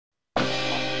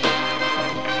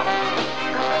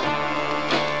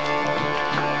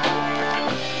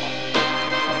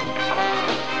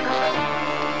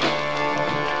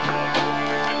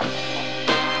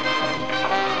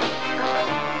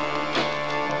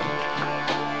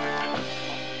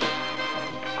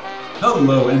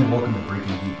Hello and welcome to Breaking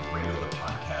Geek Radio, the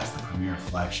podcast, the premier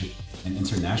flagship and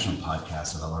international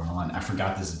podcast of LR1. I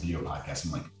forgot this is a video podcast.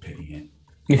 I'm like picking it.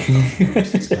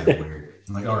 It's kind of weird.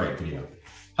 I'm like, all right, video.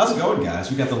 How's it going,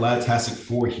 guys? We got the Ladtastic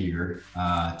 4 here,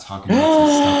 talking about some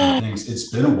stuff and things.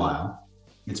 It's been a while.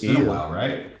 It's been a while,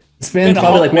 right? It's been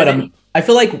probably like what? I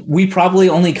feel like we probably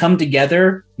only come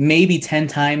together maybe 10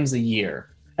 times a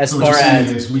year. As far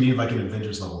as we need like an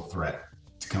Avengers level threat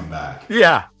to come back.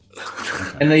 Yeah.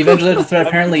 Okay. And the Avengers level threat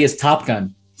apparently is Top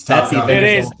Gun. Top Gun. It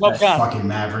is Top Gun. Fucking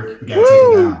Maverick. We gotta take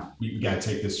it down. We gotta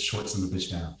take this shorts and the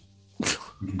bitch down.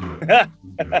 We can do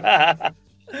it.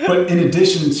 But in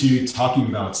addition to talking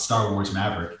about Star Wars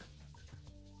Maverick,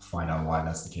 find out why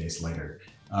that's the case later.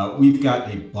 We've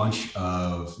got a bunch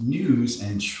of news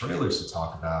and trailers to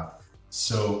talk about.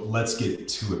 So let's get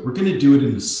to it. We're going to do it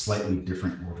in a slightly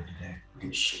different order today. We're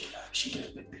going to shake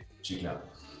it out.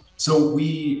 So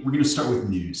we're going to start with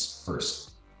news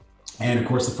first. And of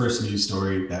course, the first news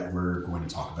story that we're going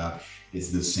to talk about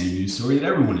is the same news story that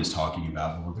everyone is talking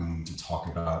about, but we're going to talk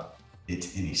about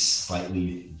it in a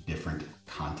slightly different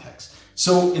context.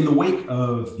 So in the wake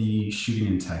of the shooting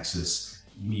in Texas,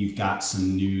 we've got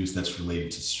some news that's related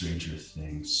to Stranger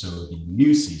Things. So the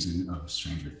new season of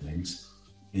Stranger Things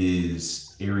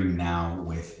is airing now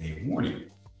with a warning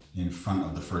in front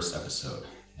of the first episode.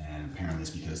 And apparently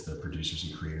it's because the producers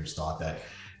and creators thought that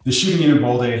the shooting in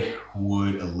Uvalde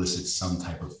would elicit some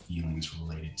type of feelings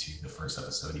related to the first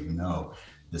episode, even though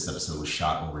this episode was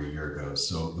shot over a year ago.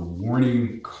 So the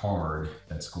warning card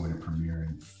that's going to premiere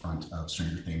in front of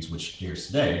Stranger Things, which airs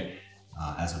today,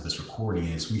 as of this recording,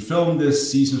 is: we filmed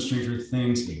this season of Stranger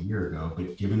Things a year ago,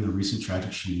 but given the recent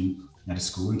tragic shooting at a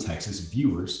school in Texas,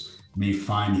 viewers may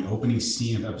find the opening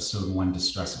scene of episode 1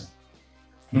 distressing.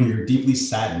 We are deeply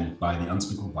saddened by the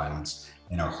unspeakable violence,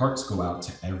 and our hearts go out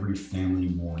to every family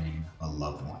mourning a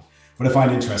loved one. What I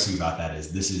find interesting about that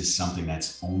is this is something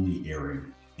that's only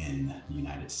airing in the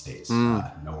United States,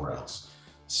 nowhere else.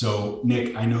 So,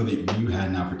 Nick, I know that you had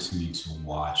an opportunity to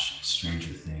watch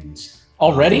Stranger Things.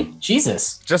 already?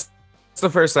 Jesus. Just the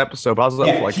first episode. I was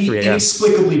up for like 3 He a.m.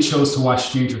 inexplicably chose to watch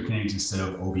Stranger Things instead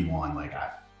of Obi-Wan.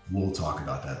 We'll talk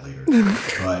about that later.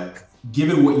 But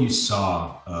given what you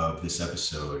saw of this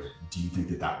episode, do you think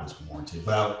that was warranted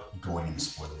without going into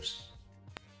spoilers?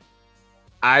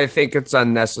 I think it's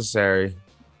unnecessary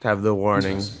to have the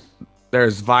warning.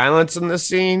 There's violence in the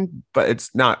scene, but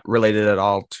it's not related at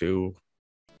all to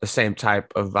the same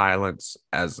type of violence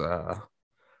as the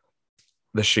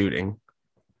shooting.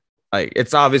 Like,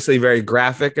 it's obviously very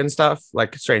graphic and stuff,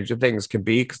 like Stranger Things can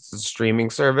be, because it's a streaming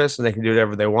service and they can do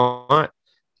whatever they want,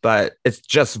 but it's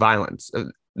just violence.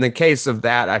 In the case of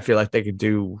that, I feel like they could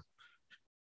do,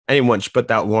 anyone should put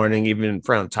that warning even in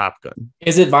front of Top Gun.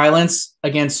 Is it violence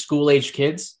against school-age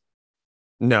kids?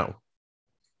 No.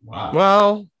 Wow.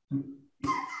 Well,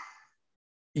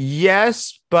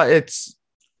 yes, but it's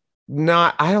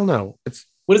not. I don't know. It's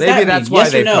What does maybe that mean? that's why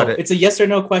Yes they or no? put it. It's a yes or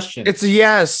no question. It's a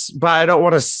yes, but I don't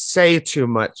want to say too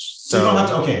much. So you don't have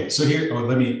to, okay, so here,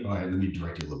 let me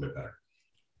direct you a little bit better.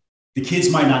 The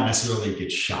kids might not necessarily get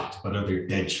shot, but are there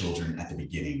dead children at the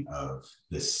beginning of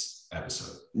this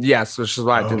episode? Yes, which is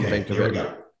why I didn't think of there it. we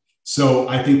go. So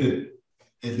I think that,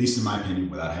 at least in my opinion,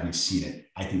 without having seen it,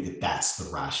 I think that that's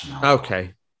the rationale.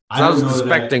 Okay. I was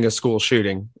expecting a school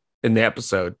shooting in the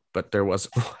episode, but there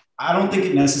wasn't. I don't think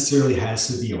it necessarily has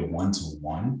to be a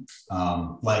one-to-one.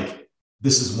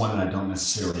 This is one that I don't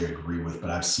necessarily agree with, but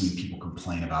I've seen people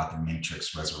complain about the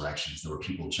Matrix Resurrections. There were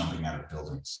people jumping out of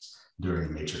buildings during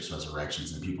the Matrix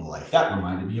Resurrections, and people like, that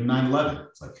reminded me of 9/11.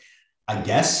 It's like, I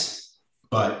guess,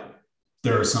 but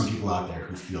there are some people out there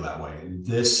who feel that way.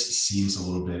 This seems a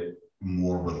little bit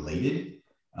more related,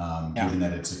 given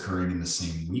that it's occurring in the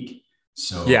same week.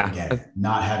 So again,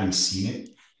 not having seen it.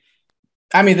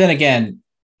 I mean, then again,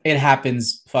 it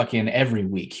happens fucking every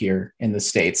week here in the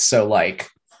States. So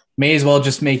may as well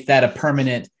just make that a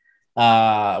permanent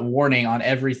warning on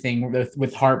everything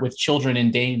with children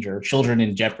in danger, children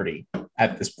in jeopardy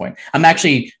at this point. I'm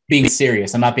actually being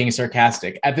serious. I'm not being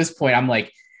sarcastic. At this point, I'm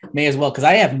like, may as well, because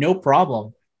I have no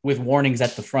problem with warnings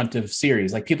at the front of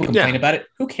series. Like, people complain about it.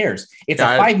 Who cares? It's a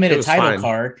 5-minute title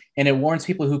card, and it warns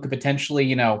people who could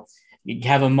potentially,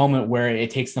 have a moment where it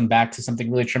takes them back to something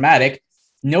really traumatic.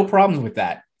 No problems with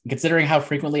that. Considering how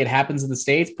frequently it happens in the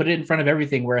States, put it in front of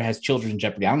everything where it has children in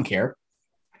jeopardy. I don't care.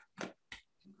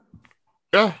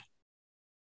 Yeah.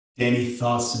 Any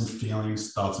thoughts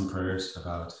and prayers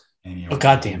about any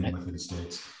God damn it. within the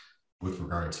States with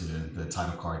regard to the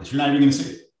title card that you're not even going to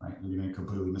see it, right? You're going to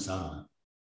completely miss out on it.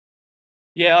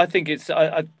 Yeah, I think it's.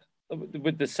 I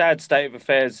with the sad state of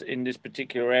affairs in this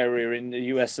particular area in the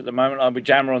US at the moment, I'll be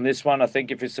jammer on this one. I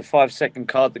think if it's a 5-second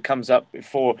card that comes up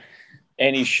before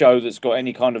any show that's got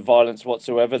any kind of violence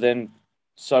whatsoever, then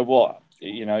so what?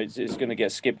 You know, it's going to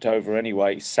get skipped over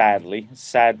anyway, sadly.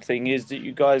 Sad thing is that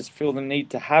you guys feel the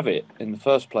need to have it in the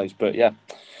first place. But yeah,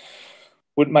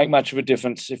 wouldn't make much of a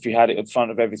difference if you had it in front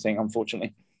of everything,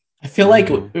 unfortunately. I feel like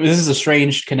this is a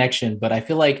strange connection, but I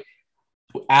feel like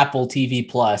Apple TV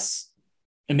Plus,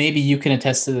 and maybe you can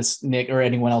attest to this, Nick, or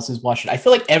anyone else who's watched it. I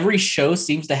feel like every show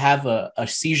seems to have a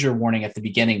seizure warning at the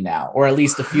beginning now, or at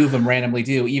least a few of them randomly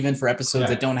do, even for episodes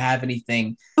that don't have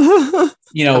anything,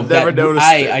 you know, that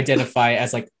I identify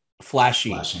as like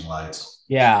flashing lights.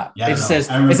 Yeah. It just says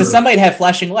somebody had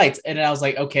flashing lights, and I was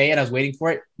like, okay, and I was waiting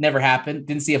for it. Never happened.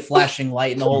 Didn't see a flashing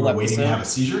light in the whole episode. Waiting to have a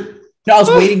seizure? No, I was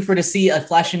waiting to see a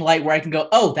flashing light where I can go,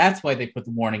 oh, that's why they put the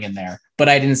warning in there. But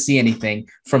I didn't see anything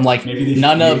from like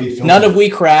none of We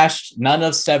Crashed, none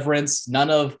of Severance, none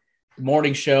of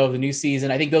Morning Show, the new season.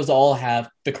 I think those all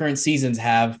have, the current seasons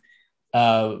have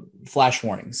flash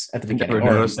warnings at the beginning.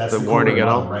 Never noticed the warning at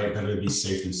all. Right, that would be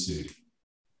safe and sued.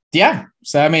 Yeah.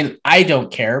 So, I mean, I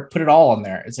don't care. Put it all on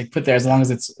there. It's like, put there as long as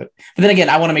it's, but then again,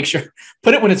 I want to make sure,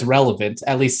 put it when it's relevant,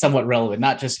 at least somewhat relevant,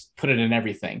 not just put it in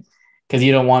everything. Because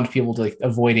you don't want people to like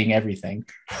avoiding everything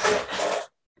if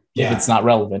it's not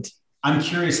relevant. I'm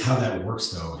curious how that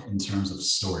works though in terms of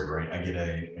story, right? I get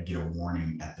a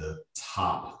warning at the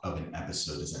top of an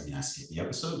episode. Does that mean I skip the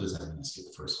episode? Does that mean I skip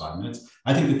the first 5 minutes?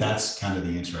 I think that's kind of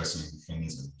the interesting thing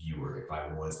as a viewer. If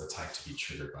I was the type to be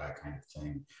triggered by a kind of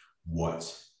thing, what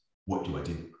do I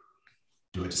do?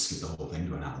 Do I just skip the whole thing?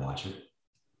 Do I not watch it?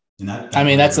 And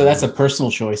that's a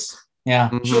personal choice. Yeah.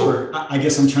 Sure. I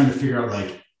guess I'm trying to figure out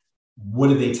like,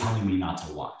 what are they telling me not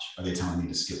to watch? Are they telling me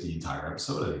to skip the entire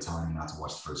episode? Are they telling me not to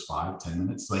watch the first 5-10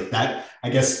 minutes? Like that, I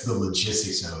guess the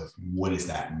logistics of what does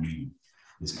that mean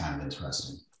is kind of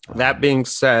interesting. That being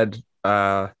said,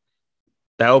 the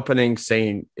opening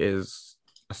scene is,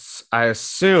 I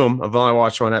assume, I've only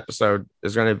watched one episode,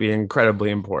 is going to be incredibly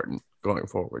important going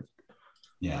forward.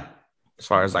 Yeah. As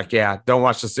far as like, don't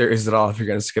watch the series at all if you're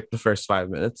going to skip the first 5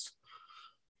 minutes.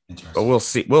 Interesting. But we'll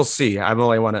see. We'll see. I'm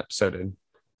only one episode in.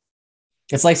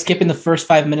 It's like skipping the first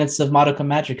 5 minutes of Madoka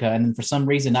Magica and then for some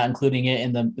reason not including it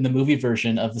in the movie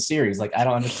version of the series. Like, I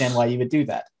don't understand why you would do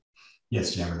that.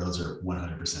 Yes, Jammer, those are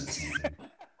 100% the same thing.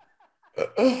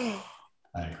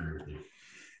 I agree with you.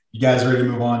 You guys ready to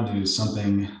move on to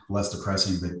something less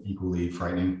depressing but equally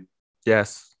frightening?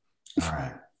 Yes. All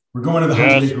right. We're going to the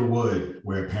 100-acre wood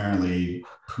where apparently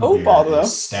Pooh Bear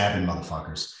is stabbing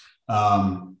motherfuckers.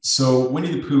 So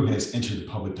Winnie the Pooh has entered the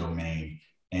public domain,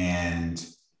 and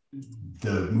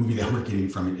the movie that we're getting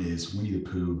from it is Winnie the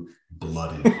Pooh,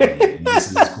 Blood and Honey. And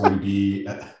this is going to be,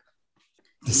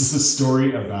 this is a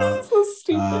story about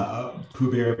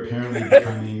Pooh Bear apparently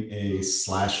becoming a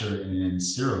slasher and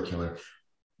serial killer.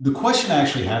 The question I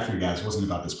actually had for you guys wasn't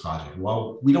about this project.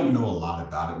 Well, we don't know a lot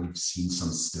about it. We've seen some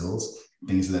stills,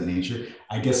 things of that nature.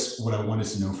 I guess what I wanted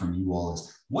to know from you all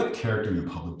is what character in the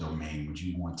public domain would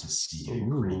you want to see get a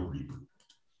great reboot?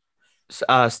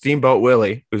 Steamboat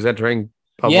Willy, who's entering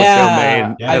public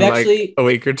domain in like a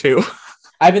week or two.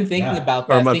 I've been thinking about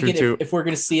that. Thinking if we're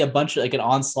going to see a bunch of like an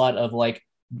onslaught of like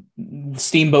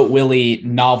Steamboat Willy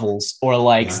novels or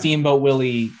like Steamboat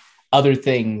Willy other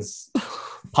things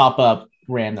pop up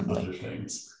randomly.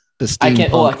 The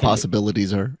steampunk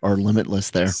possibilities are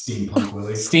limitless there.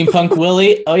 Steampunk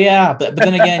Willy. Oh yeah, but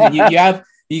then again, you got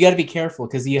to be careful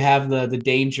because you have the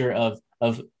danger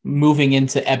of moving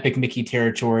into epic Mickey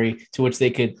territory to which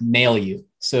they could nail you.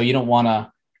 So you don't want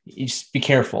to. You just be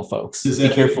careful, folks. Be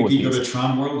careful with go to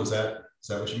Tron World. Is that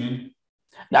what you mean?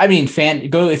 I mean,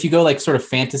 if you go like sort of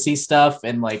fantasy stuff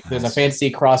and like there's a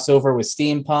fantasy crossover with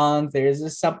steampunk. There's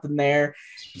just something there.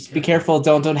 Just be careful.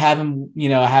 Don't have him.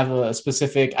 Have a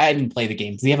specific. I didn't play the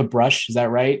game. Does he have a brush? Is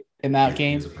that right in that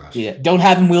game? Yeah. Don't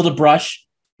have him wield a brush.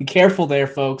 Be careful there,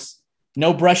 folks.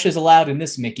 No brushes allowed in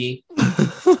this Mickey.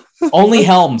 Only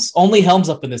helms. Only helms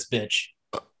up in this bitch.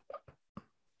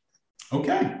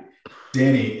 Okay.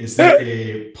 Danny, is there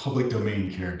a public domain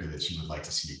character that you would like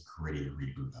to see a gritty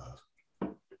reboot of?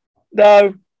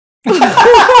 No.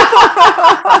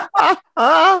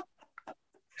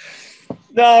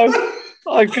 No.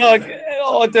 I can't.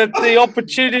 The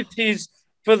opportunities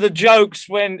for the jokes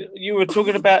when you were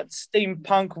talking about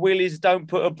steampunk Willies, don't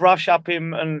put a brush up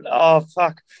him, and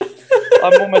fuck.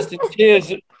 I'm almost in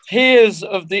tears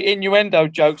of the innuendo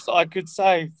jokes that I could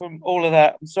say from all of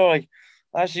that. I'm sorry.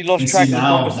 I actually lost track of the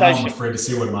conversation. Now I'm afraid to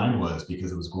say what mine was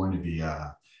because it was going to be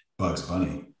Bugs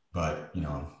Bunny, but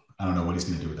I don't know what he's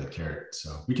going to do with that carrot.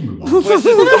 So we can move on.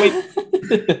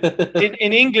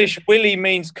 In English, Willy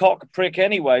means cock prick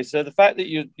anyway. So the fact that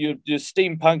you're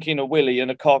steampunking a Willy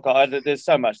and a cock, there's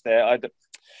so much there.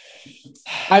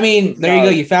 I mean, there you go.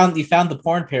 You found the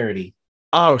porn parody.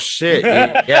 Oh shit!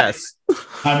 Yes.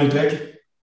 Time to dick.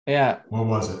 Yeah. What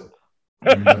was it? I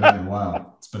haven't done that in a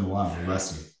while. It's been a while. I'm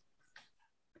rusty.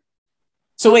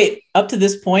 So wait, up to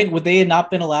this point, would they have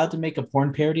not been allowed to make a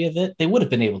porn parody of it? They would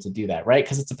have been able to do that, right?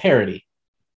 Because it's a parody.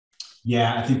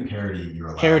 Yeah, I think parody you're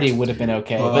allowed. Parody would have been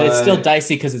okay, but it's still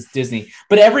dicey because it's Disney.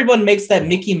 But everyone makes that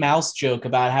Mickey Mouse joke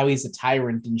about how he's a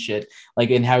tyrant and shit, like,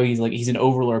 and how he's an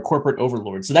overlord, a corporate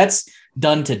overlord. So that's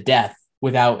done to death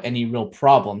without any real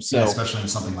problem. So especially in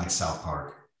something like South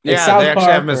Park. Yeah, South they actually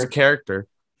Park have him as a character.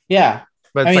 Yeah.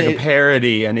 But it's like a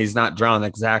parody, and he's not drawn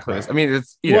exactly. Right. I mean,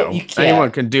 it's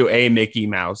anyone can do a Mickey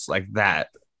Mouse like that,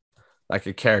 like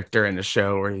a character in a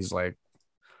show where he's like,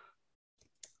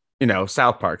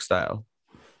 South Park style.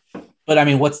 But I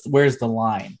mean, where's the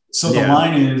line? So the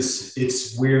line is,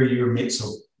 it's where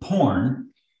so porn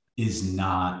is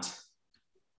not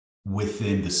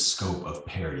within the scope of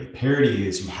parody. Parody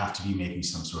is you have to be making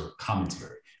some sort of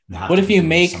commentary. What if you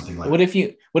make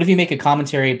a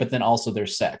commentary, but then also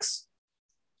there's sex?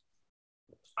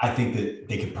 I think that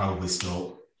they could probably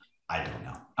still, I don't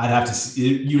know.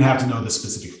 You'd have to know the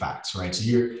specific facts, right? So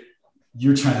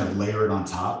you're trying to layer it on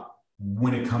top.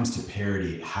 When it comes to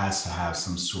parody, it has to have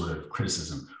some sort of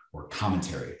criticism or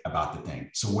commentary about the thing.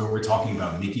 So when we're talking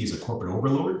about Mickey as a corporate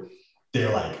overlord,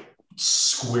 they're like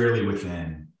squarely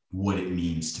within what it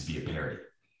means to be a parody,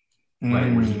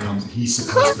 right? Where he's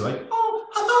supposed to be like, oh,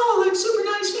 hello, like super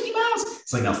nice Mickey Mouse.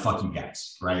 It's like, now fuck you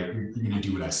guys, right? You're going to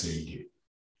do what I say you do.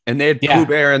 And they had Pooh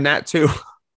Bear in that too.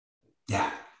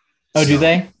 Yeah. Oh, do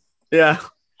they? Yeah.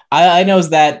 I know is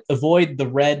that avoid the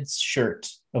red shirt.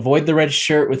 Avoid the red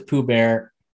shirt with Pooh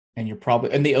Bear, and you're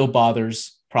probably and the oh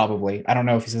bothers probably. I don't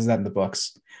know if he says that in the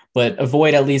books, but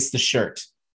avoid at least the shirt,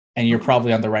 and you're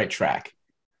probably on the right track.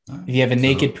 If you have a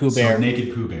naked Pooh Bear,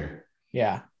 naked Pooh Bear.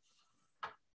 Yeah.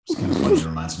 It's kind of funny. It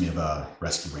reminds me of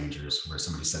Rescue Rangers, where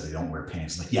somebody said they don't wear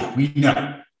pants. Like, yeah, we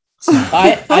know.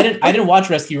 I didn't watch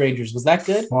Rescue Rangers. Was that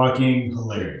good? Fucking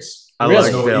hilarious. I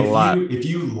liked it a lot. If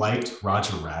you liked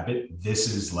Roger Rabbit,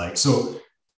 this is like, so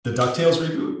the DuckTales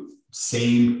reboot,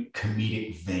 same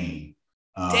comedic vein.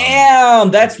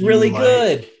 Damn, that's really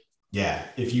good. Yeah,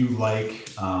 if you like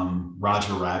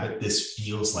Roger Rabbit, this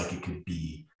feels like it could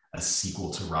be a sequel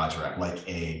to Roger Rabbit, like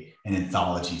an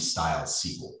anthology style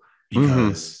sequel.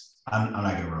 Because I'm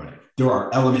not going to ruin it. There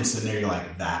are elements in there you're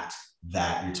like that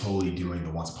you're totally doing the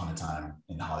Once Upon a Time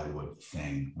in Hollywood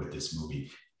thing with this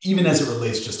movie, even as it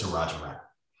relates just to Roger Rabbit.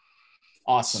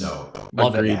 Awesome. So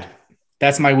love it.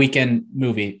 That's my weekend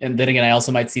movie. And then again, I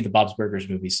also might see the Bob's Burgers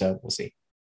movie, so we'll see.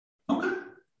 Okay.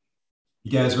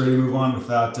 You guys ready to move on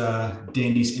without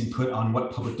Danny's input on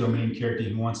what public domain character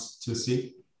he wants to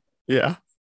see? Yeah.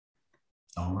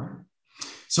 All right.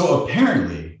 So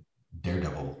apparently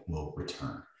Daredevil will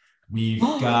return. We've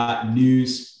got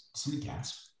news. Somebody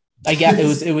gasp. I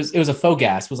guess it was a faux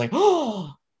gasp. It was like,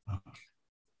 oh.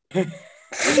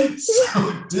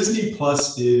 So Disney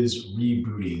Plus is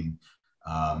rebooting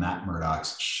Matt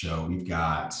Murdock's show. We've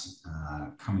got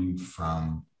coming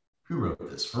from, who wrote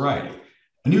this? Variety.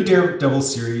 A new Daredevil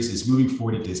series is moving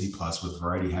forward to Disney Plus, with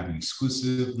Variety having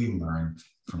exclusively learned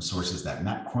from sources that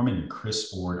Matt Corman and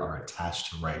Chris Ord are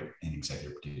attached to write and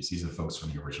executive produce. These are the folks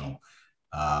from the original.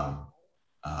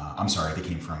 I'm sorry, they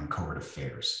came from Covert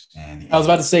Affairs. And I was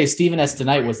about to say Stephen S.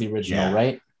 Tonight was the original,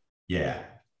 right? Yeah.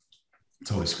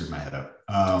 Totally screwed my head up.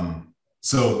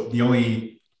 So the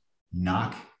only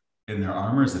knock in their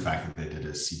armor is the fact that they did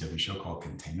a CW show called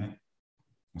Containment.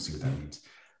 We'll see what that means.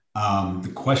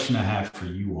 The question I have for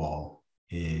you all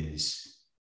is,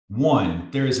 one,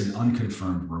 there is an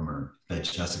unconfirmed rumor that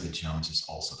Jessica Jones is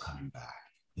also coming back.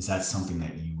 Is that something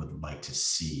that you would like to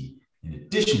see? In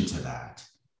addition to that,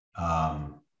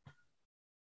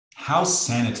 how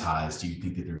sanitized do you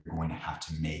think that they're going to have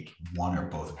to make one or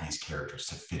both of these characters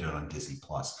to fit it on Disney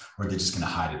Plus, or are they just going to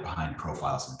hide it behind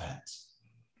profiles and pens?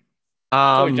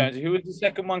 Sorry, Jonesy, who was the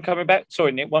second one coming back?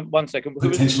 Sorry, Nick, one second. Who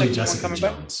Potentially was the Jessica one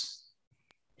Jones.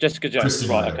 Back? Jessica Jones, Kristen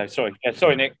right? Miller. Okay, sorry. Yeah,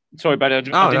 sorry, Nick. Sorry, buddy. I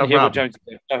didn't hear what Jones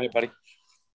said. Go ahead, buddy.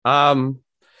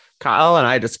 Kyle and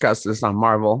I discussed this on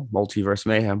Marvel Multiverse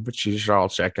Mayhem, which you should all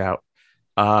check out.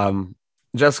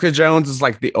 Jessica Jones is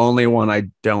like the only one I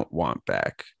don't want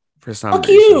back for some reason. Fuck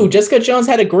you! Jessica Jones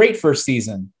had a great first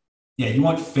season. Yeah, you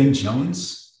want Finn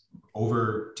Jones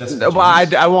over Jessica Jones? Well,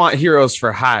 I want Heroes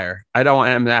for Hire. I don't want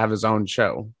him to have his own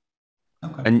show.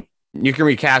 Okay. And you can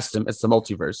recast him. It's the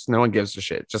multiverse. No one gives a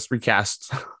shit. Just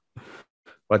recast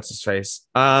what's his face.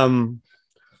 What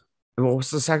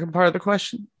was the second part of the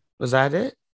question? Was that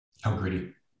it? How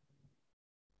gritty?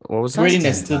 What was that?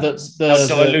 Grittiness.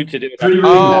 So I looted it. Gritty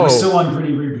reboot. We're still on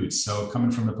gritty reboots. So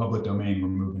coming from the public domain, we're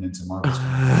moving into Marvel's.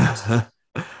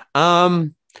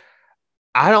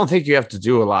 I don't think you have to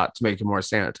do a lot to make it more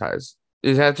sanitized.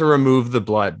 You have to remove the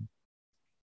blood.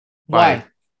 Why?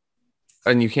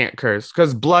 And you can't curse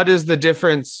because blood is the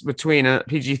difference between a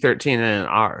PG-13 and an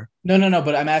R. No.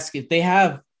 But I'm asking, they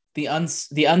have the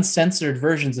uncensored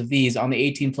versions of these on the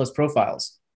 18 plus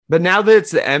profiles. But now that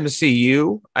it's the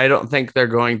MCU, I don't think they're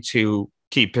going to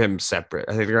keep him separate.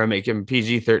 I think they're going to make him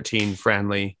PG-13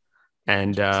 friendly,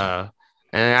 and I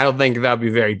don't think that'll be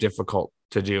very difficult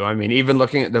to do. I mean, even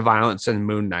looking at the violence in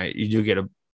Moon Knight, you do get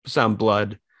some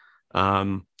blood.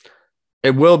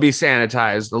 It will be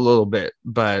sanitized a little bit,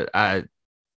 but I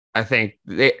think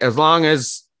as long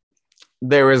as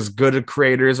there is good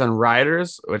creators and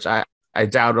writers, which I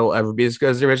doubt it'll ever be as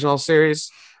good as the original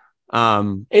series.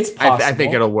 It's possible. I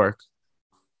think it'll work.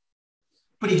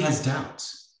 But he has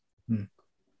doubts.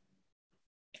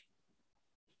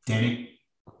 Danny?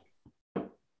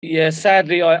 Yeah,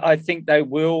 sadly, I think they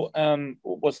will.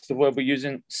 What's the word we're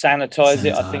using? Sanitize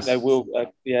it. I think they will.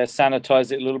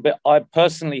 Sanitize it a little bit. I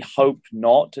personally hope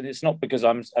not, and it's not because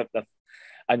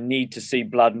I need to see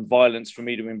blood and violence for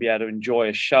me to be able to enjoy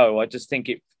a show. I just think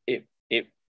it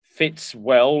fits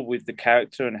well with the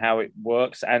character and how it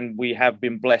works, and we have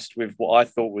been blessed with what I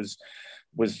thought was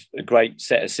a great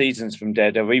set of seasons from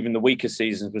Daredevil. Even the weaker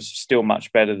seasons was still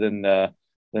much better than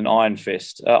Iron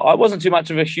Fist. I wasn't too much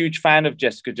of a huge fan of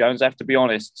Jessica Jones, I have to be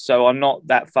honest, so I'm not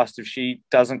that fussed if she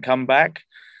doesn't come back.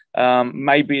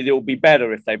 Maybe it'll be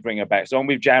better if they bring her back. So I'm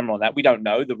with Jammer on that. We don't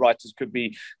know. The writers could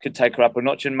take her up a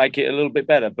notch and make it a little bit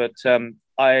better. But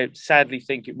I sadly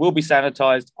think it will be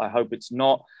sanitized. I hope it's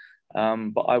not.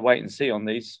 But I wait and see on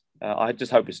these. I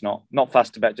just hope it's not. Not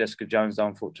fussed about Jessica Jones, though,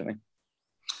 unfortunately.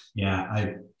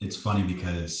 Yeah, it's funny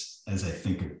because as I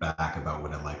think back about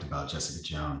what I liked about Jessica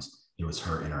Jones, it was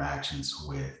her interactions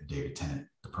with David Tennant,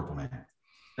 the Purple Man.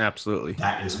 Absolutely.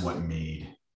 That is what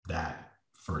made that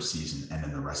first season, and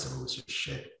then the rest of it was just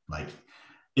shit. Like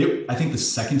I think the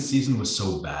second season was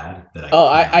so bad that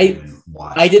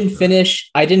I didn't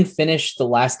finish the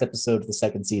last episode of the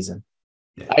second season.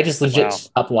 Yeah. I just legit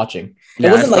stopped watching. It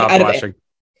wasn't like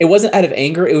it wasn't out of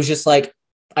anger. It was just like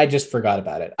I just forgot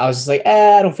about it. I was just like,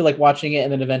 I don't feel like watching it.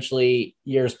 And then eventually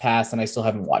years passed and I still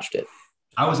haven't watched it.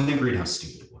 I was angry at how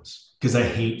stupid it was because I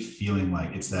hate feeling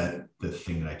like it's the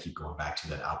thing that I keep going back to,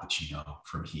 that Al Pacino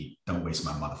from Heat. Don't waste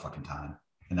my motherfucking time.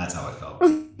 And that's how I felt.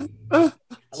 I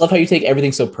love how you take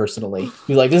everything so personally.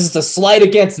 You're like, this is a slight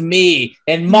against me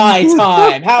and my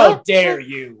time. How dare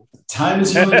you? Time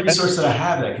is the only resource that I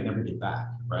have that I can never get back,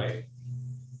 right?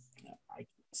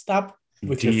 Stop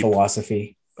with your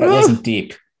philosophy. That wasn't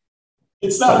deep.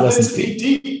 It's not meant to be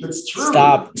deep. It's true.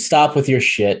 Stop with your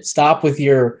shit. Stop with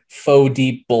your faux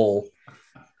deep bull.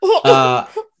 But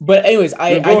anyways,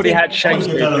 I've already had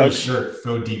Shakespeare. Get that on a shirt,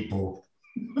 faux deep bull.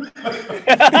 Is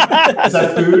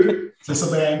that food? Is that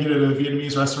something I can get at a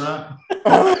Vietnamese restaurant?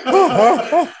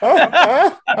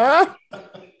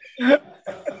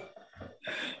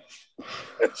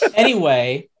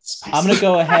 Anyway, I'm gonna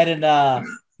go ahead and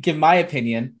give my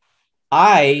opinion.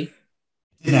 I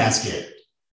didn't ask it.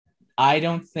 I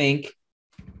don't think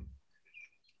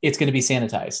it's going to be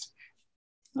sanitized.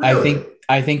 Really?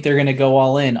 I think they're going to go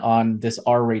all in on this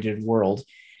R-rated world,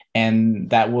 and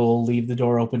that will leave the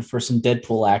door open for some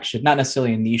Deadpool action. Not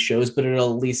necessarily in these shows, but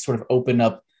it'll at least sort of open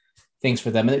up things for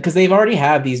them, because they've already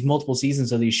had these multiple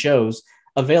seasons of these shows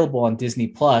available on Disney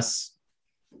Plus.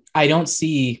 I don't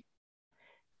see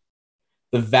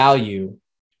the value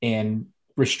in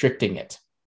restricting it.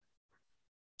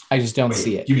 I just don't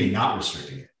see it. You mean not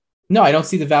restricting it? No, I don't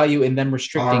see the value in them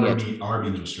restricting it. Are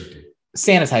being restricted.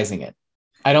 Sanitizing it.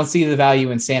 I don't see the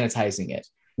value in sanitizing it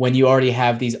when you already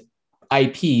have these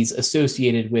IPs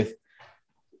associated with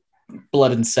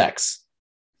blood and sex.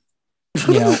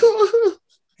 You know?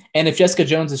 And if Jessica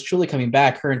Jones is truly coming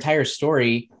back, her entire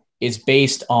story is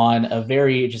based on a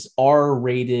very just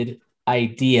R-rated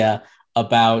idea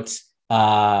about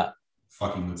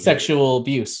sexual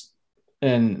abuse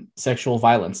and sexual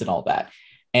violence and all that.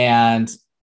 And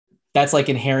that's like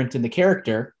inherent in the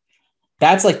character.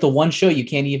 That's like the one show you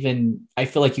can't even, I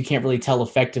feel like you can't really tell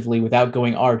effectively without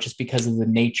going R, just because of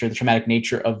the traumatic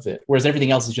nature of it. Whereas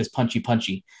everything else is just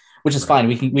punchy, which is fine.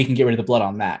 We can get rid of the blood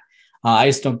on that. I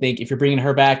just don't think if you're bringing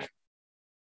her back,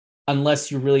 unless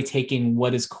you're really taking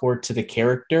what is core to the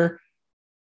character,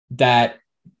 that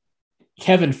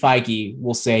Kevin Feige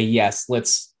will say, yes,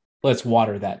 let's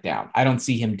water that down. I don't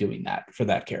see him doing that for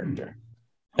that character,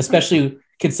 especially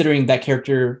considering that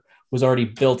character was already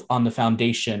built on the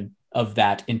foundation of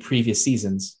that in previous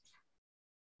seasons.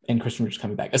 And Kristen Ritter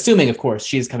coming back, assuming, of course,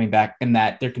 she is coming back and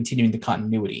that they're continuing the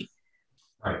continuity.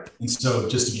 Right. And so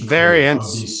just to be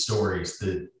Variants clear, of these stories,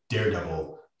 the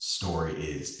Daredevil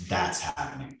story that's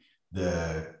happening.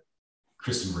 The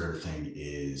Kristen Ritter thing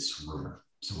is rumor.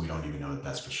 So we don't even know that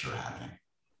that's for sure happening.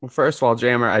 Well, first of all,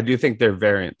 Jammer, I do think they're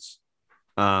variants.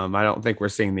 I don't think we're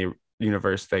seeing the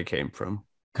universe they came from.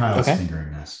 Kyle's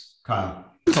fingering us. Kyle.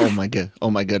 Oh my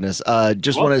goodness.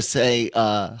 Just want to say,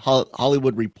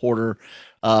 Hollywood Reporter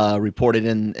reported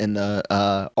in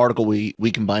the article.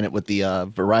 We combine it with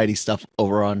the variety stuff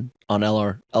over on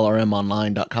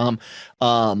LRMonline.com.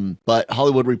 But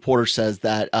Hollywood Reporter says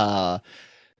that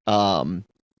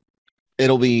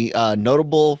it'll be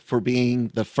notable for being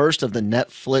the first of the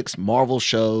Netflix Marvel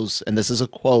shows, and this is a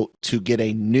quote, to get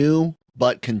a new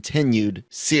but continued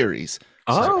series.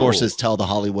 Sources tell the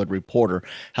Hollywood Reporter.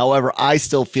 However, I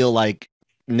still feel like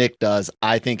Nick does.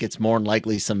 I think it's more than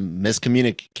likely some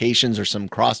miscommunications or some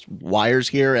crossed wires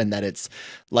here, and that it's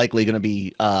likely going to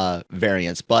be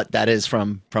variants. But that is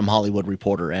from Hollywood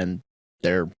Reporter, and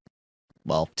they're,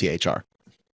 well, THR.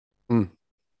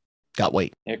 Got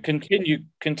weight. Yeah, continue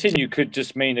could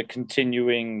just mean a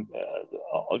continuing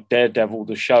Daredevil.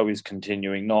 The show is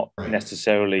continuing, not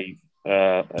necessarily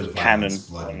canon.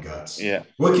 Blood and guts. Yeah.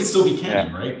 Well, it can still be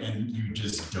canon, right? And you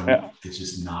just don't. Yeah. It's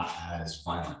just not as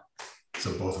violent.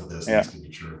 So both of those things can be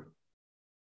true.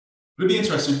 It'd be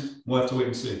interesting. We'll have to wait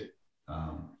and see.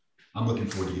 I'm looking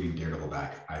forward to getting Daredevil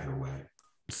back either way.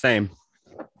 Same.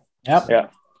 Yep. Yeah.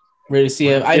 Ready to see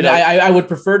it. I would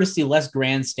prefer to see less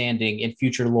grandstanding in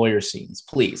future lawyer scenes.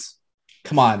 Please,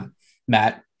 come on,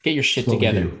 Matt, get your shit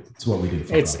together. It's what we do.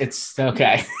 It's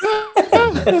okay.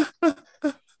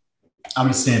 I'm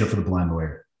gonna stand up for the blind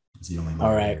lawyer. It's the only lawyer.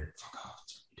 All right. Fuck off.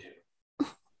 That's what we do.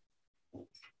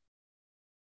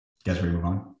 You guys ready to move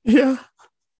on? Yeah.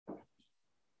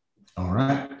 All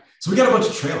right. So we got a bunch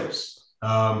of trailers,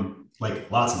 like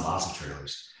lots and lots of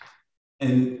trailers.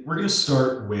 And we're going to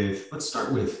start with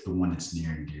the one that's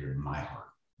near and dear to my heart.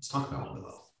 Let's talk about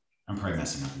Willow. I'm probably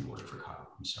messing up the order for Kyle.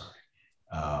 I'm sorry.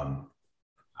 I'm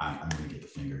going to get the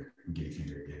finger. I'm getting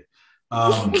finger again.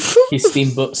 He's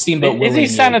Steamboat Willy. Is he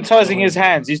sanitizing his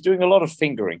hands? He's doing a lot of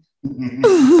fingering.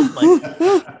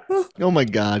 Oh my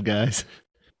God, guys.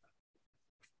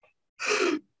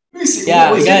 Let me see.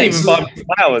 Yeah, he didn't even buy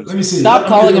flowers. Let me see. Stop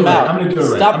calling him out. I'm going to do it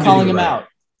right. Stop calling him out.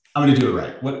 I'm going to do it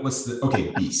right. What's the...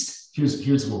 Okay, Beast.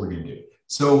 Here's what we're going to do.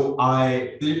 So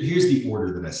here's the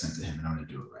order that I sent to him, and I'm going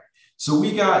to do it right. So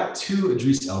we got 2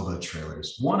 Idris Elba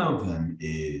trailers. One of them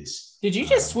is... Did you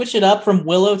just switch it up from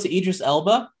Willow to Idris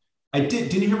Elba? I did.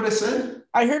 Didn't you hear what I said?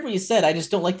 I heard what you said. I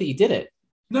just don't like that you did it.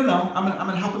 No. I'm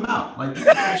gonna help him out. Like, we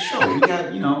got a show. We got,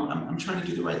 I'm trying to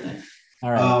do the right thing.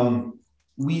 All right.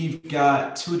 We've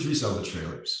got 2 Idris Elba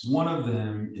trailers. One of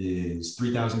them is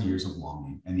 3,000 Years of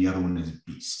Longing, and the other one is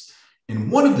Beast. In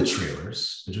one of the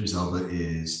trailers, Idris Elba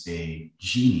is a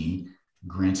genie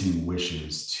granting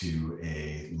wishes to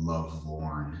a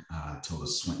lovelorn Tilda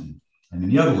Swinton. And in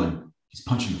the other one, he's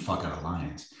punching the fuck out of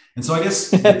lions. And so I guess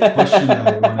the question that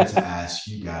I wanted to ask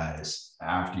you guys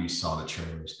after you saw the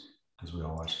trailers, because we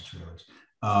all watched the trailers,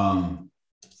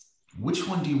 which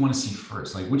one do you want to see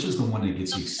first? Like, which is the one that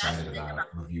gets you excited about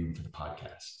reviewing for the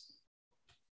podcast?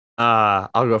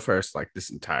 I'll go first, like this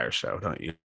entire show. Don't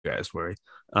you guys worry.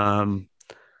 Did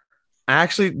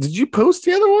you post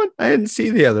the other one? I didn't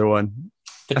see the other one.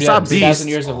 I saw Beast. 3,000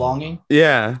 Years of Longing.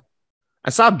 Yeah, I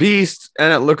saw Beast,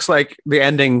 and it looks like the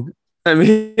ending. I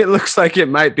mean, it looks like it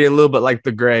might be a little bit like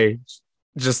The Gray,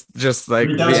 just like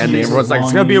the ending. Everyone's like,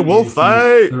 it's gonna be a wolf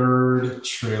fight. Third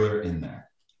trailer in there.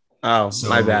 Oh, so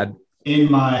my bad.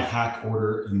 In my hack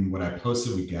order, in what I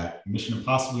posted, we got Mission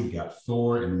Impossible, we've got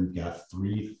Thor, and we've got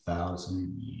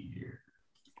 3,000 Years.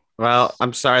 Well,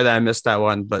 I'm sorry that I missed that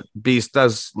one, but Beast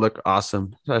does look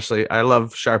awesome. Especially, I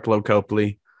love Sharplo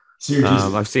Copley.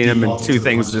 I've seen him in 2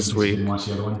 things this week. Didn't watch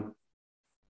the other one?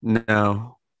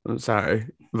 No, I'm sorry,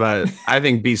 but I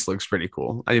think Beast looks pretty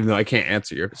cool. Even though I can't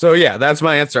answer your. So yeah, that's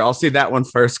my answer. I'll see that one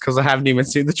first because I haven't even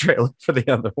seen the trailer for the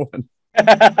other one.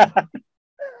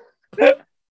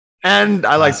 And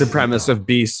I like the premise of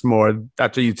Beast more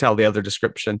after you tell the other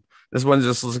description. This one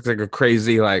just looks like a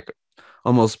crazy, like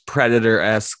almost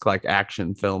Predator-esque like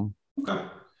action film. Okay.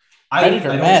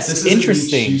 Predator-esque.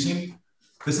 Interesting.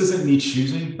 This isn't me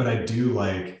choosing, but I do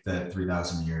like that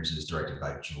 3,000 Years is directed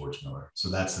by George Miller.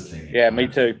 So that's the thing. Yeah, me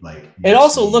too. It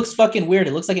also looks fucking weird.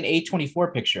 It looks like an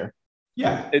A24 picture.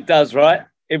 Yeah. It does, right?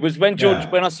 It was when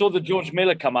when I saw the George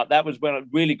Miller come up, that was when it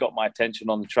really got my attention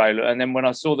on the trailer. And then when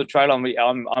I saw the trailer,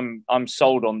 I'm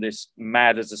sold on this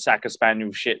mad as a sack of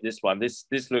spaniel shit. This one,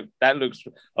 that looks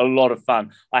a lot of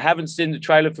fun. I haven't seen the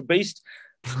trailer for Beast,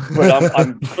 but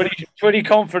I'm pretty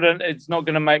confident it's not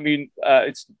going to make me.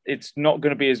 It's not going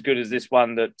to be as good as this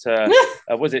one. That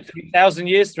was it 3,000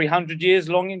 years, 300 years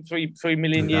longing, 3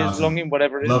 million years longing,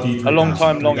 whatever it is. Love you, a long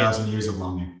time longing. 3,000 years of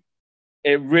longing.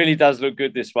 It really does look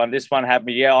good, this one. This one had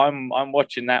me. Yeah, I'm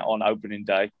watching that on opening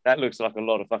day. That looks like a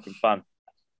lot of fucking fun.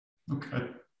 Okay.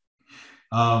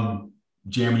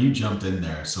 Jam, you jumped in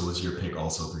there. So was your pick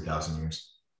also 3,000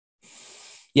 years?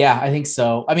 Yeah, I think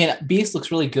so. I mean, Beast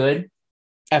looks really good.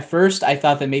 At first, I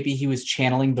thought that maybe he was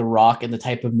channeling The Rock and the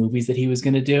type of movies that he was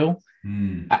going to do.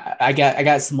 I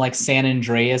got some like San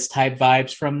Andreas type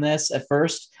vibes from this at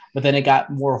first, but then it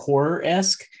got more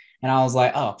horror-esque. And I was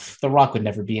like, oh, The Rock would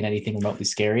never be in anything remotely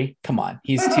scary. Come on.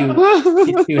 He's too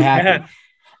happy.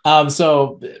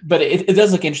 But it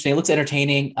does look interesting. It looks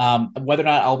entertaining. Whether or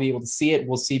not I'll be able to see it,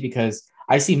 we'll see, because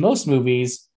I see most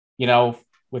movies,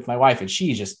 with my wife, and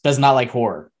she just does not like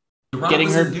horror. The Rock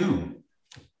was in Doom.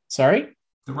 Sorry?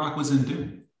 The Rock was in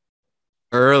Doom.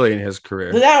 Early in his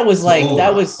career. That was like,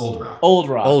 Old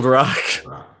Rock.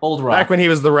 Back when he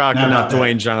was The Rock and not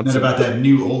Dwayne Johnson. Not about that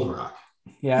new Old Rock.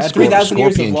 Yeah, 3,000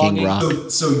 years of longing.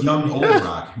 So young Old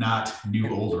Rock, not new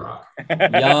Old Rock.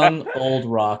 Young Old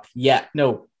Rock. Yeah,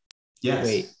 no. Yes.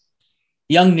 Wait.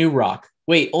 Young New Rock.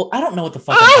 Wait, I don't know what the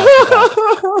fuck I'm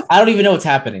talking about. I don't even know what's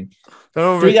happening.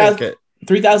 Don't overthink it.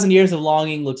 3,000 Years of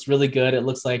Longing looks really good. It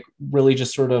looks like really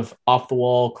just sort of off the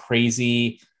wall,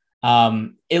 crazy.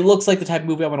 It looks like the type of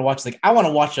movie I want to watch. Like, I want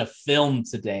to watch a film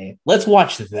today. Let's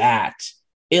watch that.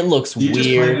 It looks weird. You just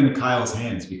played into Kyle's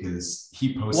hands because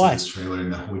he posted this trailer in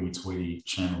the Hoity Toity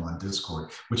channel on Discord,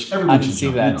 which everyone should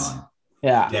jump in on.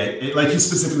 Yeah. Like he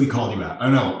specifically called you out. Oh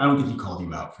no, I don't think he called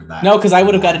you out for that. No, because I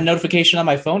would have got a notification on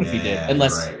my phone if he did,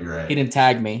 unless you're right. he didn't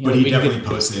tag me. But he definitely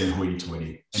posted in Hoity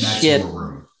Toity, and that's your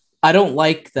room. I don't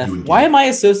like that. Why am I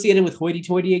associated with Hoity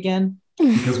Toity again?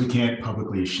 Because we can't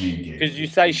publicly shame gays. Because you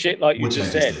say shit like you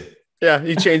just said. Yeah,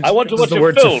 he changed. I want to watch a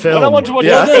film. When I want to watch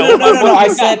a film. No.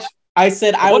 I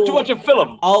said I want to watch a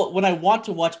film. When I want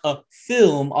to watch a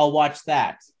film, I'll watch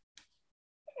that,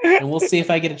 and we'll see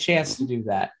if I get a chance to do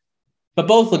that. But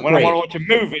both look great. When I want to watch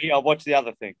a movie, I'll watch the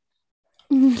other thing.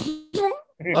 You're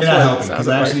not helping, because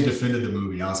I actually defended the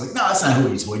movie. I was like, no, that's not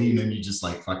Hoity Toity, and then you just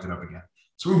like fucked it up again.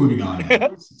 So we're moving on now,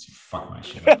 since you fucked my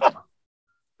shit up.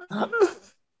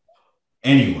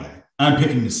 Anyway, I'm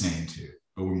picking the same too,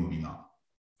 but we're moving on.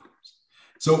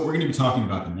 So we're going to be talking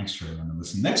about the next trailer on the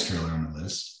list. The next trailer on the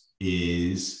list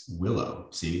is Willow.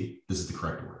 See, this is the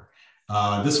correct order.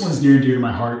 This one's near and dear to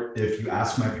my heart. If you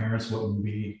ask my parents what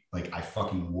movie like I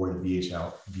fucking wore the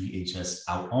VHS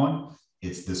out on,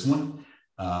 it's this one.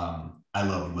 I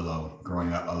loved Willow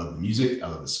growing up. I love the music. I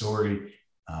love the story.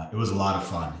 It was a lot of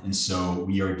fun. And so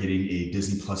we are getting a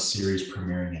Disney Plus series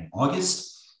premiering in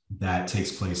August that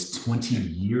takes place 20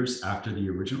 years after the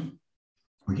original.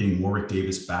 We're getting Warwick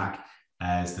Davis back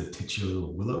as the titular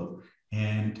Willow.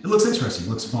 And it looks interesting. It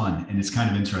looks fun. And it's kind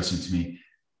of interesting to me.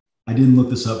 I didn't look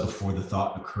this up before the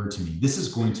thought occurred to me. This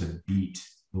is going to beat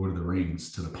Lord of the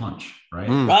Rings to the punch, right?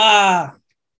 I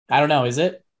don't know. Is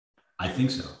it? I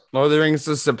think so. Lord of the Rings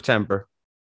is September.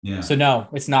 Yeah. So no,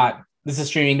 it's not. This is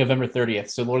streaming November 30th.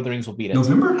 So Lord of the Rings will beat it.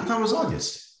 November? I thought it was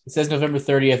August. It says November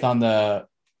 30th on the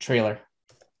trailer.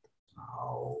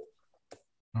 Oh.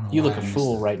 You look a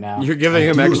fool right now. You're giving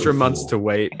him extra months to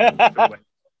wait.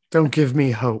 Don't give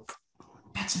me hope.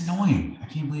 That's annoying. I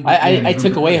can't believe I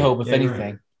took away hope, if anything.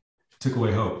 Right. Took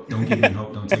away hope. Don't give me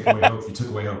hope. Don't take away hope. You took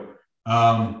away hope.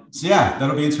 So yeah,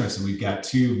 that'll be interesting. We've got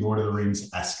 2 Lord of the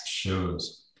Rings-esque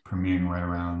shows premiering right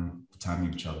around the time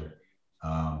of each other.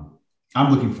 I'm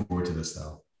looking forward to this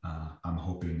though. I'm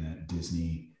hoping that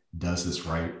Disney does this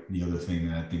right. The other thing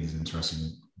that I think is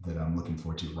interesting that I'm looking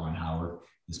forward to, Ron Howard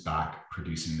is back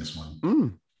producing this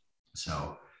one.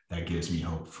 So that gives me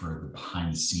hope for the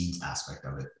behind the scenes aspect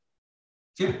of it.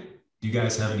 Yeah. Do you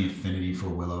guys have any affinity for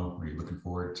Willow? Are you looking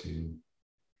forward to?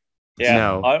 Yeah,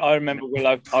 no. I remember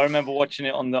Willow. I remember watching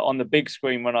it on the big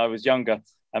screen when I was younger.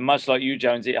 And much like you,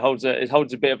 Jonesy, it holds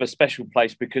a bit of a special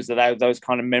place because of those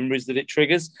kind of memories that it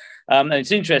triggers. And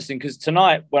it's interesting because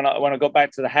tonight when I got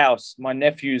back to the house, my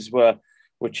nephews were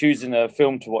choosing a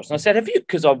film to watch, and I said, "Have you?"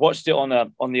 Because I watched it on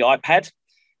the iPad,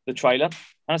 the trailer.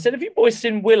 And I said, "Have you boys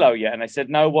seen Willow yet?" And they said,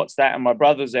 "No, what's that?" And my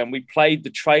brother's there, and we played the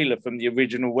trailer from the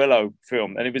original Willow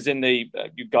film. And it was in the,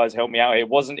 you guys help me out here, it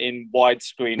wasn't in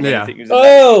widescreen or anything. It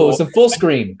was it's a full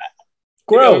screen.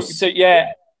 Gross. So,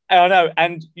 yeah, I know.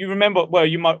 And you remember, well,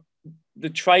 you might the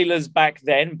trailers back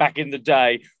in the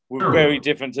day, were very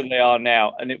different than they are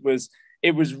now, and it was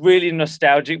really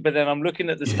nostalgic. But then I'm looking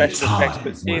at the special effects,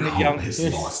 but seeing the young,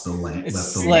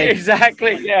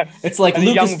 exactly, yeah, it's like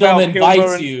Lucasfilm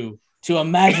invites you to a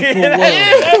magical world.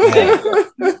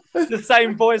 The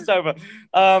same voiceover,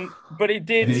 but it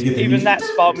did even that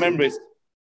sparked memories.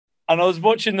 And I was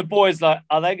watching the boys like,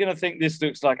 are they going to think this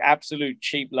looks like absolute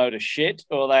cheap load of shit,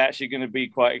 or are they actually going to be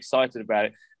quite excited about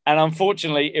it? And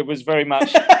unfortunately, it was very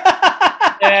much,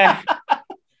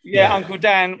 yeah, Uncle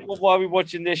Dan, why are we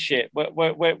watching this shit?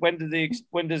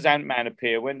 When does Ant-Man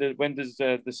appear? When does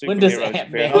the superheroes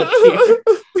appear?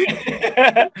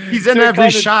 He's in every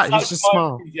shot. He's just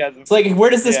small. It's like, where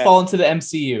does this fall into the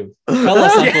MCU? Tell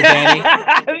us, Uncle Danny.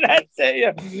 That's it.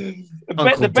 Yeah.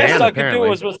 The best I could do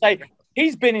was say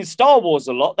he's been in Star Wars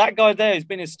a lot. That guy there has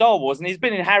been in Star Wars, and he's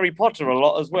been in Harry Potter a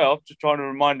lot as well. Just trying to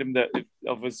remind him that,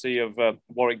 obviously, of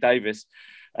Warwick Davis.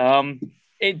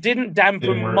 It didn't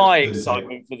dampen my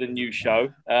excitement for the new show.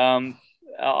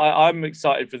 I'm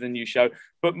excited for the new show,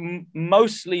 but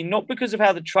mostly not because of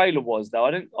how the trailer was, though.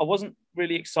 I wasn't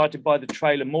really excited by the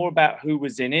trailer, more about who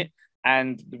was in it,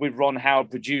 and with Ron Howard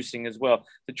producing as well.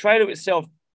 The trailer itself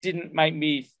didn't make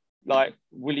me like,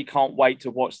 really can't wait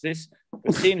to watch this,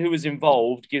 but seeing who was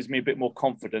involved gives me a bit more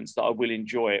confidence that I will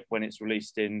enjoy it when it's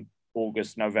released in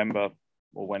August, November,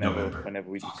 or whenever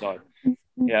we decide.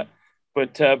 Yeah.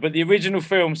 But the original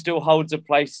film still holds a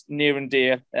place near and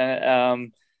dear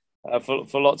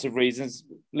for lots of reasons,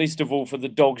 least of all for the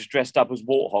dogs dressed up as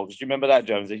warthogs. Do you remember that,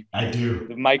 Jonesy? I do.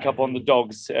 The makeup on the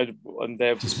dogs and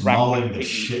they're just mauling the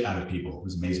shit out of people. It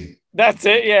was amazing. That's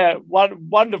it, yeah.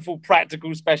 Wonderful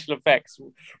practical special effects.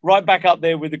 Right back up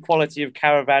there with the quality of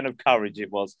Caravan of Courage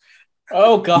it was.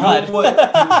 Oh, God. You know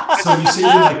what? So you say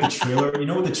like the trailer. You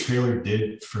know what the trailer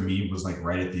did for me was like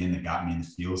right at the end that got me in the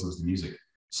feels was the music.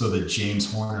 So the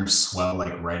James Horner swell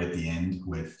like right at the end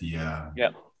with the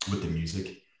with the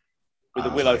music. With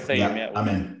the Willow theme, yeah. I'm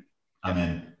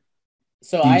in.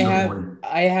 So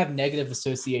I have negative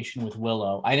association with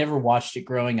Willow. I never watched it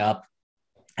growing up,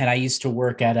 and I used to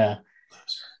work at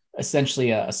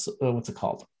essentially a what's it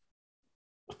called?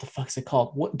 What the fuck's it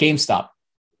called? What GameStop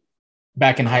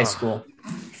back in high school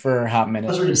for a hot minute.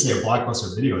 I was going to say a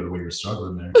Blockbuster Video the way you're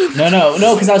struggling there.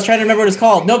 No, because I was trying to remember what it's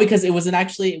called. No, because it wasn't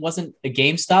a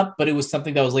GameStop, but it was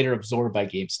something that was later absorbed by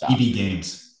GameStop. EB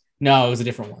Games. No, it was a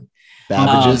different one.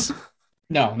 Babbage's?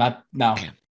 No.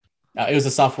 It was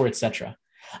a software, etc.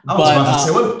 I was about to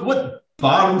say, what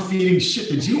bottom feeding shit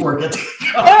did you work at?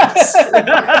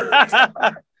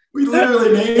 We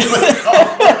literally named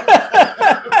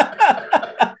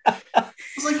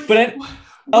but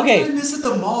okay, what did I miss at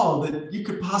the mall that you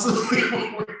could possibly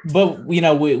work? But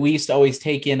we used to always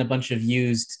take in a bunch of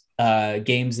used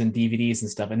games and DVDs and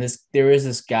stuff. And there was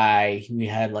this guy who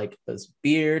had like this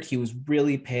beard. He was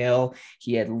really pale.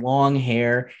 He had long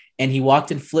hair, and he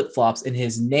walked in flip-flops, and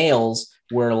his nails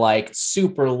were like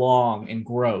super long and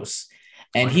gross.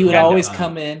 And he would always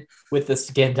come in with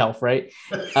this Gandalf, right?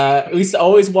 We used to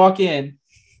always walk in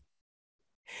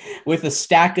with a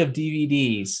stack of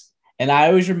DVDs. And I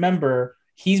always remember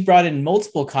he's brought in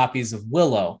multiple copies of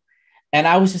Willow. And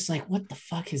I was just like, what the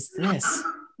fuck is this?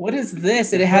 What is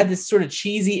this? And it had this sort of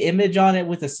cheesy image on it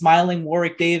with a smiling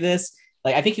Warwick Davis.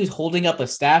 Like, I think he was holding up a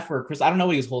staff or a Chris. I don't know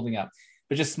what he was holding up,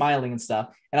 but just smiling and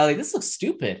stuff. And I was like, this looks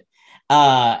stupid.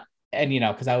 And,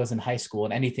 because I was in high school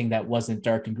and anything that wasn't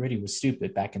dark and gritty was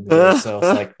stupid back in the day. So it's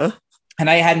like, and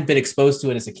I hadn't been exposed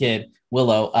to it as a kid,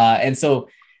 Willow. And so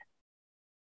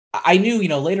I knew,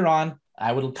 later on,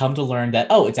 I would come to learn that,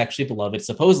 it's actually beloved.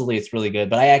 Supposedly it's really good,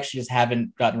 but I actually just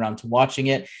haven't gotten around to watching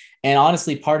it. And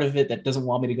honestly, part of it that doesn't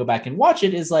want me to go back and watch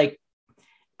it is like,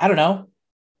 I don't know,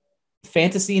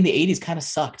 fantasy in the 80s kind of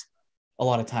sucked a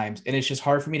lot of times. And it's just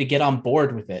hard for me to get on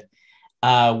board with it,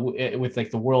 with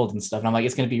like the world and stuff. And I'm like,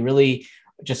 it's going to be really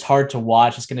just hard to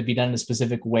watch. It's going to be done in a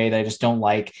specific way that I just don't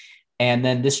like. And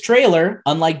then this trailer,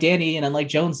 unlike Danny and unlike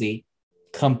Jonesy,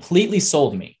 completely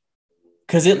sold me.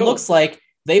 Because it looks like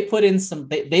they put in some,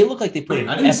 they look like they put in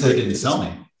I didn't say it didn't sell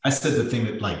me. I said the thing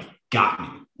that like got me.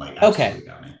 Like, okay.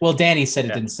 Got me. Well, Danny said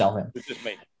it didn't sell him. It's just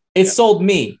me. It sold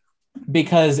me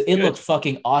because it looked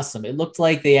fucking awesome. It looked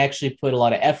like they actually put a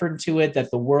lot of effort into it,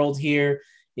 that the world here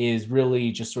is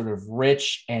really just sort of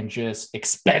rich and just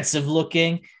expensive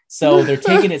looking. So they're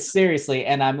taking it seriously.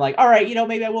 And I'm like, all right,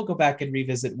 maybe I will go back and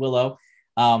revisit Willow,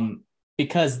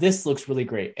 because this looks really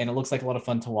great. And it looks like a lot of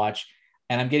fun to watch.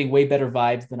 And I'm getting way better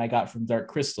vibes than I got from Dark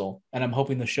Crystal. And I'm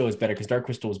hoping the show is better because Dark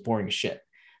Crystal was boring as shit.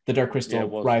 The Dark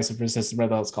Crystal Rise of Resistance,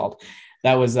 whatever that was called.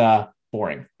 That was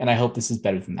boring. And I hope this is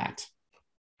better than that.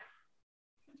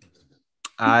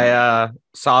 I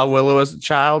saw Willow as a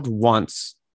child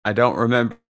once. I don't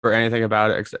remember anything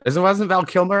about it. Wasn't Val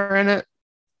Kilmer in it?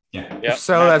 Yeah. Yep.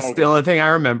 So that's the only thing I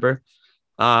remember.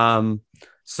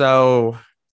 So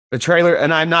the trailer,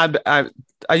 and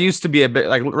I used to be a bit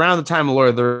like around the time of Lord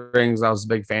of the Rings, I was a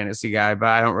big fantasy guy, but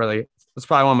I don't really, it's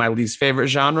probably one of my least favorite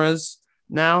genres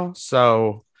now.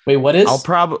 So wait, what is? I'll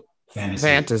probably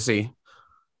Fantasy.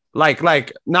 Like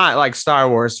not like Star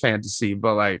Wars fantasy,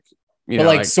 but like, you know,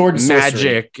 like sword and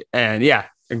magic sorcery. and yeah,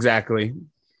 exactly.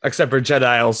 Except for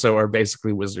Jedi also are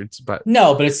basically wizards, but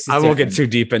no, but it's I won't get too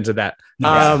deep into that.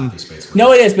 No,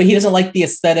 it is, but he doesn't like the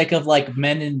aesthetic of like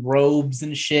men in robes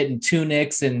and shit and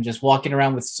tunics and just walking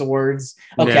around with swords.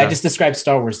 Okay, Yeah. I just described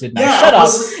Star Wars, didn't I? Yeah, Shut up.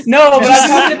 No, but I'm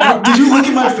talking about. Did you look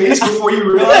at my face before you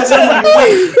realized it? Like,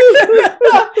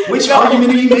 wait, which argument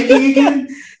are you making again?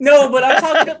 No, but I'm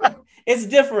talking about. It's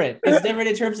different. It's different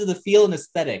in terms of the feel and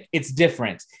aesthetic. It's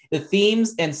different. The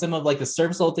themes and some of like the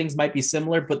surface level things might be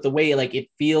similar, but the way like it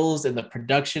feels and the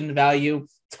production value,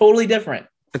 totally different.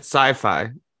 It's sci-fi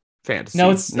fantasy.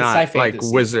 No, it's not sci-fi like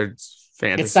fantasy. wizards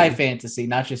fantasy. It's sci fantasy,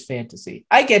 not just fantasy.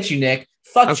 I get you, Nick.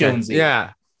 Fuck Okay, Jonesy.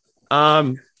 yeah.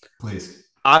 Please.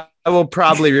 I will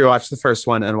probably rewatch the first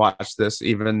one and watch this,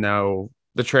 even though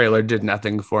the trailer did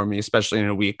nothing for me, especially in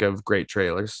a week of great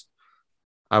trailers.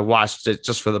 I watched it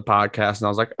just for the podcast, and I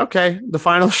was like, okay, the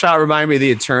final shot reminded me of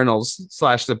the Eternals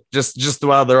 / just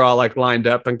while they're all like lined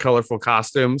up in colorful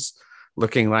costumes,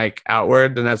 looking like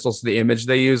outward, and that's also the image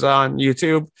they use on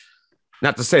YouTube.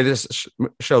 Not to say this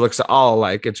show looks all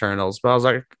like Eternals, but I was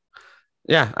like,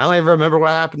 yeah, I don't even remember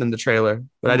what happened in the trailer,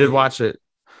 but I did watch it.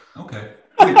 Okay.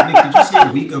 Wait, Nick, did you say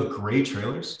a week of great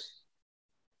trailers?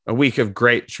 A week of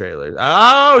great trailers.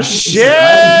 Oh, shit.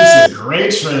 I think you said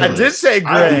great trailers. I did say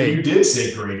great. You did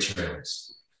say great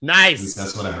trailers. Nice.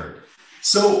 That's what I heard.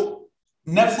 So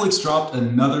Netflix dropped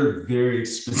another very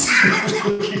expensive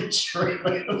looking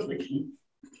trailer.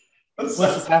 What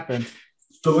just happened?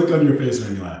 The look on your face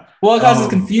made me laugh. Well, because I was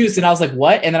confused, and I was like,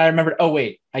 "What?" And then I remembered. Oh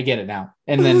wait, I get it now.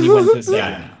 And then you went to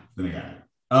Yeah, then I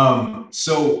got it.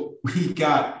 So we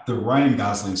got the Ryan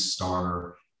Gosling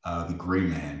star, The Gray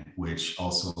Man, which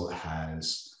also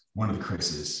has one of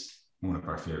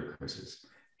our favorite Chris's.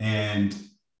 And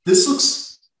this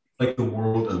looks like the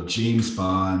world of James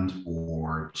Bond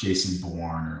or Jason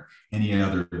Bourne or any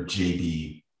other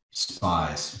JB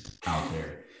spies out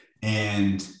there.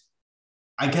 And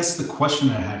I guess the question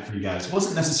I had for you guys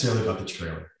wasn't necessarily about the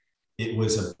trailer. It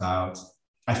was about,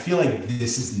 I feel like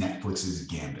this is Netflix's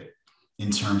gambit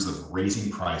in terms of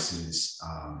raising prices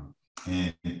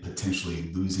and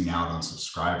potentially losing out on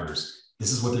subscribers.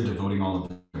 This is what they're devoting all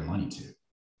of their money to.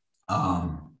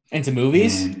 Into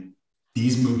movies? And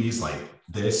these movies like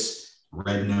this,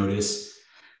 Red Notice,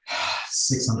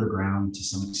 6 Underground to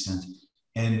some extent.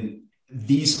 And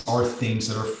these are things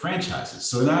that are franchises.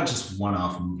 So they're not just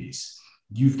one-off movies.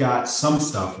 You've got some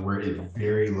stuff where it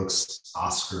very looks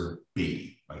Oscar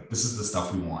baity. Like this is the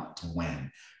stuff we want to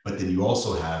win. But then you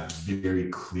also have very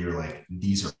clear, like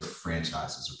these are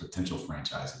franchises or potential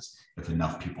franchises if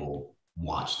enough people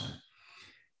watch them.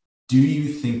 Do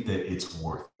you think that it's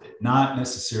worth it? Not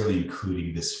necessarily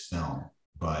including this film,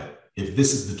 but if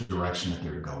this is the direction that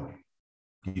they're going,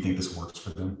 do you think this works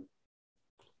for them?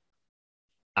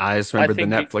 I just remember the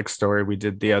Netflix story we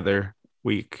did the other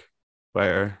week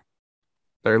where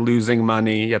they're losing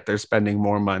money, yet they're spending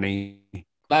more money.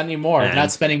 Not anymore. They're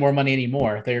not spending more money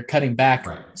anymore. They're cutting back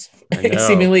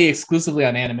seemingly exclusively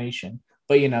on animation.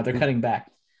 But, they're cutting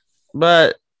back.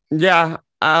 But, yeah,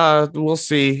 we'll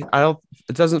see.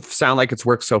 It doesn't sound like it's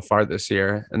worked so far this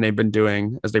year. And they've been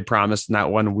doing, as they promised in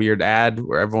that one weird ad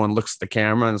where everyone looks at the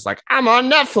camera and it's like, I'm on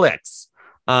Netflix.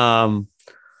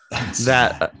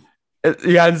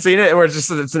 You haven't seen it, where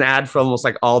it's an ad for almost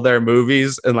like all their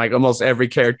movies, and like almost every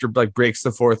character like breaks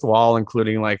the fourth wall,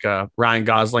 including like Ryan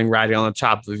Gosling riding on the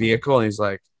top of the vehicle, and he's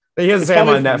like, he doesn't say I'm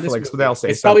on Netflix, but they'll say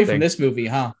it's something. Probably from this movie,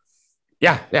 huh?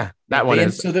 Yeah, that one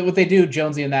is. So that what they do,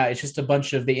 Jonesy, and that it's just a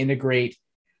bunch of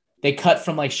they cut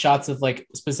from like shots of like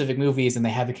specific movies, and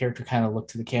they have the character kind of look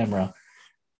to the camera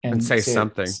and say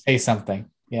something. Say something.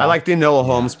 Yeah. I like the Enola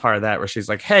Holmes part of that, where she's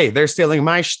like, "Hey, they're stealing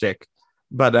my shtick,"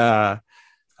 but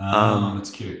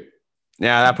that's cute.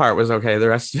 Yeah, that part was okay. The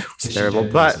rest was terrible,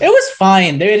 but it was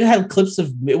fine. They had clips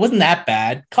of it. Wasn't that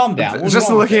bad. Calm down. Just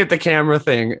looking at the camera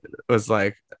thing was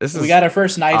like, this is. We got our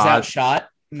first Knives Out shot,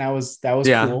 and that was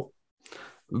cool.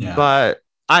 Yeah. But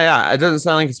it doesn't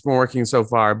sound like it's been working so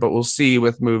far. But we'll see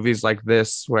with movies like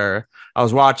this, where I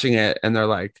was watching it and they're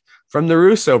like from the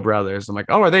Russo brothers. I'm like,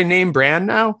 oh, are they name brand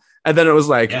now? And then it was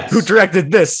like, who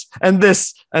directed this and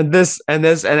this and this and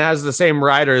this, and it has the same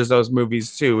writer as those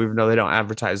movies too, even though they don't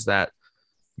advertise that.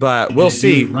 But we'll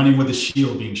see. Running with a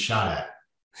shield being shot at.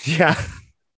 Yeah.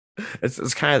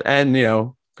 It's kind of, and you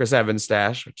know, Chris Evans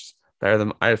stash, which is better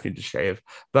than I just need to shave.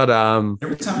 But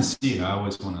every time I see it, I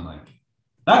always want to like,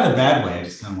 not in a bad way. I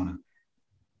just kind of want to.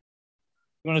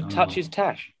 You want to touch his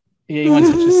tash? Yeah, you want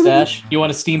to touch his stash? You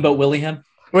want to Steamboat Willy him?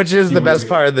 Which is the best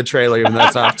part of the trailer, even though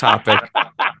that's off topic.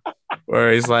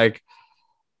 Where he's like,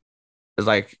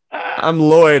 I'm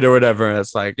Lloyd or whatever. And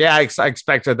it's like, yeah, I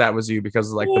expected that was you because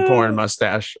of like the porn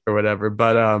mustache or whatever.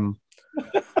 But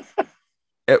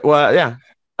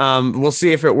we'll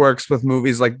see if it works with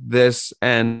movies like this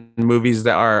and movies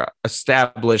that are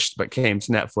established but came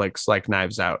to Netflix, like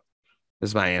Knives Out,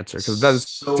 is my answer. Because it does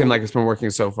seem like it's been working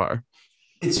so far.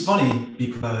 It's funny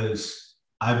because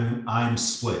I'm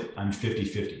split. I'm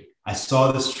 50-50. I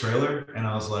saw this trailer and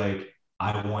I was like,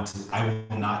 I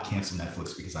will not cancel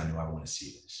Netflix because I know I want to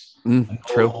see this.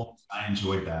 True. I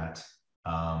enjoyed that.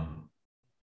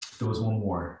 There was one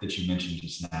more that you mentioned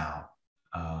just now.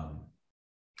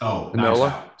 Knives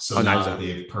Out. So now that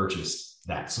they've purchased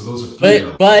that. So those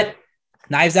are but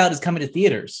Knives Out is coming to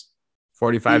theaters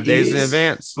 45 days in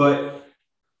advance. But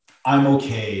I'm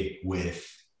okay with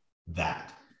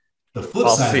that. The flip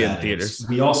side of that is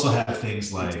we also have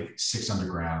things like Six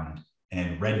Underground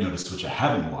and Red Notice, which I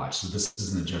haven't watched. So this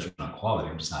isn't a judgment on quality.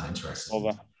 I'm just not interested.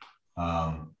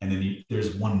 And then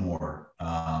there's one more.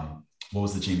 What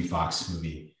was the Jamie Foxx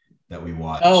movie that we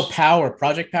watched? Oh,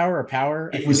 Project Power or Power?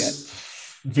 It was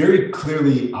very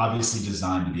clearly, obviously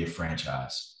designed to be a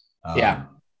franchise. And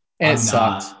it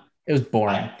sucked. It was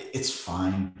boring. It's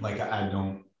fine. Like I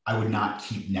would not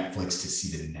keep Netflix to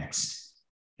see the next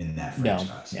in that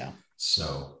franchise. Yeah.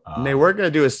 So and they were going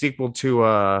to do a sequel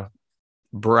to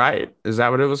Bright. Is that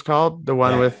what it was called? The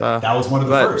one with that was one of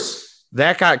the first.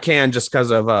 That got canned just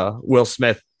because of Will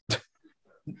Smith.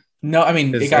 No, I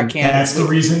mean it got canned. That's the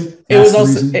reason. It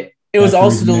was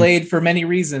also delayed for many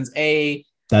reasons.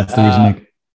 That's the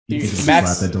reason.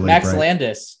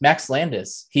 Max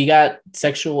Landis. He got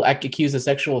accused of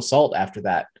sexual assault after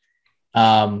that,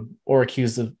 or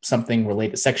accused of something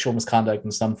related to sexual misconduct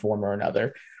in some form or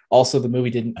another. Also, the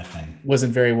movie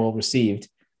wasn't very well received.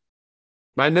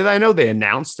 I know they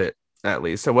announced it, at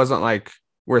least. It wasn't like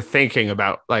we're thinking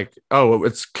about like, oh,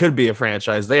 it could be a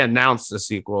franchise. They announced a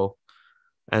sequel.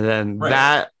 And then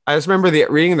that, I just remember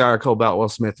reading the article about Will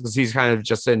Smith because he's kind of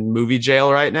just in movie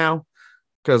jail right now.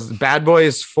 Because Bad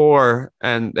Boys 4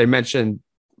 and they mentioned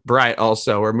Bright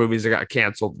also were movies that got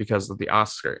canceled because of the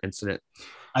Oscar incident.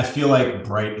 I feel like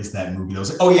Bright is that movie that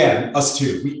was like, oh yeah, us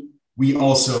too. We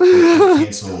also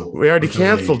canceled. We already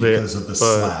canceled it because of the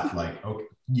slap. Like, okay,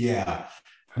 yeah.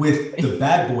 With the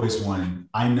Bad Boys one,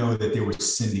 I know that they were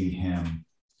sending him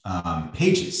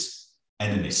pages,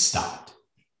 and then they stopped.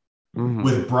 Mm-hmm.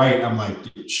 With Bright, I'm like,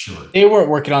 sure. They weren't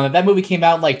working on it. That movie came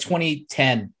out in like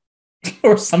 2010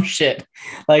 or some shit.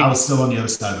 Like I was still on the other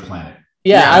side of the planet.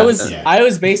 Yeah, I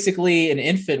was basically an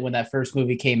infant when that first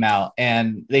movie came out,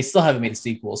 and they still haven't made a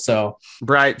sequel. So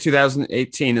Bright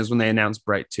 2018 is when they announced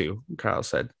Bright 2, Kyle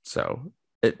said. So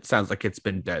it sounds like it's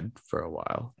been dead for a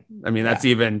while. I mean, that's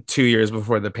even 2 years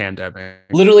before the pandemic.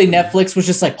 Literally, Netflix was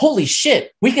just like, holy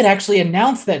shit, we could actually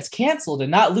announce that it's canceled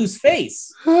and not lose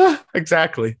face.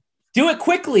 Exactly. Do it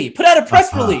quickly. Put out a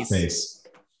press release.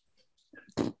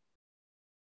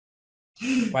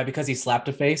 Why? Because he slapped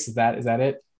a face? Is that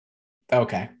it?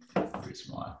 Okay. Pretty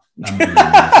smart. I'm doing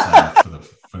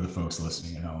this, for the folks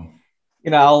listening at home.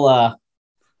 You know,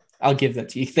 I'll give that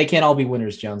to you. They can't all be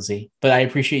winners, Jonesy, but I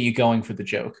appreciate you going for the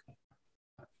joke.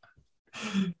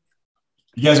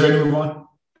 You guys ready to move on?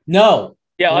 No.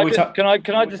 Yeah, can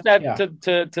I just add to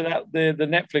that the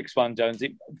Netflix one,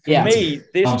 Jonesy? For me,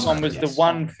 this one was the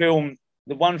one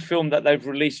film that they've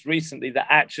released recently that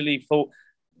actually thought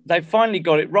they finally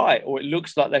got it right, or it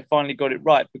looks like they finally got it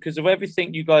right because of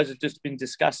everything you guys have just been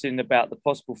discussing about the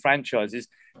possible franchises.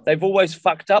 They've always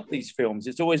fucked up these films.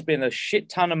 It's always been a shit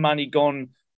ton of money gone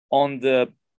on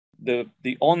the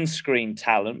on-screen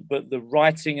talent, but the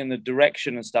writing and the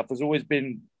direction and stuff has always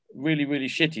been really, really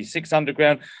shitty. Six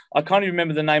Underground. I can't even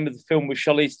remember the name of the film with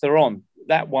Charlize Theron.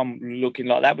 That one looking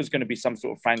like that was going to be some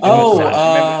sort of franchise.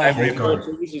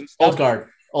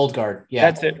 Old Guard. Yeah,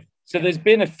 that's it. So there's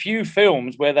been a few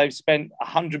films where they've spent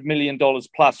 $100 million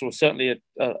plus, or certainly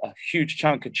a huge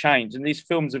chunk of change, and these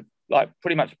films have like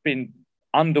pretty much been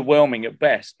underwhelming at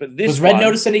best. But this was Red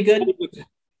Notice any good?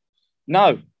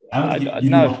 No,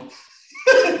 no.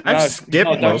 I've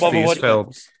skipped most of these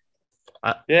films.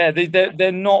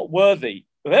 They're not worthy.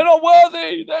 They're not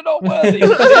worthy. They're not worthy.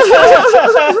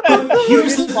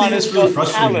 Here's the thing that's really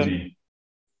frustrating me.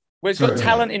 Well, it's got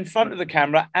talent in front of the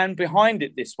camera and behind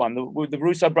it, this one, with the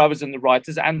Russo brothers and the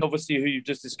writers, and obviously who you've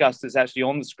just discussed is actually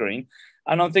on the screen.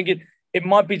 And I'm thinking it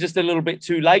might be just a little bit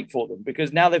too late for them,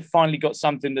 because now they've finally got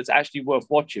something that's actually worth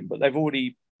watching, but they've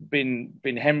already been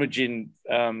hemorrhaging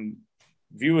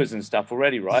viewers and stuff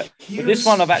already, right? But this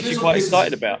one I'm actually quite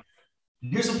excited about.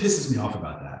 Here's what pisses me off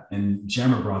about that, and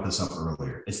Gemma brought this up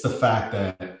earlier. It's the fact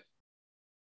that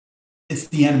it's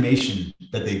the animation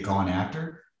that they've gone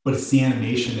after, but it's the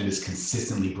animation that has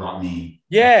consistently brought me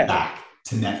back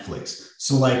to Netflix.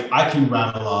 So like I can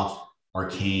rattle off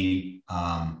Arcane,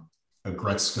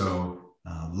 Agretzko,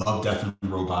 Love, Death,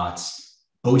 and Robots,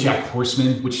 BoJack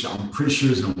Horseman, which I'm pretty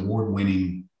sure is an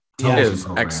award-winning television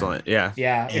program. Excellent. Yeah.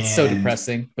 Yeah, it's so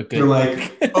depressing, but good. They're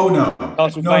like, oh no.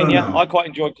 Castlevania. No. I quite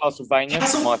enjoyed Castlevania.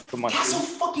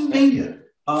 Castlevania.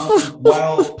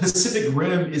 While Pacific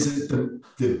Rim isn't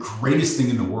the greatest thing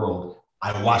in the world,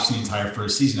 I watched the entire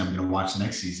first season. I'm going to watch the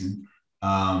next season.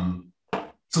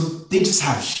 So they just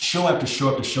have show after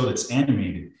show after show that's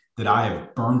animated that I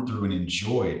have burned through and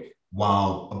enjoyed.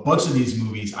 While a bunch of these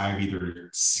movies I've either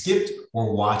skipped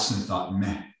or watched and thought,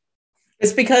 meh.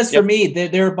 It's because for me,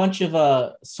 there are a bunch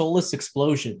of soulless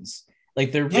explosions.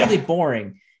 Like they're really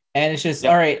boring. And it's just,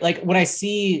 all right, like when I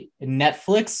see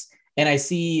Netflix and I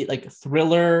see like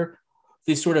thriller,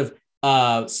 these sort of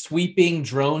sweeping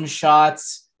drone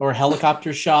shots or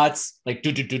helicopter shots, like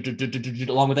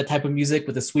along with that type of music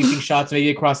with the sweeping shots, maybe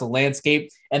across a landscape,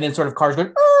 and then sort of cars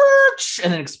going,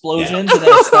 and then explosions and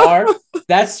then a star.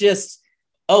 That's just,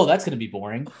 that's going to be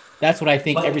boring. That's what I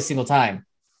think every single time.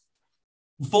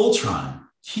 Voltron,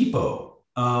 Hippo.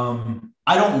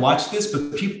 I don't watch this,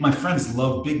 but my friends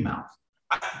love Big Mouth.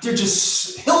 They're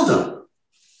just Hilda,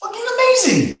 fucking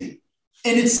amazing.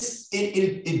 And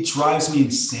it drives me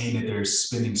insane that they're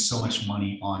spending so much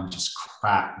money on just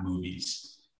crap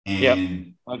movies.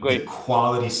 And the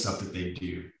quality stuff that they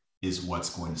do is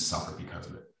what's going to suffer because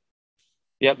of it.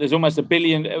 Yep, there's almost $1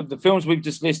 billion. The films we've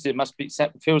just listed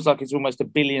feels like it's almost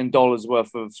 $1 billion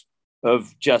worth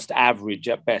of just average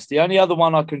at best. The only other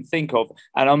one I can think of,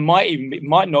 and it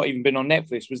might not even been on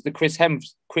Netflix, was the Chris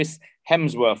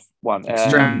Hemsworth one.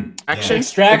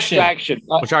 Extraction.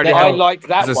 Which I liked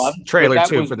that one. Trailer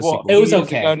too for the sequel. It was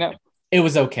okay. It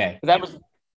was okay.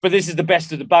 But this is the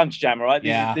best of the bunch, Jammer, right?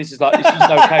 This is okay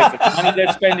for the money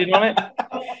they're spending on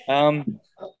it.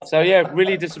 So yeah,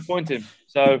 really disappointing.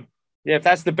 So yeah, if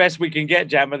that's the best we can get,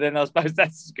 Jammer, then I suppose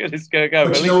that's as good as it's going to go.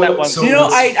 But at least that one. So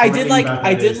I did like.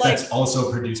 That's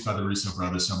also produced by the Russo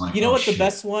brothers. So I'm like, what the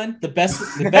best one, the best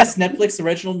Netflix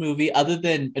original movie, other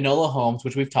than Enola Holmes,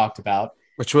 which we've talked about,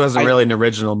 which wasn't really an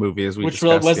original movie, as we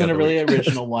discussed. Wasn't a really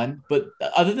original one, but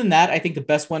other than that, I think the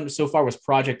best one so far was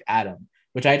Project Adam,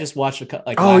 which I just watched last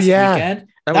weekend.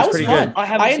 That was pretty fun.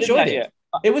 I enjoyed it.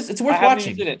 It's worth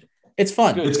watching. It's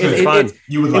fun. It's good. It's fun.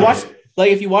 You would like it.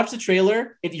 Like if you watch the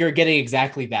trailer, you're getting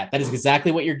exactly that. That is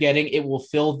exactly what you're getting. It will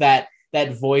fill that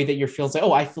void that you're feeling.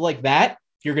 Like, I feel like that.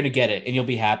 You're gonna get it, and you'll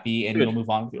be happy, and you'll move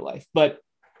on with your life. But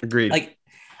agreed. Like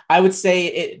I would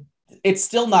say it's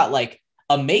still not like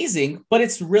amazing, but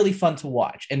it's really fun to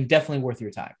watch and definitely worth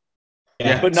your time.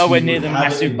 Yeah, but nowhere near the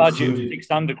massive budget of Six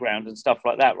Underground and stuff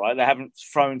like that, right? They haven't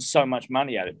thrown so much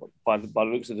money at it by the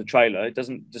looks of the trailer.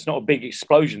 It's not a big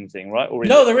explosion thing, right? Or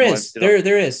no, there is.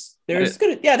 There's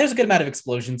good. Yeah, there's a good amount of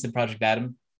explosions in Project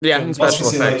Adam. Yeah, special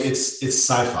effects. Like it's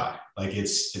sci-fi. Like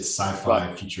it's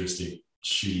sci-fi, futuristic,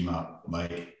 shoot 'em up.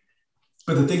 Like,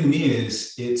 but the thing to me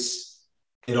is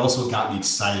it also got me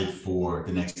excited for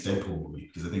the next Deadpool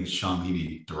movie because I think Sean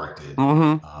Levy directed.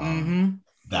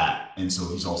 That, and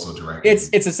so he's also directing. It's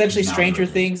essentially Stranger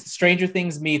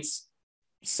Things meets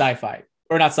sci-fi,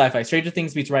 or not sci-fi. Stranger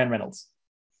Things meets Ryan Reynolds.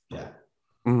 Yeah,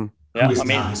 yeah. Who is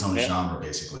now his own genre,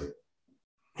 basically.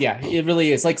 Yeah, it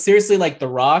really is. Like seriously, like The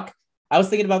Rock. I was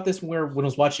thinking about this when I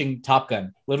was watching Top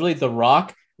Gun. Literally, The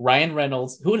Rock, Ryan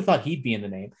Reynolds. Who would have thought he'd be in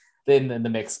the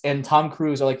mix? And Tom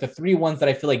Cruise are like the three ones that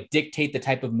I feel like dictate the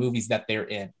type of movies that they're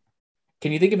in.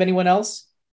 Can you think of anyone else?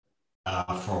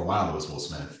 For a while, it was Will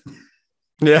Smith.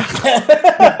 Yeah.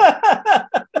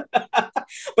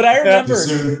 But I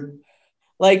remember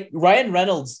like Ryan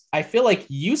Reynolds, I feel like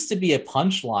used to be a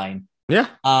punchline. Yeah.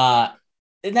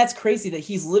 And that's crazy that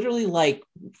he's literally like,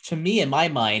 to me in my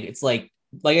mind, it's like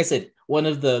I said, one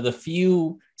of the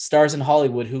few stars in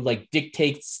Hollywood who like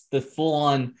dictates the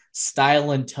full-on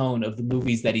style and tone of the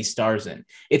movies that he stars in.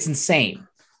 It's insane.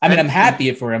 I mean, I'm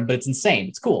happy for him, but it's insane.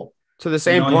 It's cool. To the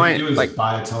same point, like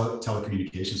buy a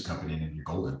telecommunications company and then you're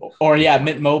golden. Or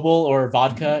Mint Mobile or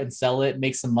vodka and sell it,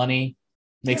 make some money,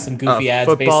 make some goofy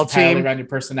ads based entirely around your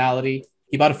personality.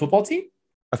 He bought a football team?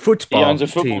 A football He owns a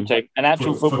football team, an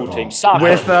actual football team. Soccer.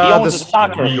 With, he owns the a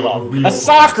soccer club. A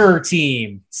soccer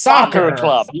team. Soccer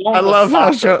Club. I love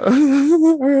how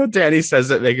Danny says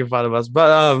it, making fun of us.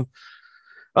 But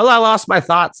well, I lost my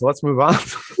thoughts. So let's move on.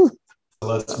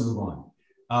 Let's move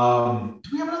on. Do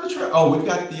we have another trailer? Oh, we've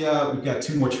got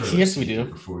two more trailers. Yes, we do.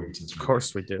 Before we get to this, of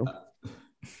course we do.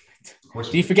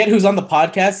 Do you forget who's on the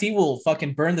podcast? He will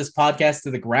fucking burn this podcast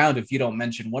to the ground if you don't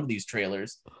mention one of these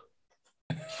trailers.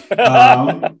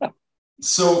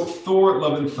 So Thor: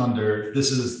 Love and Thunder.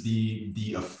 This is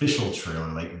the official trailer,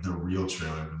 like the real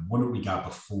trailer. The one that we got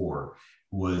before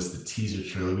was the teaser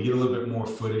trailer. We get a little bit more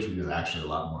footage. We get actually a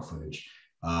lot more footage.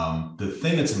 The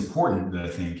thing that's important that I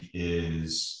think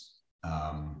is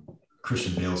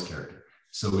Christian Bale's character.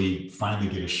 So we finally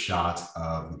get a shot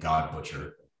of the God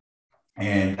Butcher.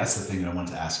 And that's the thing that I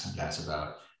wanted to ask you guys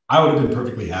about. I would have been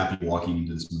perfectly happy walking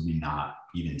into this movie not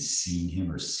even seeing him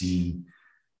or seeing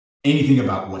anything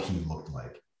about what he looked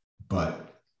like.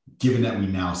 But given that we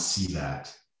now see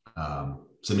that,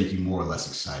 does it make you more or less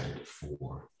excited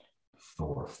for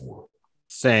Thor 4?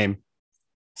 Same.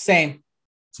 I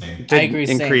agree.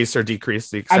 Increase or decrease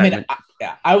the excitement.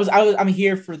 I mean, I'm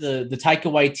here for the Taika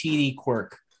Waititi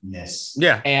quirk. Yes.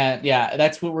 Yeah. And yeah,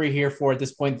 that's what we're here for at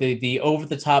this point. The over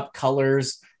the top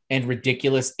colors and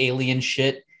ridiculous alien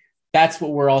shit. That's what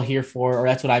we're all here for, or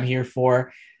that's what I'm here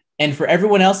for. And for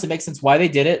everyone else, it makes sense why they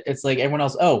did it. It's like everyone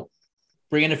else,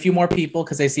 bring in a few more people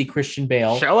because they see Christian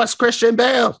Bale. Show us Christian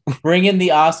Bale. Bring in the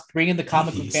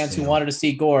comic book fans who wanted to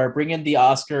see gore. Bring in the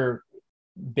Oscar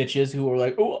bitches who were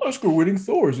like, Oscar-winning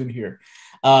Thor's in here.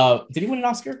 Did he win an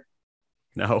Oscar?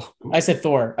 No. I said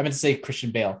Thor. I meant to say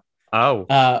Christian Bale. Oh.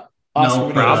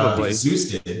 No, probably.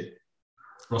 Zeus did.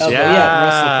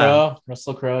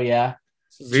 Russell Crowe, yeah.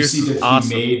 Did you see that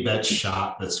he made that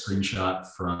screenshot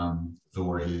from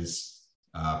Thor, his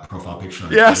profile picture?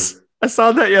 Yes, I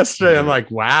saw that yesterday. I'm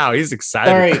like, wow, he's excited.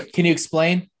 Sorry, can you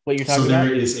explain what you're talking about? So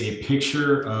there is a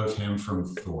picture of him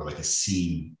from Thor, like a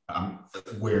scene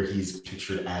where he's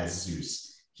pictured as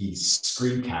Zeus. He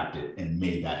screen capped it and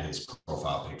made that his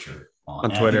profile picture on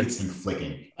Twitter. I think it's him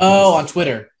flicking. Oh, on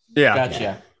Twitter. Yeah. Gotcha.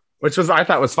 Yeah. Which I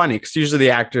thought was funny because usually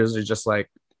the actors are just like,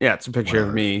 yeah, it's a picture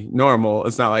of me, normal.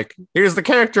 It's not like, here's the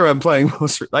character I'm playing.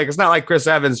 Like, it's not like Chris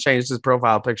Evans changed his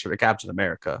profile picture to Captain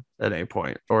America at any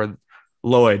point, or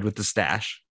Lloyd with the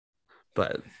stash.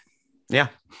 But yeah.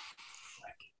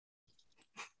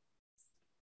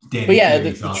 Danny, but yeah,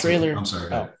 the trailer. I'm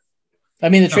sorry.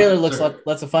 The trailer looks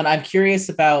lots of fun. I'm curious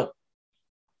about,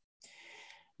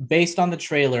 based on the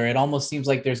trailer, it almost seems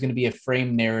like there's going to be a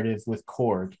frame narrative with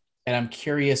Korg. And I'm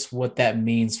curious what that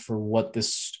means for what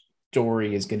this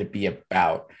story is going to be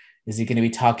about. Is he going to be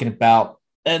talking about,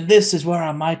 and this is where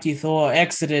our mighty Thor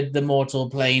exited the mortal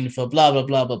plane for blah, blah,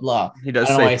 blah, blah, blah. He does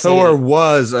say Thor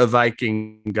was a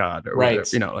Viking god, or right.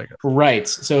 Whatever, right.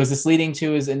 So is this leading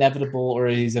to his inevitable or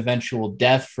his eventual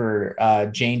death for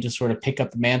Jane to sort of pick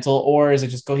up the mantle, or is it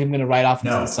just him going to ride off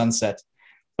into the sunset?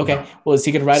 Okay. No. Well, is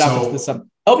he going to ride off into the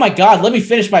sun? Oh my God, let me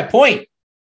finish my point.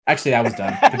 Actually, I was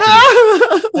done.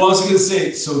 Well, I was going to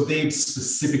say, so they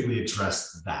specifically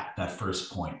addressed that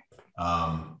first point.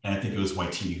 And I think it was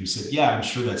Waititi who said, yeah, I'm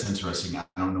sure that's interesting. I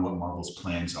don't know what Marvel's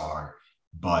plans are,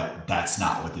 but that's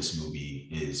not what this movie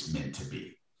is meant to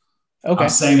be. Okay. I'm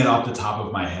saying that off the top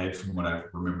of my head from what I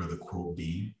remember the quote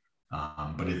being,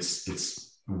 but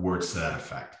it's words to that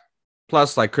effect.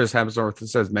 Plus, like Chris Hemsworth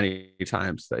says many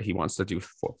times that he wants to do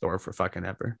Thor for fucking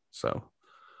ever. So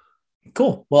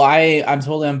cool. Well, I'm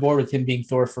totally on board with him being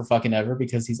Thor for fucking ever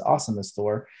because he's awesome as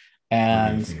Thor.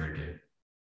 And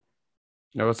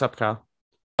no, what's up, Kyle?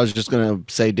 I was just gonna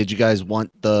say, did you guys want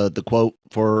the quote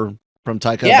from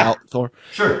Taika about Thor?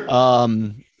 Sure.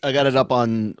 I got it up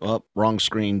on wrong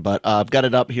screen, but I've got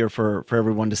it up here for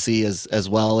everyone to see as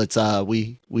well. It's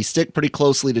we stick pretty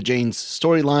closely to Jane's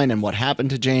storyline and what happened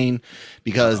to Jane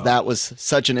because that was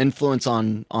such an influence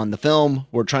on the film.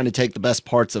 We're trying to take the best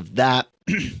parts of that.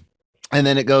 And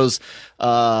then it goes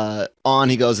on.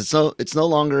 He goes, it's no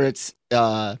longer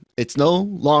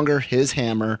his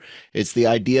hammer. It's the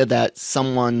idea that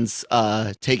someone's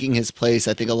taking his place.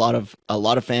 I think a lot of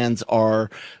fans are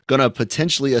gonna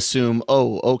potentially assume,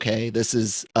 oh, okay, this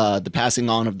is the passing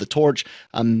on of the torch.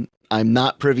 I'm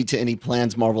not privy to any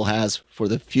plans Marvel has for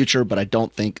the future, but I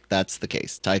don't think that's the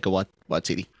case. Taika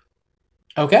Waititi.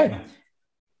 Okay,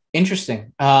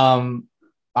 interesting.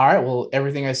 All right, well,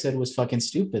 everything I said was fucking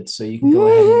stupid, so you can go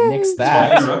ahead and nix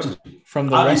that. That's why I interrupted you. From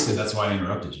the Obviously, that's why I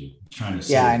interrupted you. I'm trying to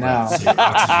save oxygen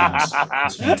on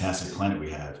this fantastic planet we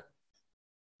have.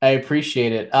 I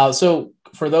appreciate it. So,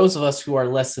 for those of us who are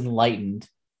less enlightened,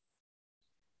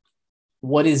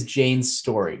 what is Jane's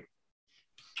story?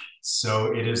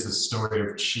 So it is the story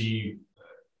of she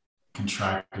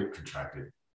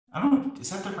contracted. I don't know. Is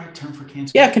that the right term for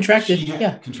cancer? Yeah, contracted.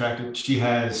 Contracted. She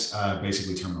has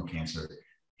basically terminal cancer,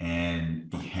 and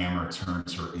the hammer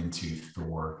turns her into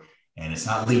Thor. And it's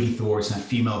not Lady Thor. It's not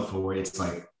female Thor. It's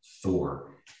like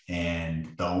Thor.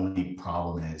 And the only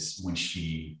problem is when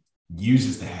she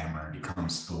uses the hammer and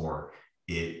becomes Thor,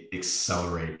 it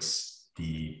accelerates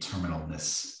the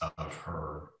terminalness of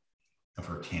her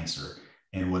cancer.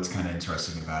 And what's kind of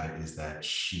interesting about it is that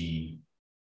she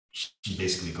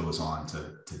basically goes on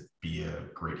to be a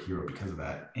great hero because of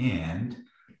that. And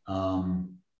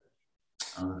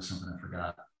there's something I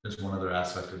forgot. There's one other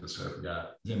aspect of this that I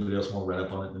forgot. Is anybody else more read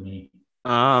up on it than me?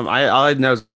 All I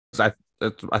know is I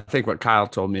think what Kyle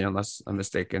told me, unless I'm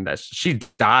mistaken, that she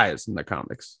dies in the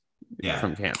comics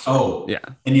from cancer. Oh, yeah.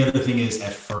 And the other thing is,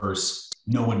 at first,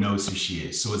 no one knows who she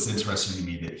is. So it's interesting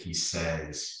to me that he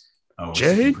says, "Oh,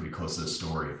 it's pretty close to the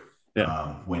story."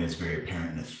 Yeah. When it's very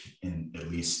apparent, at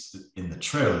least in the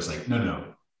trailer, it's like,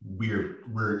 no,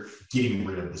 we're getting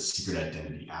rid of the secret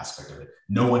identity aspect of it.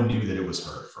 No one knew that it was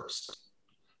her at first.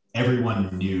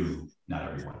 Everyone knew,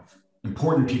 not everyone.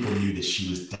 Important people knew that she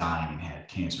was dying and had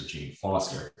cancer, Jane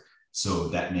Foster. So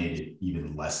that made it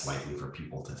even less likely for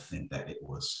people to think that it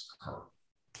was her.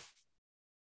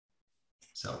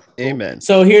 So, amen.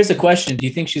 So here's a question: do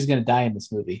you think she's going to die in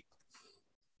this movie?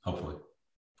 Hopefully.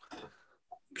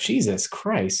 Jesus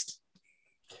Christ!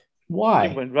 Why?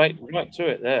 You went right to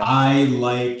it there. I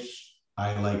like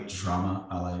drama.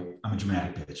 I'm a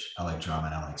dramatic bitch. I like drama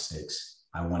and I like stakes.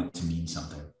 I want it to mean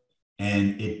something.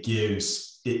 And it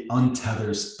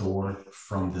untethers Thor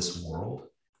from this world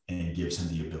and gives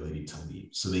him the ability to leave.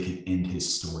 So they could end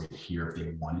his story here if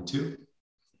they wanted to,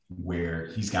 where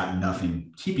he's got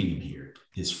nothing keeping him here.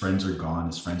 His friends are gone.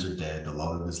 His friends are dead. The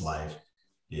love of his life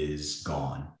is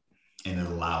gone. And it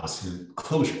allows him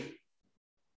closure.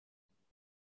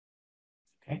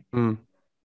 Okay.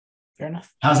 Fair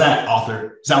enough. How's that,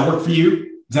 author? Does that work for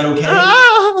you? Is that okay?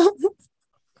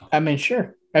 I mean,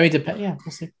 sure. I mean, yeah,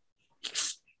 we'll see.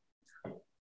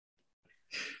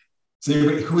 So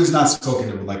anybody who has not spoken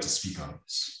that would like to speak on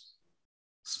this,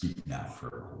 speak now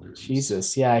for holders.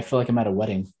 Jesus, yeah, I feel like I'm at a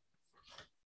wedding.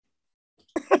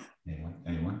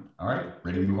 Anyone? All right,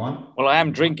 ready to move on? Well, I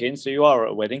am drinking, so you are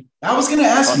at a wedding. I was going to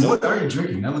ask you, what are you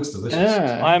drinking? That looks delicious.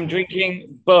 I am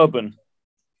drinking bourbon.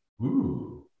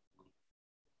 Ooh.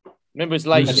 Remember, it's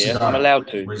late here. I'm allowed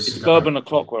to. It's bourbon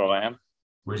o'clock where I am.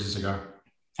 Where's the cigar?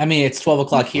 I mean, it's 12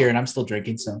 o'clock here, and I'm still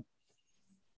drinking, so.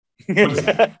 What is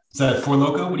that? Is that Four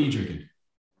Loko? What are you drinking?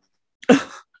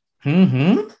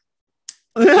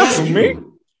 Me?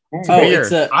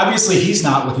 It's obviously he's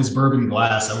not with his bourbon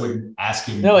glass. I wouldn't ask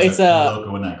him. No, it's a Four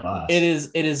Loko in that glass.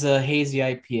 It is a hazy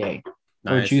IPA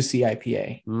or juicy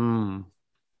IPA.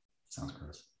 Sounds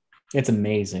gross. It's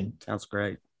amazing. Sounds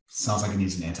great. Sounds like it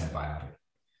needs an antibiotic.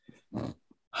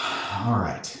 All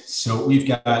right, so we've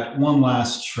got one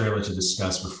last trailer to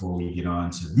discuss before we get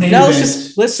on to main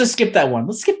event. Let's just skip that one.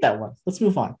 Let's skip that one. Let's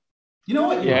move on. You know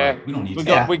what? Yeah, right. We don't need. We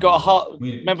got a hard.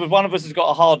 Remember, one of us has got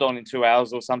a hard on in 2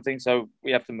 hours or something, so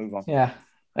we have to move on. Yeah.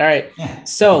 All right. Yeah.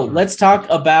 So let's talk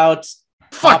about.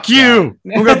 Fuck you!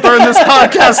 We're gonna burn this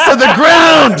podcast to the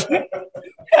ground.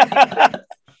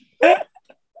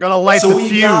 Gonna light the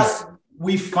fuse.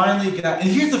 We finally got, and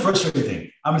here's the frustrating thing.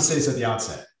 I'm gonna say this at the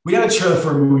outset. We got a trailer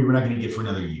for a movie we're not going to get for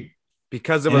another year.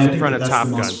 Because it was in front of Top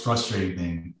Gun. That's the most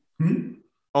frustrating thing.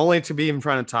 Only to be in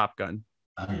front of Top Gun.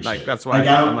 Like, that's why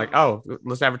I'm like, oh,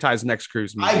 let's advertise next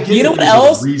cruise movie. You know what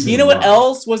else? You know what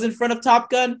else was in front of Top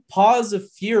Gun? Paws of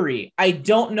Fury. I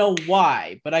don't know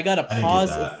why, but I got a Paws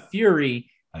of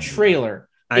Fury trailer.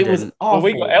 It was awful. Well,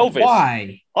 we got Elvis.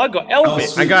 Why? I got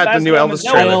Elvis. I got the new Elvis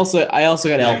trailer. I also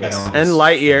got Elvis. And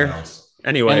Lightyear.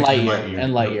 Anyway.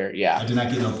 And Lightyear, yeah. I did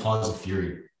not get no Paws of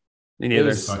Fury. Me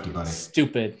neither.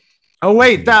 Stupid. Oh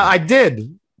wait, that I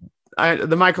did.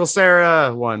 The Michael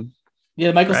Cera one. Yeah,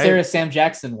 the Michael Cera, Sam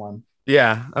Jackson one.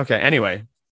 Yeah. Okay. Anyway,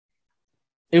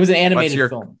 it was an animated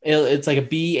film. It's like a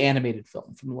B animated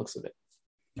film from the looks of it.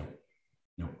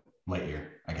 No, Lightyear.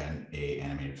 I got an A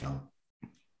animated film.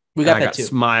 We got that too.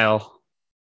 Smile.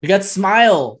 We got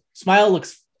Smile. Smile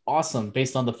looks awesome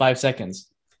based on the 5 seconds.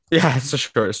 Yeah, it's the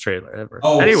shortest trailer ever.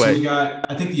 Oh, anyway, so we got.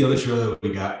 I think the other trailer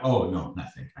we got. Oh no,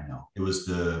 nothing. I know it was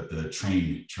the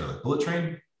train trailer, Bullet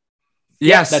Train.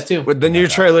 Yes, that too. With the new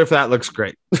trailer for that looks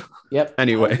great. Yep.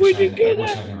 Anyway, I wish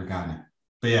I'd never gotten it,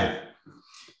 but yeah.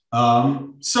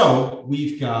 So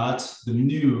we've got the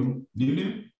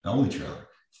the only trailer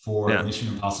for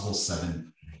Mission Impossible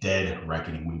 7: Dead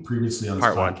Reckoning. We previously on this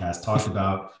podcast talked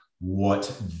about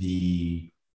what the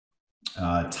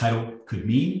title could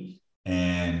mean.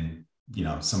 And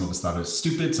some of us thought it was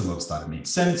stupid. Some of us thought it made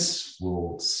sense.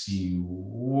 We'll see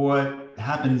what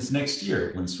happens next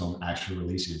year when this film actually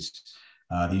releases.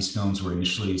 These films were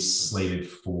initially slated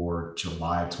for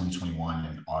July of 2021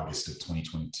 and August of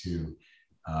 2022.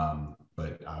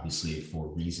 But obviously,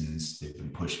 for reasons, they've been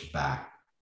pushed back.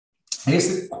 I guess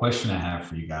the question I have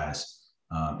for you guys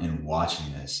in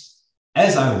watching this,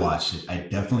 as I watched it, I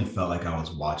definitely felt like I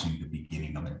was watching the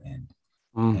beginning of an end.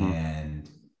 Mm-hmm. And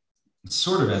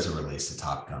sort of as it relates to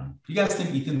Top Gun, you guys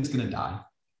think Ethan's going to die?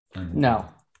 No.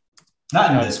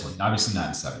 Not in this one. Obviously not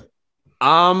in 7.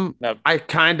 No. I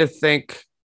kind of think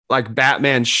like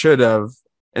Batman should have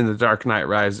in The Dark Knight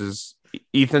Rises.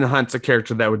 Ethan Hunt's a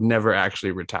character that would never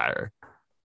actually retire.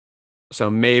 So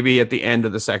maybe at the end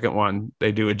of the second one,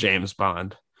 they do a James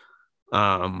Bond.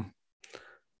 But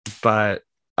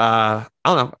I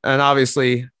don't know. And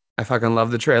obviously, I fucking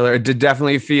love the trailer. It did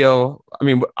definitely feel,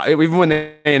 even when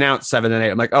they announced 7 and 8,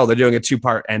 I'm like, oh, they're doing a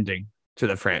 2-part ending to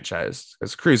the franchise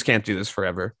because Cruise can't do this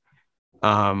forever.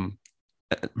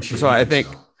 So I think,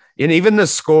 and even the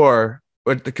score,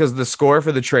 because the score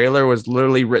for the trailer was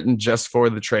literally written just for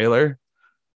the trailer.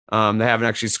 They haven't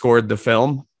actually scored the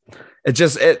film.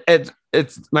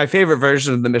 It's my favorite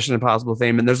version of the Mission Impossible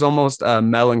theme, and there's almost a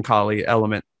melancholy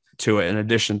element to it in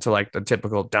addition to like the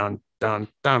typical dun dun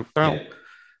dun dun. Yeah.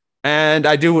 And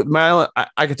I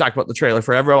could talk about the trailer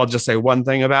forever. I'll just say one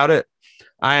thing about it.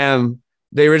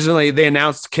 They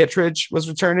announced Kittredge was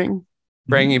returning,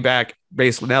 bringing back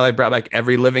basically now they brought back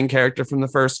every living character from the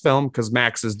first film because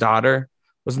Max's daughter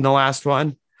was in the last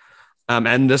one,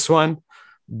 and this one.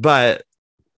 But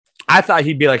I thought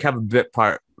he'd be like have a bit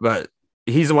part, but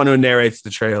he's the one who narrates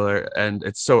the trailer, and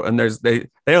it's so. And they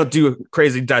don't do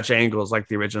crazy Dutch angles like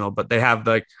the original, but they have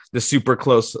like the super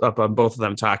close up on both of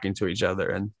them talking to each other,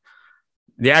 and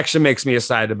the action makes me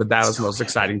excited. But that was the most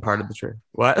exciting part of the trailer.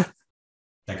 What?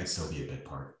 That could still be a bit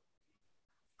part.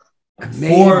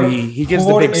 Maybe he gives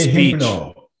the big speech.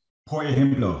 Por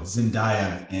ejemplo,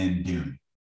 Zendaya and Dune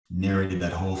narrated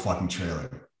that whole fucking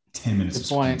trailer. 10 minutes of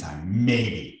screen time,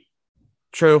 maybe.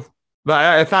 True. But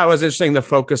I thought it was interesting. The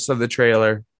focus of the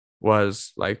trailer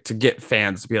was like to get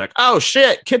fans to be like, oh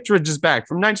shit, Kittredge is back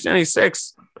from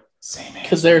 1996.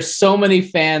 Because there's so many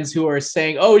fans who are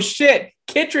saying, oh shit,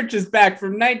 Kittredge is back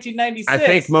from 1996. I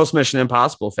think most Mission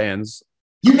Impossible fans.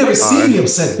 You've never seen me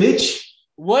upset, bitch.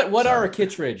 What are a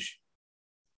Kittredge?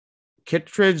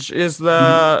 Kittredge is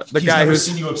the guy who's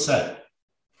seen you upset.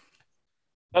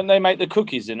 Don't they make the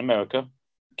cookies in America?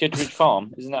 Kittredge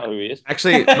Farm, isn't that who he is?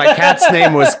 Actually, my cat's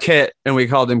name was Kit, and we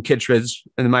called him Kittredge,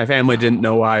 and my family didn't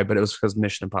know why, but it was because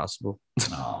Mission Impossible.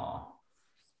 Oh.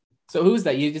 So who's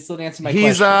that? You just didn't answer my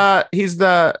question. He's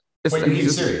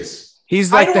serious.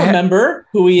 He's like I don't remember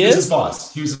who he is. His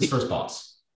boss. He was his first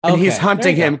boss. And he's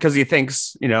hunting him because he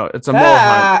thinks, it's a mole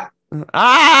hunt.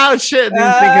 Ah, shit.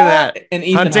 Didn't think of that. And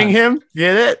hunting him.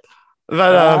 Get it?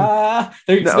 But I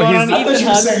thought you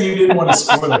were saying you didn't want to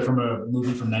spoil it from a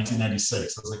movie from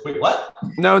 1996. I was like, wait, what?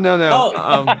 No.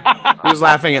 He was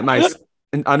laughing at my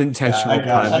unintentional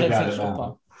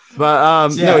pun. But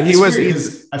he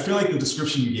was. I feel like the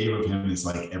description you gave of him is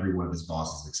like every one of his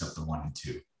bosses except the 1 and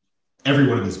 2. Every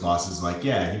one of his bosses, like,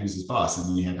 yeah, he was his boss, and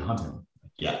then you had to hunt him.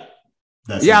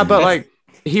 Yeah, but like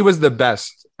he was the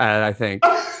best at it, I think.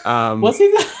 Was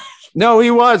he? No,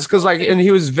 he was and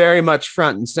he was very much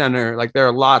front and center. Like there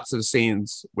are lots of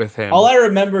scenes with him. All I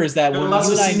remember is that when lots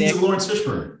of scenes of Lawrence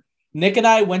Fishburne. Nick and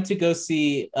I went to go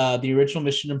see the original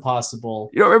Mission Impossible.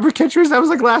 You don't remember Kittredge? That was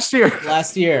like last year,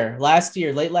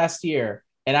 late last year.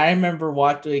 And I remember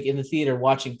watching in the theater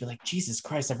be like, Jesus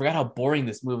Christ, I forgot how boring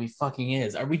this movie fucking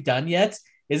is. Are we done yet?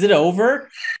 Is it over?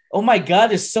 Oh my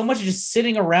God, there's so much just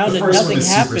sitting around and nothing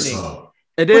happening.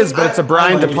 It is, but it's a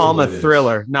Brian De Palma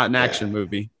thriller, not an action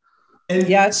movie. And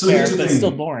yeah, it's fair, but it's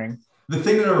still boring. The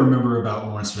thing that I remember about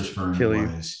Lawrence Fishburne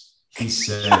was he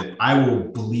said, I will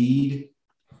bleed.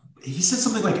 He said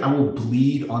something like, I will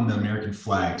bleed on the American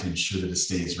flag to ensure that it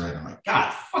stays right. I'm like,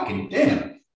 God fucking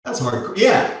damn. That's hardcore.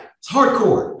 Yeah, it's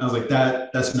hardcore. I was like,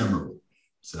 that's memorable.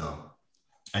 So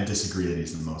I disagree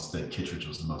that Kittredge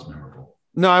was the most memorable.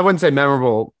 No, I wouldn't say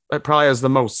memorable. It probably has the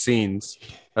most scenes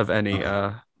of any.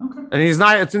 Okay. And he's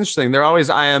not. It's interesting. There are always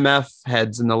IMF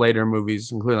heads in the later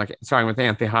movies, including starting with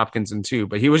Anthony Hopkins in 2,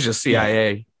 but he was just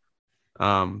CIA.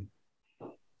 But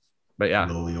yeah,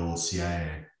 lowly old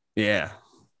CIA. Yeah.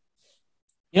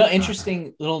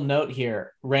 Interesting little note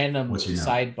here. Random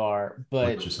sidebar, but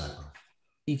what's your sidebar?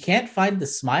 You can't find the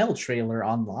Smile trailer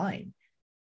online.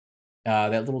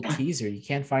 That little teaser, you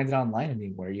can't find it online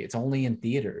anywhere. It's only in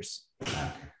theaters. Okay.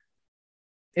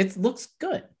 It looks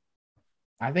good.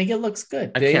 I think it looks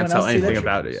good. I Did can't anyone tell else see anything that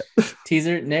about it yet.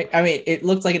 teaser, Nick? I mean, it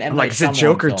looks like an M. I'm like, Night is it Shyamalan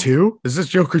Joker film. 2? Is this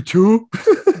Joker 2?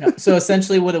 No. So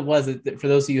essentially what it was, for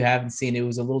those of you who haven't seen, it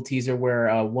was a little teaser where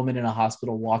a woman in a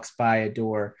hospital walks by a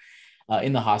door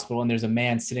in the hospital, and there's a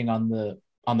man sitting on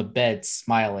the bed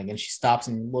smiling, and she stops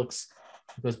and looks,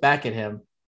 goes back at him,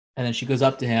 and then she goes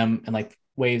up to him and like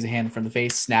waves a hand in front of the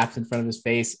face, snaps in front of his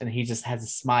face, and he just has a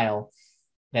smile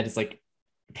that is like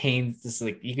pain, just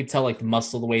like you could tell like the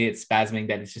muscle, the way it's spasming,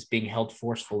 that it's just being held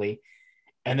forcefully.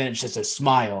 And then it's just a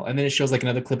smile. And then it shows like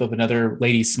another clip of another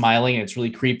lady smiling, and it's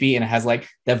really creepy, and it has like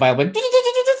that violin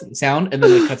sound, and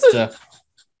then it cuts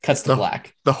to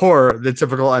black. The horror, the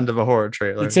typical end of a horror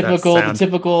trailer. The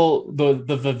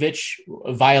Vivitch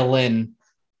violin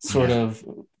sort of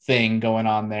thing going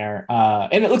on there.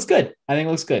 And it looks good. I think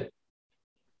it looks good.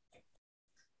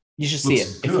 You should see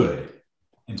it. Good.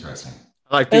 Interesting.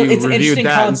 I like that you reviewed that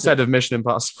concept instead of Mission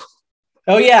Impossible.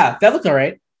 Oh yeah, that looked all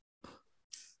right.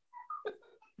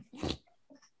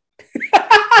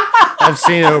 I've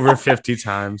seen it over 50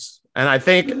 times, and I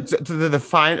think to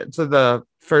the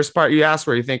first part you asked,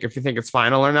 where if you think it's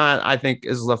final or not, I think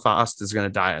Isla Faust is going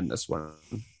to die in this one,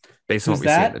 based on what we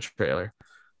see in the trailer.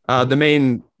 The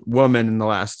main woman in the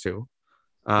last two.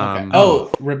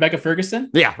 Rebecca Ferguson.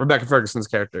 Yeah, Rebecca Ferguson's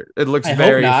character. It looks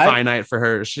very finite for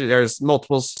her. There's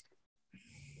multiple.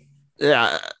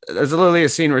 Yeah, there's literally a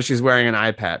scene where she's wearing an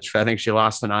eye patch. I think she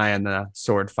lost an eye in the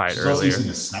sword fight earlier. Also using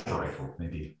a sniper rifle,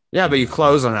 maybe. Yeah, but you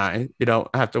close an eye. You don't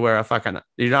have to wear a fucking.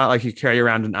 You're not like you carry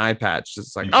around an eye patch.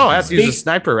 It's like, I have to use a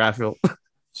sniper rifle.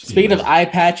 Speaking of eye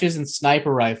patches and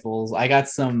sniper rifles, I got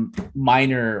some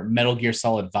minor Metal Gear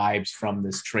Solid vibes from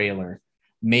this trailer.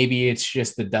 Maybe it's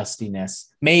just the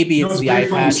dustiness. Maybe it's the eye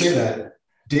patch. Say that.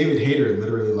 David Hayter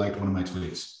literally liked one of my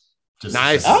tweets. Just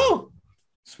nice. Oh.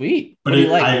 Sweet. But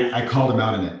I called him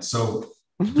out in it. So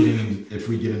if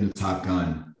we get into Top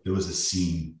Gun, there was a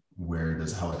scene where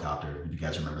there's a helicopter. If you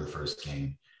guys remember the first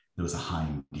game, there was a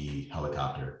Hind D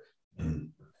helicopter.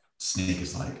 And Snake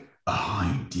is like, a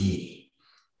Hind D.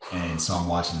 And so I'm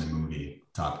watching the movie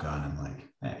Top Gun. I'm like,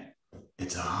 hey,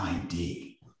 it's a Hind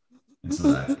D. And so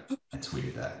I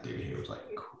tweeted that. David Hayter was like,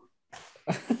 cool.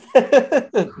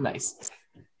 Nice.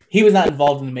 He was not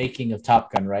involved in the making of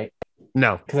Top Gun, right?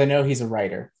 No, because I know he's a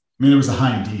writer. I mean, it was a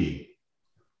Hind D.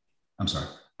 I'm sorry,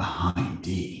 a Hind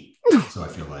D. So I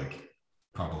feel like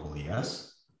probably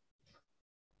yes,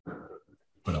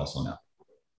 but also no.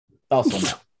 Also no.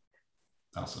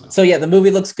 So yeah, the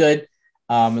movie looks good.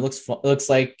 It looks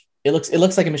like a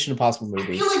Mission Impossible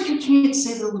movie. I feel like you can't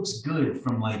say that it looks good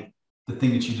from like the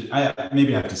thing that you did.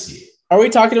 Maybe I have to see it. Are we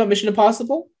talking about Mission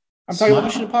Impossible? I'm talking about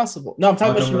Mission Impossible. No, I'm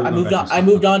talking about Mission. I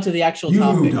moved on to the actual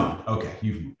topic. You moved on. Okay,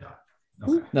 you've moved on.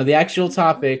 Okay. No, the actual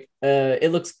topic,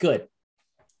 it looks good.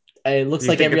 It looks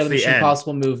like every other Mission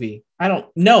Impossible movie. I don't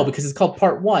know because it's called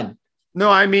Part 1. No,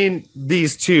 I mean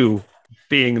these two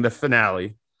being the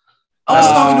finale. I was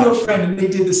talking to a friend and they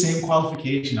did the same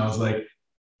qualification. I was like,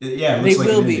 yeah, it looks like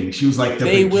an ending. She was like, the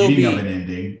beginning of an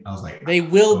ending. I was like, they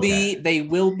will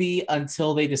be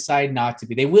until they decide not to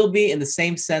be. They will be in the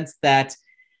same sense that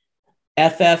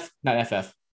Fast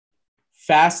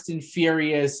and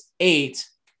Furious 8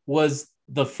 was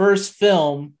the first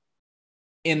film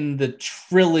in the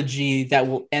trilogy that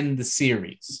will end the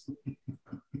series.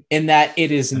 In that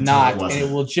it is not, and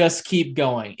it will just keep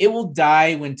going. It will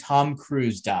die when Tom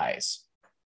Cruise dies.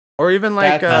 Or even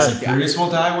like Fast and Furious will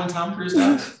die when Tom Cruise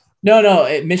dies? No,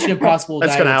 Mission Impossible will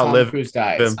die when Tom Cruise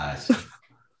dies.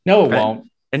 No, it won't.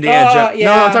 Indiana Jones.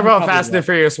 No, I'm talking about Fast and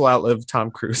Furious will outlive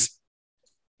Tom Cruise.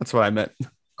 That's what I meant.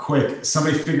 Quick,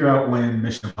 somebody figure out when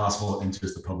Mission Impossible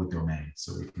enters the public domain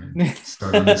so we can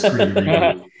start on this creative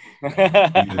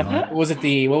reboot. Was it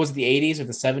the 80s or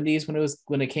the 70s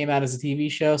when it came out as a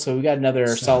TV show? So we got another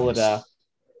 70s. Solid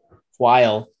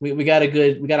while. We got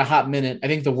a hot minute. I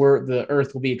think the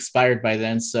Earth will be expired by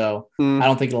then, so I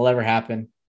don't think it'll ever happen.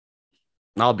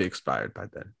 I'll be expired by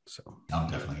then, so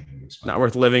I'm definitely gonna be expired. Not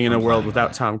worth living in a world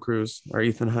without Tom Cruise or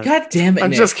Ethan Hunt. God damn it!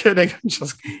 I'm just kidding.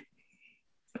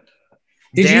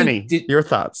 Danny, your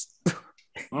thoughts?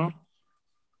 On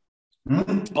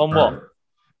what?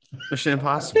 Mission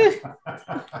Impossible.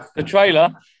 The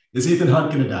trailer. Is Ethan Hunt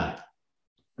gonna die?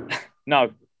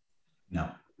 No.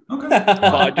 Okay.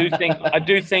 But I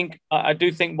do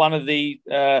think one of the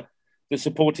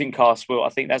supporting cast will. I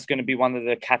think that's going to be one of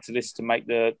the catalysts to make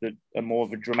the more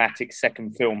of a dramatic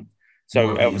second film.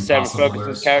 So Sarah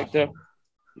Ferguson's character.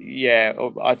 Yeah,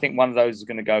 I think one of those is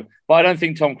going to go. But I don't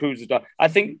think Tom Cruise will die. I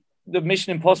think the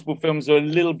Mission Impossible films are a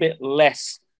little bit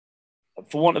less,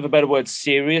 for want of a better word,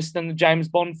 serious than the James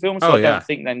Bond films. So I don't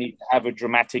think they need to have a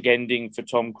dramatic ending for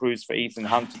Tom Cruise for Ethan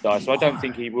Hunt to die. So I don't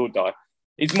think he will die.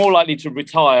 He's more likely to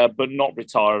retire, but not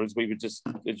retire, as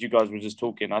you guys were just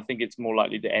talking. I think it's more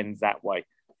likely to end that way.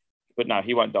 But no,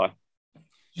 he won't die.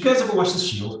 You guys ever watch The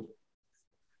Shield?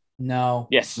 No.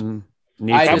 Yes.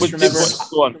 I just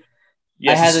remember.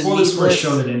 Yes. I had spoilers for a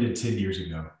show that ended 10 years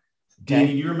ago.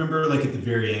 Danny, you remember like at the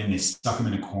very end, they stuck him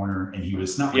in a corner and he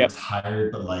was not like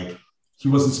tired, but like he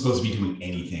wasn't supposed to be doing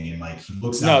anything. And like he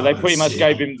looks out. No, they pretty much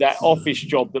gave him that office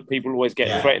job that people always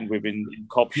get threatened with in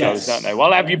cop shows, don't they? Well,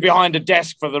 I'll have you behind a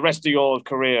desk for the rest of your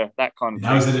career, that kind of thing.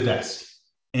 Now he's at a desk.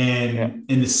 And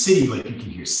in the city, like you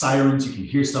can hear sirens, you can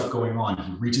hear stuff going on.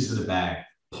 He reaches in the bag,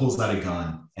 pulls out a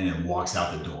gun, and then walks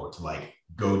out the door to like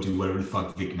go do whatever the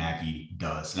fuck Vic Mackey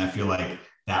does. And I feel like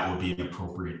that would be an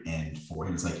appropriate end for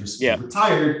him. It's like you're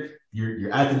retired,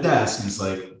 you're at the desk, and it's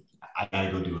like I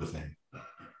gotta go do a thing.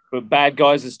 But bad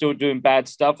guys are still doing bad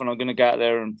stuff, and I'm gonna go out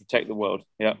there and protect the world.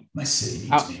 Yeah, my city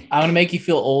needs me. I want to make you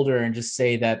feel older and just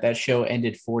say that show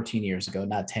ended 14 years ago,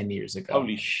 not 10 years ago.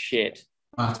 Holy shit!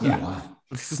 Wow, it's been a while.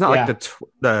 This is not like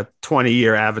the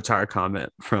 20-year Avatar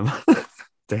comment from.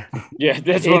 Yeah,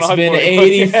 that's it's been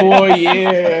 84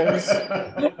 years.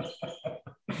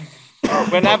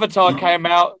 When Avatar came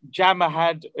out, Jammer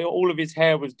had all of his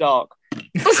hair was dark.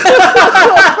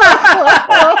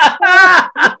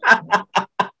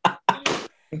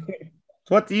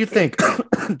 What do you think,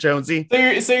 Jonesy?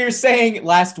 So you're saying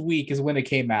last week is when it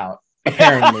came out,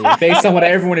 apparently, based on what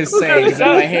everyone is saying. Is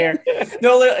that my hair?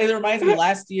 No, it reminds me.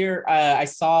 Last year, I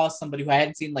saw somebody who I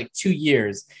hadn't seen in like 2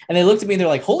 years, and they looked at me and they're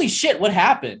like, "Holy shit, what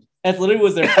happened?" That literally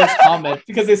was their first comment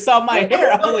because they saw my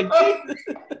hair. I was like,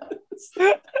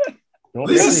 Jesus.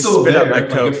 This is so bad.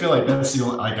 Like, I feel like that's the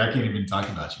only, like I can't even talk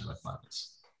about you like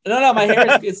this. No, my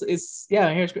hair is my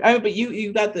hair is great. I mean, but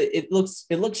you got it looks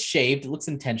shaved. It looks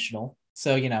intentional.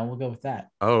 So we'll go with that.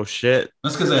 Oh shit!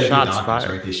 That's because I had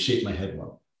doctors, right? They shaped my head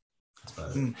well. That's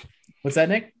about it. What's that,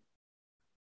 Nick?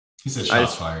 He said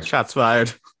shots fired. Shots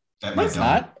fired. That's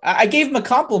not. I gave him a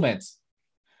compliment.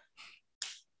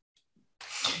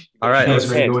 All right, you guys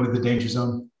ready to go into the danger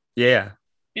zone? Yeah.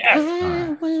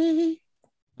 Yeah. Right.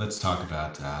 Let's talk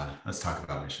about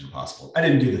Mission Impossible. I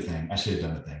didn't do the thing. I should have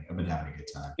done the thing. I've been having a good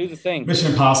time. Do the thing.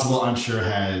 Mission Impossible, I'm sure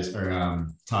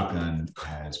Top Gun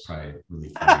has probably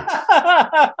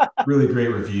really great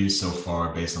reviews so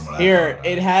far based on what I heard.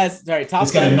 It has. Sorry,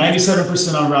 Top Gun. It's got a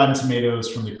 97% on Rotten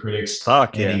Tomatoes from the critics.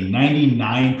 Fuck and a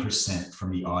 99%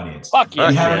 from the audience. Fuck yeah.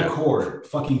 We have an accord.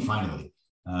 Fucking finally.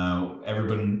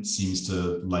 Everyone seems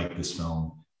to like this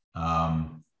film.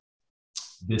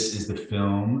 This is the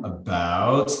film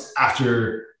about,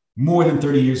 after more than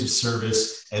 30 years of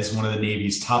service as one of the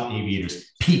Navy's top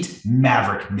aviators, Pete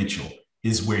Maverick Mitchell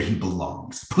is where he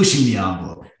belongs, pushing the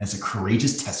envelope as a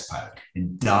courageous test pilot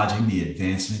and dodging the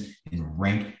advancement in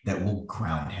rank that will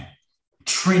ground him.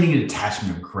 Training a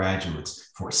detachment of graduates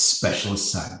for a special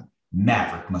assignment,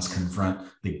 Maverick must confront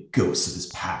the ghosts of his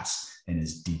past and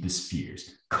his deepest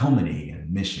fears, culminating in a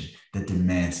mission that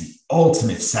demands the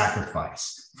ultimate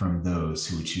sacrifice from those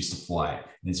who would choose to fly.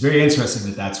 And it's very interesting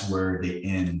that that's where they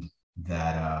end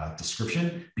that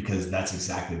description, because that's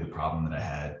exactly the problem that I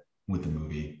had with the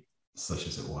movie, such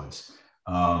as it was.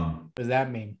 What does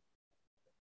that mean?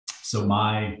 So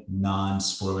my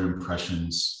non-spoiler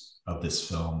impressions of this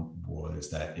film was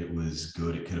that it was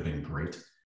good. It could have been great.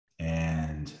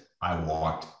 And I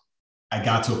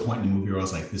got to a point in the movie where I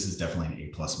was like, this is definitely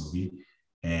an A+ movie.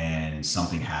 And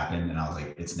something happened and I was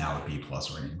like, it's now a B+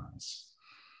 or an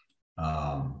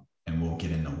A-. And we'll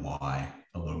get into why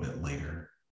a little bit later,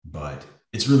 but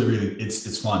it's really,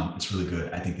 it's fun. It's really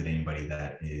good. I think that anybody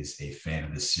that is a fan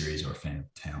of this series or a fan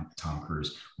of Tom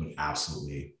Cruise would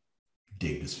absolutely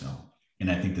dig this film.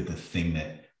 And I think that the thing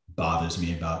that bothers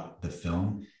me about the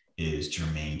film is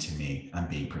germane to me. I'm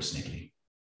being persnickety.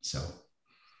 So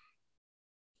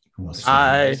who wants to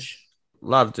I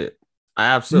loved it. I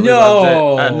absolutely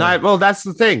loved it. Well, that's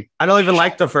the thing. I don't even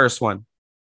like the first one.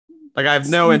 Like, I have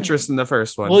no interest in the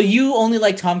first one. Well, you only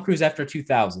like Tom Cruise after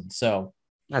 2000, so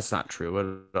that's not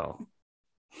true at all.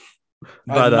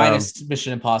 But minus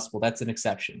Mission Impossible, that's an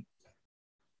exception.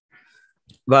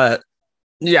 But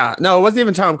yeah, no, it wasn't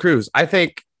even Tom Cruise. I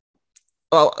think.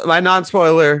 Well, my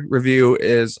non-spoiler review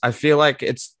is I feel like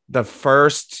it's the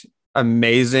first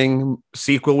amazing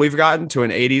sequel we've gotten to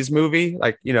an 80s movie.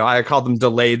 Like, I call them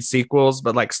delayed sequels,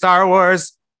 but like Star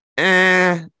Wars,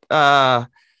 Die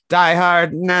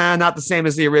Hard, nah, not the same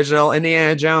as the original.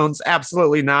 Indiana Jones,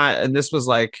 absolutely not. And this was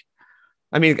like,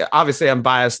 I mean, obviously I'm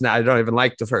biased now. I don't even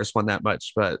like the first one that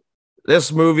much, but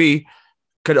this movie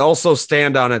could also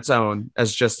stand on its own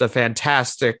as just a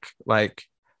fantastic, like,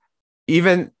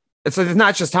 even it's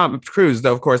not just Tom Cruise,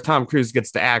 though. Of course, Tom Cruise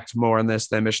gets to act more in this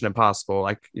than Mission Impossible,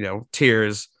 like,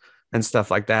 tears and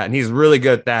stuff like that. And he's really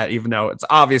good at that, even though it's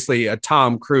obviously a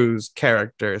Tom Cruise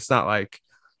character. It's not like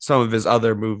some of his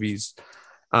other movies.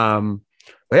 But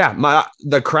yeah,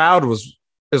 the crowd was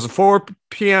a 4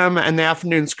 p.m. in the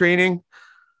afternoon screening.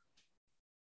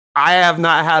 I have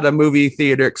not had a movie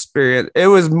theater experience. It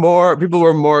was people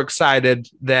were more excited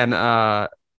than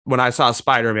when I saw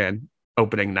Spider-Man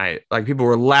opening night. Like people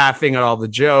were laughing at all the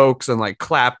jokes and like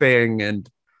clapping, and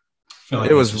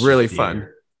it was really fun.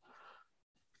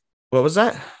 What was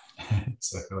that?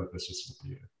 So I feel like that's just for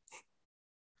you.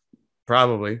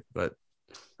 Probably, but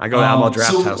I go to Alamo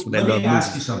Draft House when they let me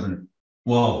ask you something.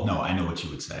 Well, no, I know what you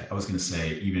would say. I was going to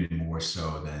say even more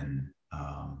so than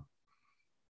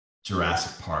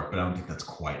Jurassic Park, but I don't think that's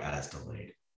quite as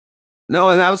delayed.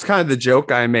 No, and that was kind of the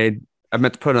joke I made. I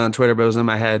meant to put it on Twitter, but it was in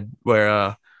my head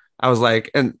where I was like,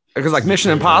 and because like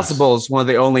Mission Impossible is one of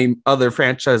the only other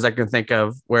franchises I can think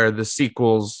of where the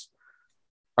sequels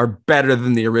are better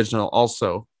than the original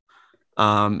also.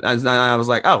 And I was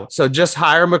like, oh, so just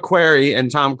hire McQuarrie and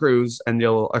Tom Cruise and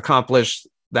you'll accomplish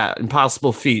that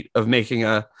impossible feat of making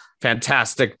a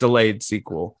fantastic delayed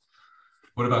sequel.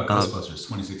 What about Ghostbusters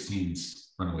 2016's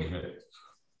runaway hit?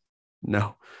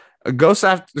 No.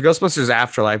 Ghostbusters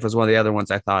Afterlife was one of the other ones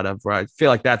I thought of, where I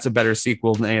feel like that's a better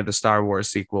sequel than any of the Star Wars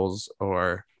sequels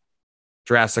or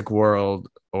Jurassic World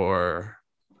or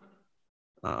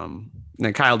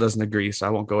and Kyle doesn't agree, so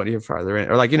I won't go any farther in.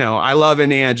 Or like, I love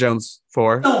Indiana Jones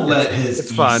 4. Don't let his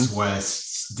it's fun.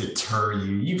 East-West deter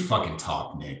you. You fucking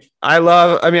talk, Nick. I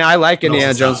like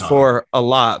Indiana Jones 4 a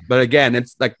lot, but again,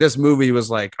 it's like this movie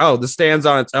was like, oh, this stands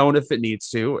on its own if it needs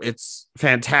to. It's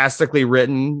fantastically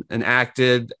written and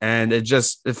acted, and it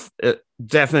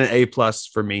definite A+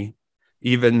 for me.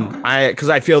 Even because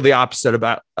I feel the opposite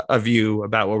about you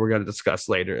about what we're going to discuss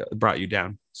later. It brought you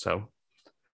down, so.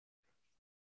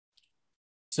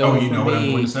 So you know what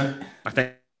I'm going to say?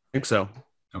 I think so.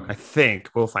 Okay. I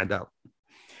think we'll find out.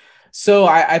 So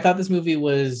I thought this movie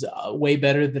was way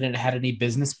better than it had any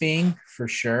business being, for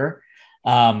sure.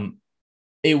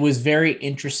 It was very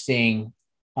interesting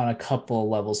on a couple of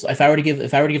levels. If I were to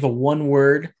give a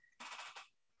one-word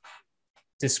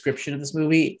description of this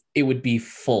movie, it would be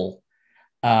full.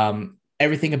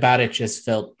 Everything about it just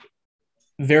felt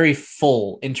very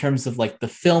full in terms of like the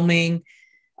filming,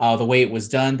 the way it was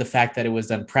done, the fact that it was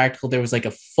done practical. There was like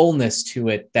a fullness to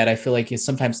it that I feel like is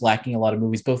sometimes lacking in a lot of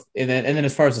movies. Both, and then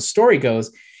as far as the story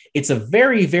goes, it's a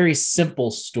very, very simple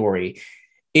story.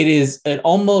 It is an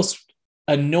almost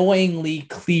annoyingly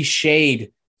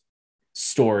cliched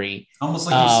story. Almost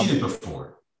like you've seen it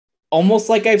before. Almost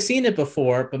like I've seen it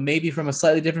before, but maybe from a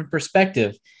slightly different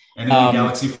perspective. And in a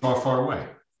galaxy far, far away.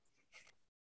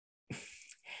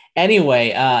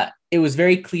 Anyway, it was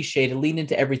very cliched. It leaned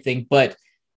into everything, but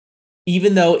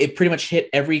even though it pretty much hit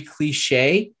every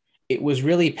cliche, it was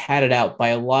really padded out by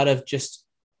a lot of just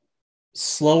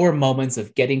slower moments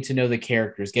of getting to know the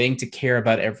characters, getting to care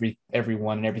about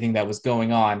everyone and everything that was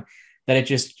going on, that it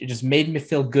just made me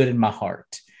feel good in my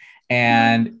heart.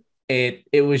 And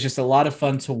it was just a lot of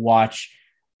fun to watch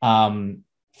from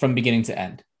beginning to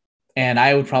end. And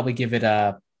I would probably give it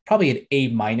probably an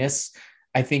A-.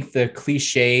 I think the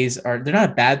cliches they're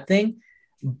not a bad thing.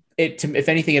 If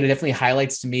anything, it definitely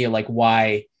highlights to me like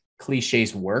why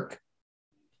cliches work.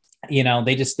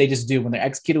 They just do when they're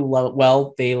executed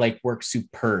well, they like work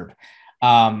superb.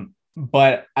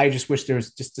 But I just wish there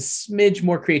was just a smidge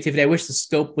more creativity. I wish the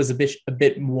scope was a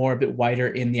bit wider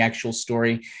in the actual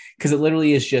story, because it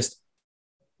literally is just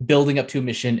building up to a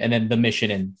mission and then the mission,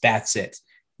 and that's it.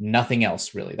 Nothing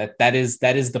else really. That is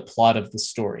the plot of the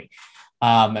story.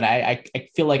 And I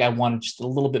feel like I wanted just a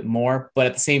little bit more, but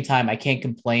at the same time, I can't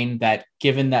complain that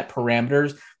given that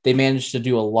parameters, they managed to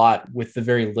do a lot with the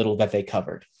very little that they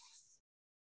covered.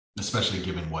 Especially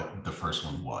given what the first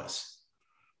one was.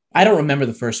 I don't remember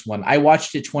the first one. I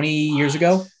watched it 20 years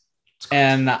ago,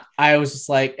 and I was just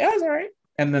like, yeah, it's all right.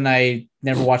 And then I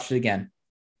never watched it again.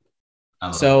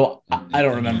 I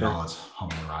don't remember. It's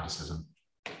homoeroticism.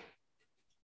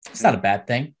 It's not a bad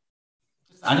thing.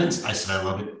 I said I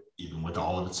love it. Even with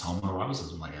all of its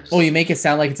homoeroticism, you make it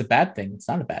sound like it's a bad thing. It's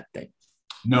not a bad thing.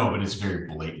 No, but it's very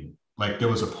blatant. Like there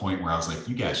was a point where I was like,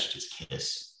 "You guys should just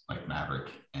kiss," like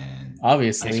Maverick, and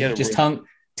obviously just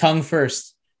tongue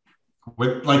first.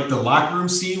 With like the locker room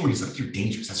scene where he's like, "You're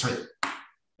dangerous." That's right,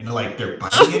 and they're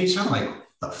biting at each other. Like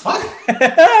the fuck?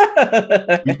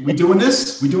 we doing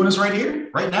this? We doing this right here,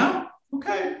 right now?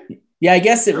 Okay. Yeah, I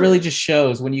guess it really just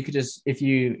shows when you could just, if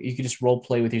you could just role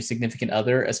play with your significant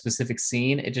other, a specific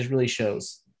scene, it just really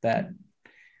shows that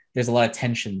there's a lot of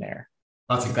tension there.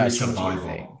 Lots of great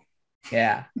volleyball.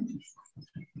 Yeah.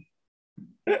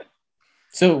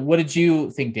 So what did you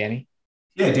think, Danny?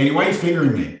 Yeah, Danny, why are you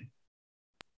fingering me?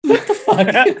 What the fuck?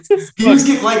 He was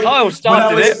getting like. Kyle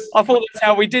started when I it. I thought that's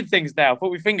how we did things now. I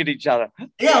thought we fingered each other.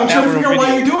 Yeah, I'm Now trying to we're figure on out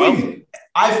why you're video. doing it.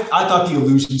 I thought the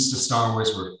allusions to Star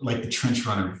Wars were like the Trench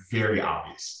Runner, very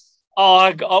obvious.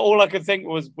 Oh, all I could think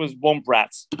was Womp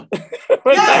Rats.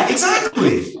 Yeah,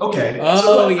 exactly. Okay. Oh,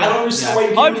 So yeah. I don't understand why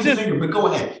you're I'm giving me the just- finger, but go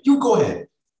ahead. You go ahead.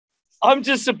 I'm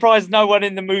just surprised no one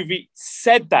in the movie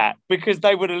said that, because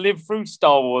they would have lived through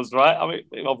Star Wars, right? I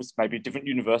mean, obviously, maybe a different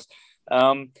universe.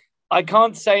 I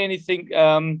can't say anything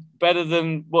better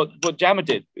than what Jammer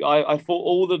did. I thought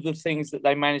all of the things that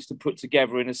they managed to put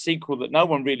together in a sequel that no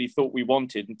one really thought we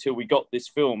wanted until we got this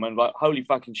film, and like, holy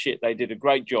fucking shit, they did a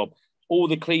great job. All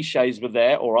the cliches were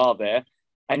there or are there,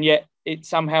 and yet it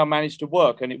somehow managed to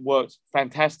work, and it worked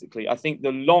fantastically. I think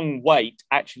the long wait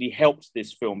actually helped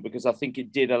this film, because I think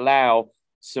it did allow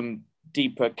some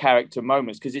deeper character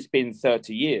moments, because it's been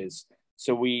 30 years.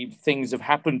 So things have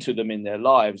happened to them in their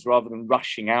lives, rather than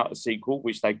rushing out a sequel,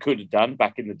 which they could have done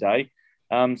back in the day.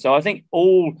 So I think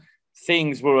all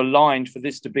things were aligned for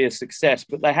this to be a success,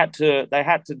 but they had to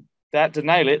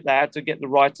nail it. They had to get the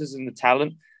writers and the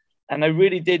talent, and they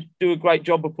really did do a great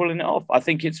job of pulling it off. I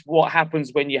think it's what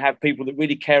happens when you have people that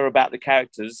really care about the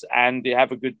characters and you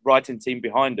have a good writing team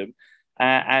behind them.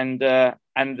 And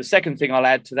the second thing I'll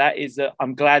add to that is that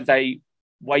I'm glad they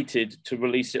waited to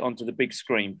release it onto the big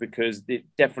screen, because it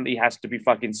definitely has to be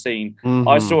fucking seen. Mhm.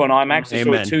 I saw it on IMAX. I saw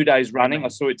Amen. it 2 days running. I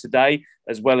saw it today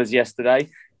as well as yesterday,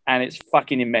 and it's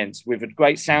fucking immense with a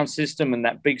great sound system and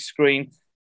that big screen.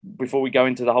 Before we go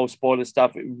into the whole spoiler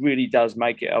stuff, it really does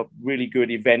make it a really good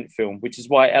event film, which is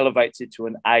why it elevates it to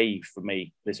an A for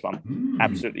me, this one.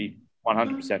 Absolutely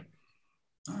 100%.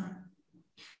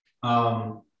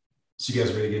 So you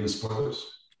guys ready to get into spoilers?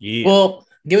 Yeah. Well,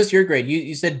 give us your grade.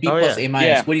 You said B plus yeah. A minus.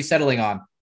 Yeah. What are you settling on?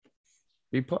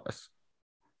 B plus.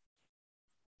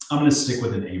 I'm going to stick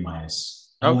with an A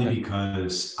minus, only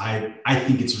because I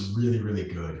think it's really, really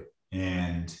good.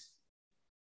 And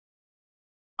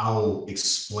I'll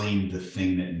explain the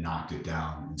thing that knocked it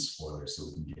down in spoilers that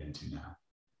we can get into now.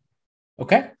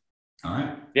 Okay. All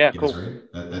right. Yeah, You cool. guys ready?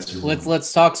 That's your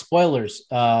Let's talk spoilers.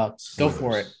 Go Spoilers.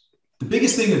 for it. The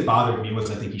biggest thing that bothered me was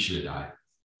I think he should have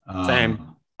died.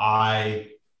 Same.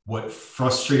 What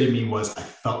frustrated me was I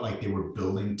felt like they were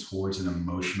building towards an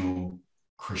emotional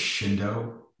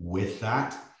crescendo with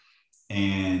that.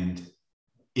 And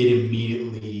it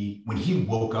immediately, when he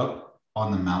woke up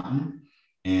on the mountain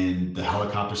and the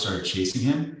helicopter started chasing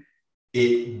him,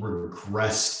 it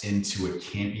regressed into a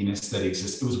campiness that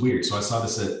exists. It was weird. So I saw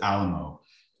this at Alamo,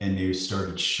 and they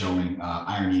started showing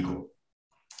Iron Eagle.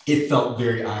 It felt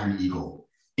very Iron Eagle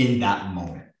in that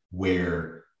moment,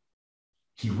 where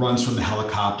he runs from the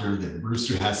helicopter, then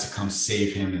Rooster has to come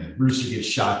save him, and then Rooster gets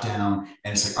shot down.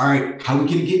 And it's like, all right, how are we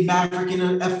going to get Maverick in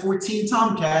an F-14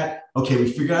 Tomcat? Okay, we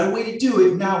figured out a way to do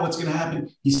it. Now what's going to happen?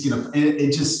 He's going to, and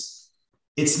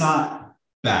it's not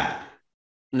bad.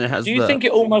 And it has Do you think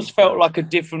it almost felt like a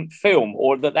different film,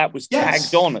 or that was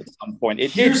tagged on at some point?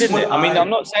 It did, didn't it? I mean, I'm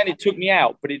not saying it took me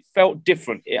out, but it felt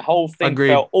different. The whole thing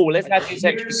felt, let's add this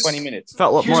extra 20 minutes.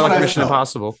 Felt more like Mission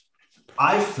Impossible.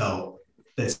 I felt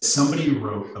that somebody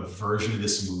wrote a version of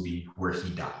this movie where he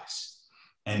dies.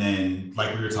 And then,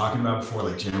 like we were talking about before,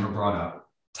 like Jennifer brought up,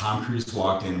 Tom Cruise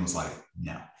walked in and was like,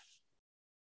 no.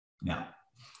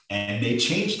 And they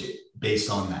changed it based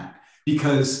on that,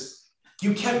 because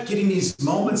you kept getting these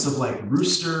moments of like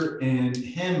Rooster and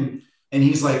him, and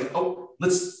he's like, I'll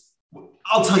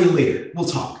tell you later, we'll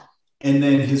talk. And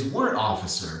then his warrant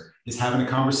officer is having a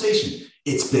conversation.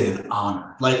 It's been an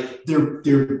honor. Like they're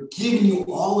giving you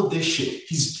all of this shit.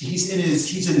 He's in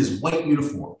his white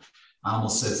uniform. I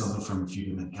almost said something from A Few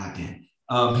Good Men. Goddamn.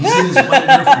 He's in his white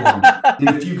uniform in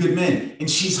A Few Good Men, and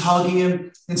she's hugging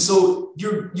him. And so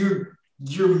you're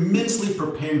mentally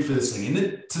preparing for this thing. And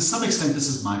then, to some extent, this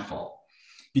is my fault,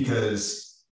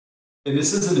 because, and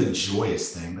this isn't a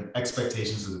joyous thing, but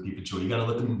expectations of the people joy. You got to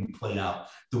let the movie play out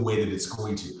the way that it's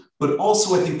going to. But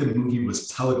also, I think the movie was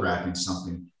telegraphing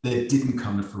something that didn't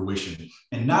come to fruition.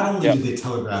 And not only did they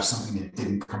telegraph something that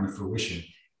didn't come to fruition,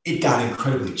 it got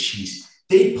incredibly cheesy.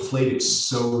 They played it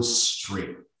so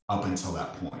straight up until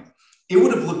that point. It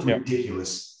would have looked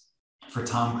ridiculous for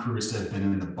Tom Cruise to have been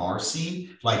in the bar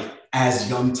scene, like as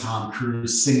young Tom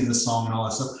Cruise singing the song and all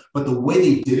that stuff. But the way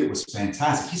they did it was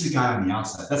fantastic. He's a guy on the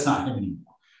outside. That's not him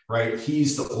anymore, right?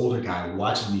 He's the older guy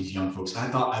watching these young folks. I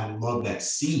thought I loved that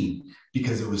scene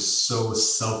because it was so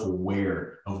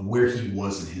self-aware of where he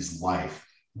was in his life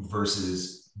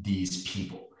versus these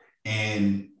people.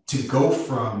 And to go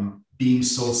from being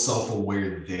so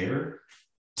self-aware there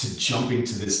to jumping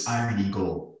to this Iron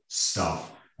Eagle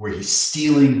stuff, where he's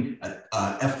stealing a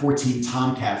F-14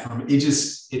 Tomcat from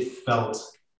it felt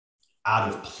out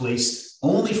of place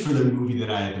only for the movie that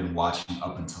I had been watching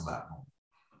up until that moment.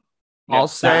 I'll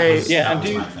say, that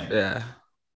was my thing.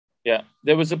 Yeah.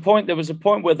 There was a point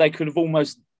where they could have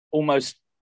almost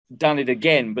done it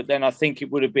again, but then I think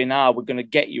it would have been, we're going to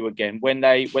get you again when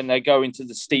they go into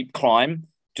the steep climb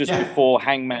just before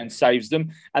Hangman saves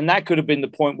them, and that could have been the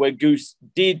point where Rooster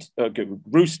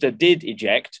did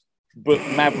eject, but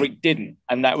Maverick didn't,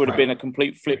 and that would have been a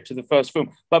complete flip to the first film.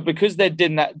 But because they'd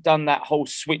done that whole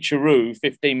switcheroo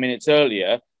 15 minutes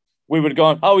earlier, we would have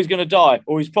gone, oh, he's going to die,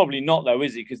 or he's probably not though,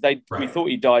 is he? Because we thought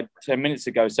he died 10 minutes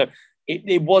ago. So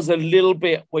it was a little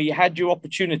bit where you had your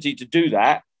opportunity to do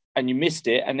that, and you missed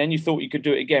it, and then you thought you could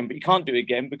do it again, but you can't do it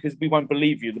again because we won't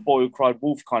believe you, the boy who cried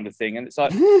wolf kind of thing. And it's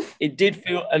like, it did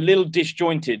feel a little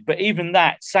disjointed, but even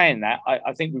saying that,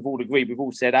 I think we've all agreed, we've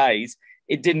all said A's,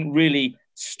 it didn't really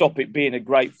stop it being a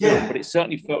great film, but it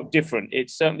certainly felt different. It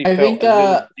certainly felt a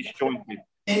little disjointed.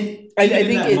 I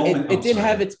think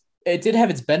it did have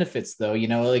its benefits though,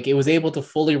 like it was able to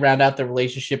fully round out the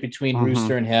relationship between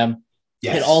Rooster and him.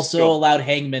 Yes. It also allowed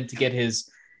Hangman to get his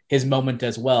moment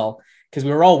as well, because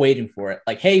we were all waiting for it.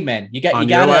 Like, hey man, you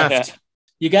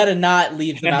gotta not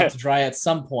leave them out to dry at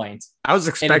some point. I was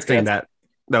expecting that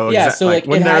though. Yeah, so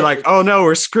when they're like, oh no,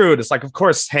 we're screwed. It's like, of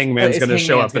course Hangman's gonna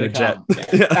show up in a jet.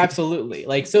 Yeah, absolutely.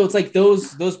 Like, so it's like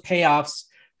those payoffs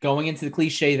going into the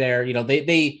cliche there,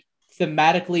 they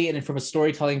thematically and from a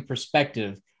storytelling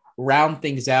perspective round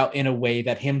things out in a way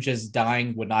that him just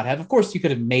dying would not have. Of course, you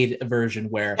could have made a version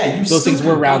where those things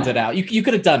were rounded out. You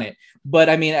could have done it, but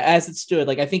I mean, as it stood,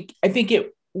 like I think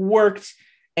it worked,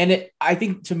 and I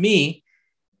think to me,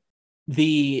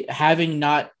 the having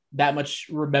not that much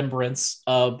remembrance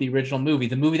of the original movie,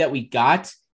 the movie that we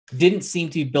got didn't seem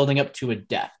to be building up to a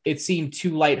death. It seemed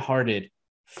too lighthearted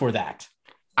for that.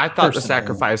 I thought the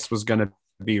sacrifice was going to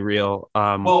be real,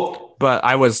 but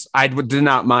I did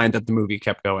not mind that the movie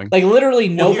kept going. Like literally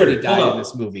nobody died in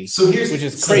this movie, which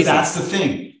is crazy. That's the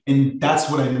thing, and that's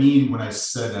what I mean when I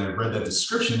said I read that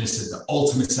description. It said the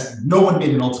ultimate. No one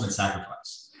made an ultimate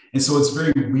sacrifice, and so it's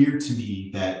very weird to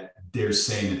me that they're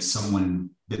saying it's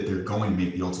someone that they're going to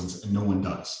make the ultimate, and no one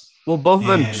does. Well, both of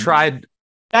them tried.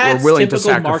 Were willing to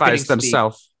sacrifice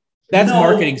themselves. That's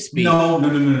marketing speak.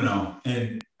 No.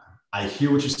 And I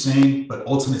hear what you're saying, but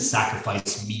ultimate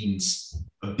sacrifice means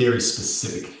a very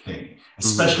specific thing,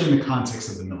 especially in the context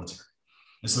of the military.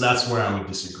 And so that's where I would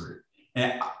disagree.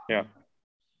 And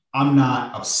I'm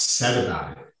not upset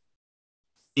about it.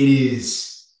 It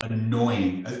is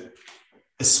annoying,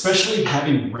 especially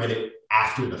having read it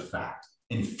after the fact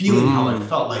and feeling how I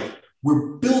felt. Like,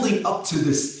 we're building up to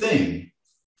this thing.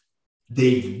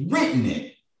 They've written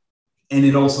it, and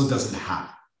it also doesn't happen.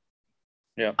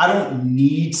 Yeah. I don't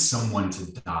need someone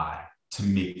to die to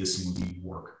make this movie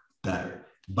work better.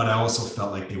 But I also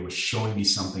felt like they were showing me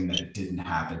something that it didn't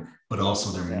happen, but also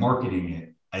they're marketing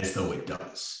it as though it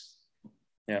does.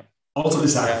 Yeah. Ultimate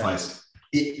sacrifice,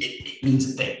 it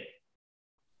means a thing.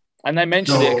 And they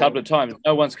mentioned it a couple of times.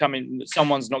 No one's coming,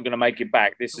 someone's not going to make it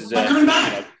back. This is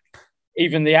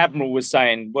even the Admiral was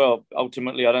saying, well,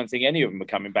 ultimately, I don't think any of them are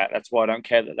coming back. That's why I don't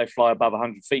care that they fly above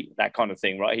 100 feet, that kind of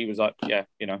thing, right? He was like,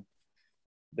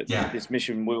 this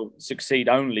mission will succeed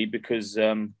only because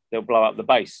they'll blow up the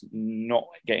base, not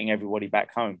getting everybody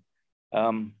back home.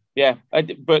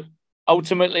 But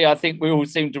ultimately, I think we all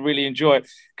seem to really enjoy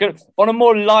it. On a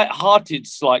more light-hearted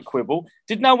slight quibble,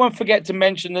 did no one forget to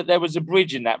mention that there was a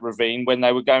bridge in that ravine when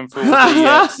they were going through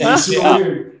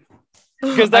the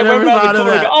because they went around the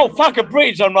corner and go, oh, fuck, a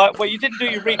bridge. I'm like, well, you didn't do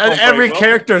your recon. And every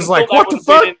character is like, what the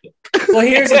fuck? Well,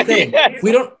 here's the thing.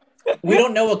 We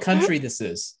don't know what country this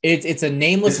is. It's a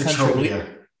nameless country.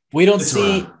 We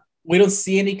don't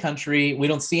see any country. We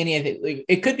don't see anything.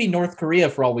 It could be North Korea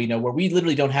for all we know, where we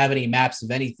literally don't have any maps of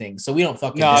anything. So we don't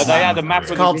fucking. No, they had a map.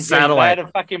 It's called satellite. They had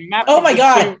a fucking map. Oh my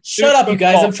god! Shut up, you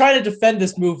guys! I'm trying to defend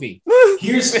this movie.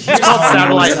 Here's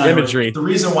satellite imagery. The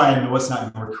reason why I know it's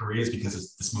not North Korea is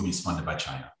because this movie is funded by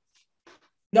China.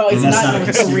 No, it's not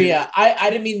North Korea. I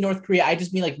didn't mean North Korea. I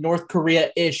just mean like North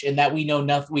Korea-ish, in that we know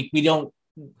nothing. We don't.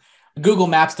 Google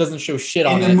Maps doesn't show shit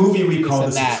on it. In the movie, we call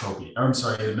this a trophy. I'm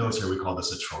sorry, in the military, we call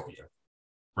this a trophy.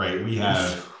 Right? We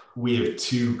have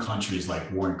two countries,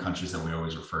 like warring countries, that we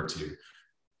always refer to,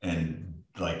 and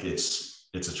like it's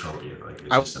a trophy. Like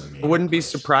I wouldn't be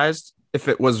surprised if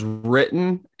it was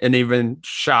written and even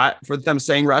shot for them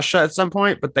saying Russia at some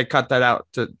point, but they cut that out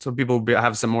so people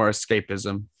have some more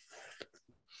escapism.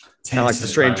 Kind of like the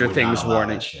Stranger Things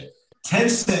warning.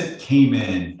 Tencent came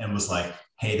in and was like,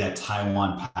 hey, that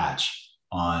Taiwan patch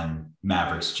on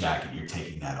Maverick's jacket, you're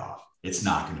taking that off. It's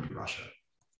not going to be Russia.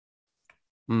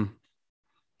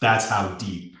 That's how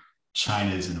deep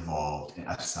China is involved.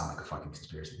 I sound like a fucking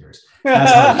conspiracy theorist.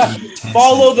 That's how deep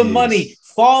Follow the is. money.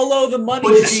 Follow the money.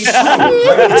 But it's true,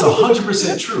 right? It's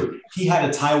 100% true. He had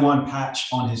a Taiwan patch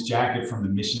on his jacket from the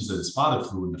missions that his father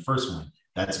flew in the first one.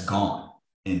 That's gone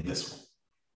in this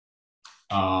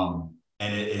one.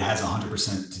 And it has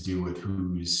 100% to do with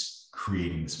who's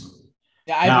creating this movie.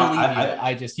 Yeah,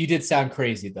 I believe you. You did sound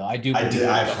crazy, though. I do.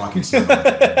 I fucking sound like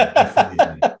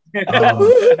that.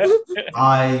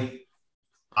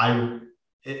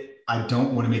 I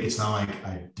don't want to make it sound like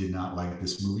I did not like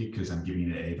this movie because I'm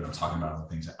giving it an A, but I'm talking about other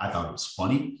things. I thought it was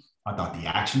funny. I thought the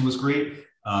action was great.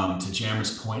 To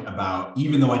Jammer's point about,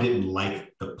 even though I didn't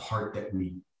like the part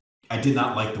I did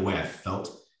not like the way I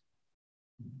felt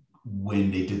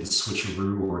when they did the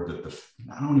switcheroo or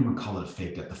I don't even call it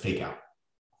the fake out.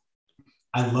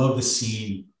 I love the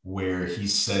scene where he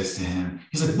says to him,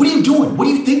 he's like, what are you doing? What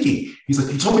are you thinking? He's like,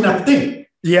 you told me not to think.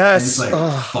 Yes. And it's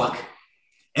like, fuck.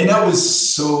 And that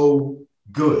was so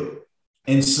good.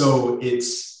 And so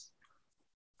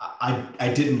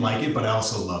I didn't like it, but I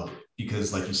also loved it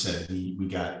because, like you said, we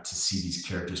got to see these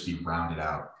characters be rounded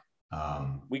out.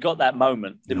 We got that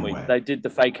moment, didn't we? They did the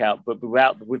fake out, but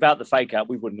without the fake out,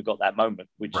 we wouldn't have got that moment,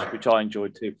 which I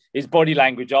enjoyed too. His body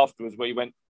language afterwards, where he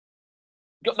went,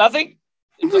 got nothing.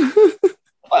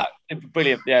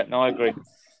 Brilliant. Yeah, no, I agree.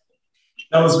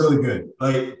 That was really good.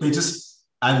 Like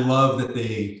I love that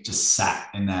they just sat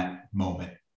in that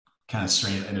moment, kind of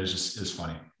strange, and it was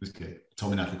funny. It was good. It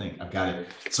told me not to think. I've got it.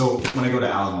 So when I go to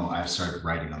Alamo, I've started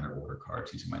writing on their order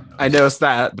cards using my notes. I noticed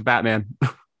that the Batman.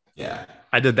 Yeah,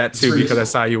 I did that too because I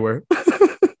saw you were.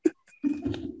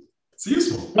 It's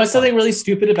useful. What's something really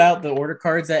stupid about the order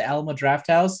cards at Alamo Draft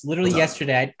House? Literally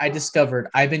yesterday, I discovered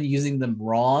I've been using them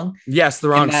wrong. Yes, the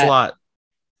wrong slot.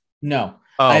 No,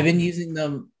 I've been using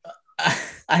them.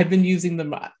 I've been using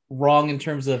them wrong in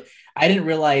terms of I didn't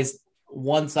realize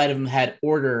one side of them had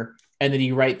order, and then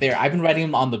you write there. I've been writing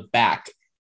them on the back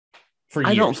for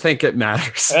years. I don't think it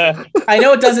matters. I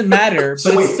know it doesn't matter,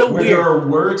 but it's so weird. There are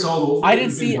words all over.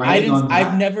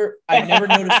 I've never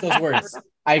noticed those words.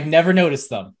 I've never noticed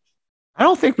them. I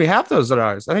don't think we have those at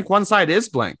ours. I think one side is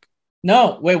blank.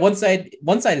 No, wait, one side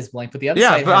is blank, but the other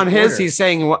side. Yeah, but on his, he's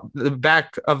saying what the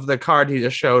back of the card he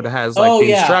just showed has like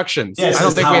the instructions. Yeah, I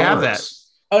don't think we have that.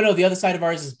 Oh no, the other side of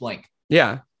ours is blank.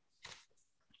 Yeah.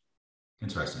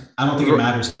 Interesting. I don't think it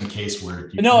matters in the case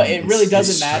where it really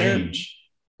doesn't matter.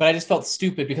 But I just felt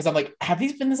stupid because I'm like, have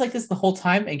these been like this the whole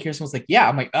time? And Kirsten was like, yeah.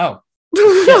 I'm like, oh.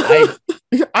 Shit,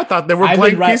 I thought there were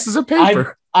blank pieces of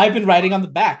paper. I've been writing on the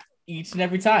back each and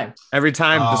every time. Every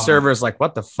time the server is like,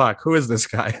 what the fuck? Who is this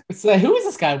guy? It's like, who is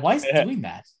this guy? Why is he doing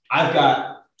that? I've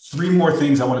got 3 more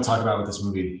things I want to talk about with this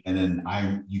movie, and then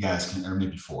you guys can, or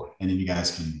maybe 4, and then you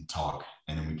guys can talk,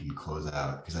 and then we can close it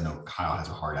out because I know Kyle has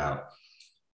a heart out.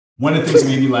 One of the things that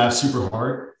made me laugh super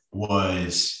hard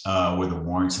was where the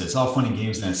Warren says, it's all fun and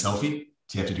games and then selfie.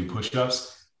 So you have to do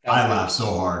push-ups. I laughed so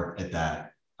hard at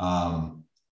that.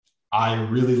 I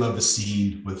really love the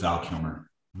scene with Val Kilmer.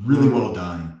 Really well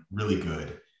done. Really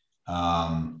good.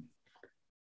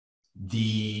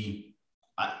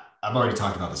 I've already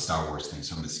talked about the Star Wars thing,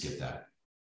 so I'm going to skip that.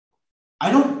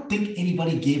 I don't think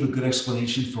anybody gave a good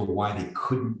explanation for why they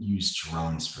couldn't use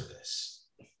drones for this.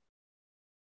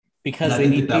 Because they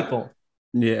need people.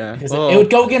 Yeah. Because it would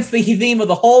go against the theme of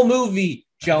the whole movie,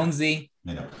 Jonesy.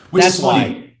 I know. Which is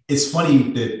funny. Why. It's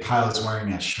funny that Kyle is wearing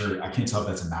that shirt. I can't tell if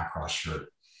that's a Macross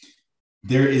shirt.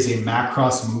 There is a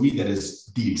Macross movie that is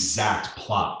the exact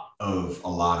plot of a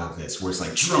lot of this, where it's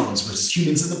like drones versus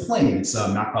humans in the plane. It's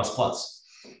Macross Plus.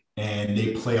 And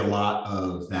they play a lot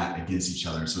of that against each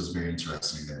other. So it's very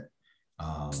interesting that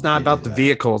it's not about the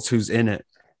vehicles, who's in it.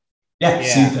 Yeah,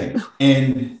 same thing.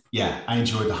 And yeah, I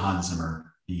enjoyed the Hans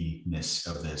Zimmer-ness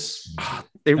of this.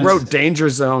 They wrote Danger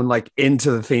Zone like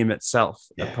into the theme itself.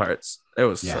 The parts. It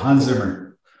was Hans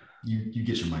Zimmer. You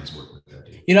get your money's worth with that,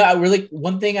 dude. You know,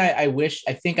 one thing I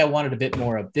think I wanted a bit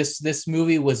more of. This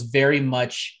movie was very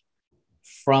much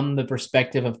from the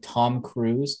perspective of Tom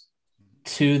Cruise,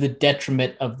 to the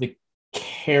detriment of the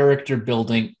character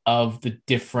building of the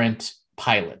different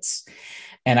pilots.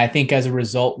 And I think as a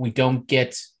result, we don't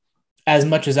get as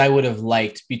much as I would have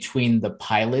liked between the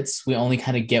pilots. We only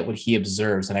kind of get what he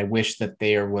observes. And I wish that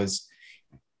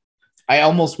I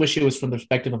almost wish it was from the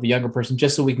perspective of a younger person,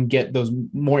 just so we can get those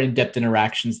more in-depth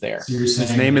interactions there. So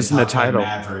his name is in the title.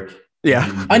 Maverick.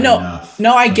 Yeah, I know.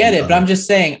 No, I get it, but I'm just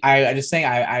saying.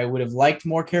 I would have liked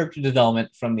more character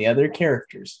development from the other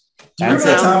characters. Do you remember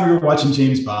that time we were watching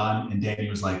James Bond and Danny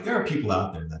was like, there are people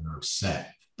out there that are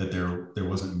upset that there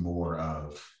wasn't more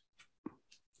of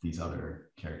these other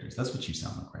characters. That's what you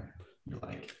sound like, right? You're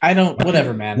like, I don't.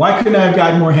 Whatever, man. Why couldn't I have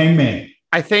gotten more Hangman?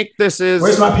 I think this is.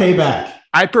 Where's my payback?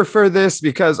 I prefer this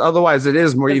because otherwise it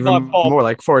is more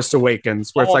like Force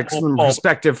Awakens, where it's like some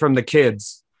perspective from the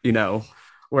kids, you know.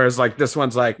 Whereas like this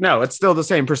one's like, no, it's still the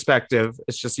same perspective.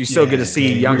 It's just you still get to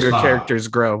see younger characters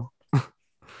grow.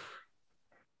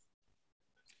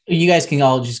 You guys can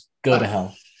all just go to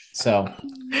hell. So,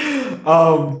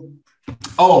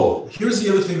 here's the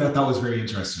other thing that I thought was very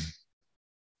interesting.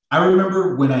 I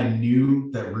remember when I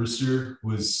knew that Rooster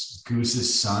was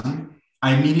Goose's son,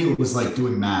 I immediately was like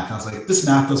doing math. I was like, this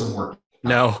math doesn't work.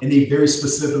 No. And they very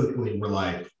specifically were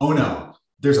like, oh no,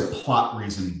 there's a plot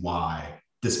reason why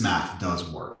this math does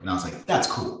work. And I was like, that's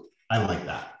cool. I like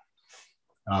that.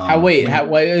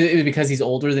 Why? Because he's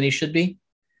older than he should be?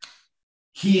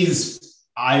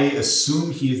 I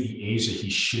assume he is the age that he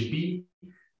should be,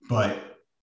 but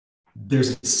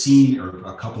there's a scene or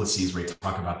a couple of scenes where he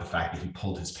talk about the fact that he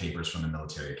pulled his papers from the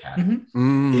military academy.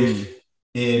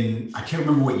 I can't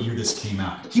remember what year this came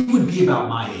out, he would be about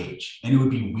my age, and it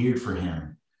would be weird for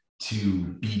him to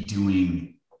be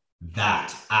doing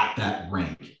that at that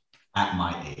rank at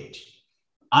my age.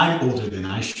 I'm older than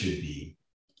I should be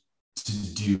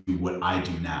to do what I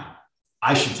do now.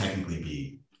 I should technically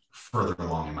be further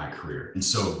along in my career. And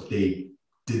so they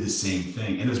did the same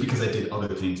thing. And it was because I did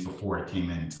other things before I came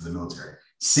into the military.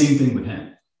 Same thing with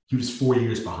him. He was 4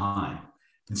 years behind.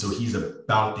 And so he's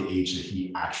about the age that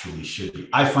he actually should be.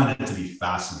 I find it to be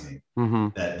fascinating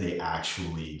that they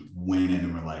actually went in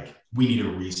and were like, we need a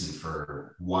reason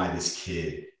for why this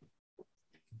kid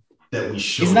that we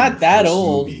showed. He's not that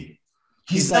old.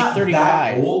 He's like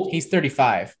 35. He's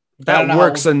 35. That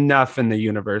works enough in the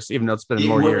universe, even though it's been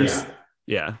more years.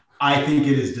 Yeah. I think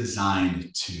it is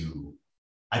designed to,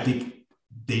 I think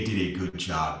they did a good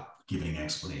job giving an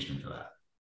explanation for that.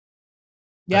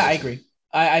 Yeah, I agree.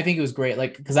 I think it was great.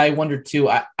 Like, because I wondered too,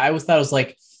 I always thought it was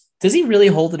like, does he really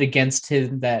hold it against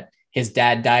him that his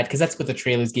dad died? Because that's what the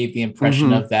trailers gave the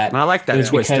impression of that. And I like that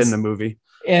twist in the movie.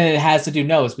 And it has to do,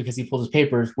 no, it's because he pulled his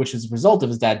papers, which is a result of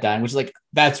his dad dying, which is like,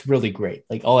 that's really great.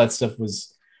 Like all that stuff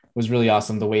was really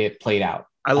awesome the way it played out.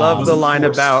 I love the line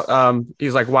about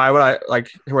he's like, why would I, like,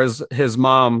 whereas his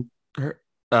mom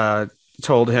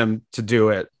told him to do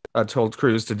it, told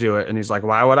Cruise to do it, and he's like,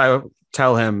 why would I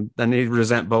tell him? Then he'd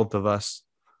resent both of us.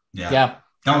 Yeah,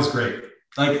 that was great.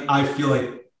 Like, I feel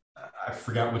like I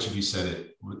forgot which of you said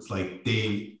it. It's like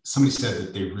somebody said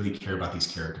that they really care about these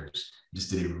characters. Just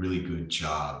did a really good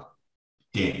job.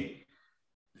 Danny,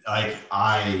 like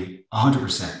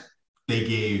 100%, they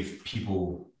gave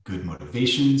people good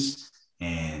motivations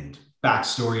and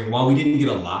backstory. And while we didn't get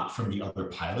a lot from the other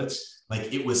pilots,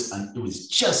 like it was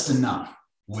just enough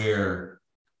where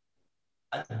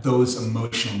those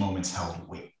emotional moments held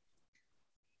weight.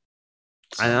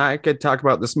 So, and I could talk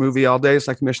about this movie all day. It's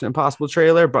like a Mission Impossible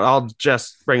trailer, but I'll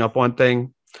just bring up one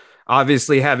thing.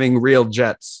 Obviously, having real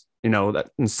jets, you know, that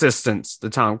insistence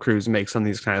that Tom Cruise makes on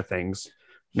these kind of things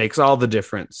makes all the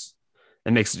difference.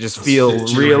 It makes it just feel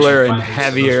realer and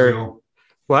heavier.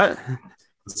 What?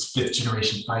 Those 5th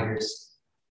generation fighters.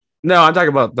 No, I'm talking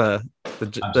about the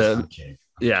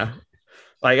yeah.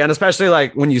 Like, and especially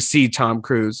like when you see Tom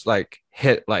Cruise like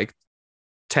hit like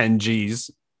 10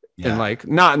 G's and like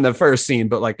not in the first scene,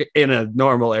 but like in a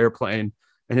normal airplane,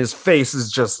 and his face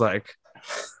is just like,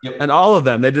 and all of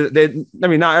them, I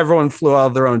mean, not everyone flew out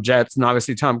of their own jets, and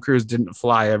obviously Tom Cruise didn't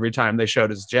fly every time they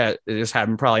showed his jet. It just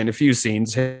happened probably in a few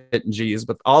scenes hitting G's,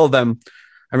 but all of them,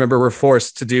 I remember, were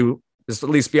forced to do this, at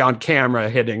least be on camera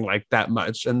hitting like that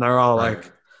much, and they're all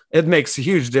like, it makes a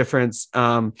huge difference.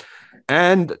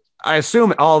 And I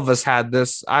assume all of us had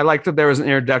this. I like that there was an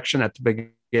introduction at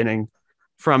the beginning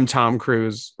from Tom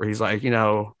Cruise where he's like, you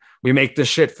know, we make this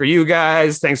shit for you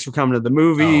guys. Thanks for coming to the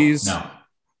movies. No.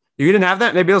 You didn't have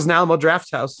that? Maybe it was an Alamo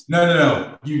Draft House.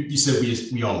 No. You said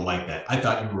we all like that. I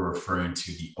thought you were referring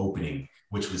to the opening,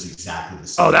 which was exactly the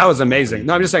same. Oh, that was amazing.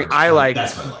 No, I'm just saying I like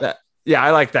that. Yeah, I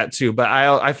like that too. But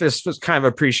I just was kind of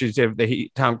appreciative that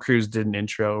Tom Cruise did an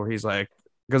intro where he's like,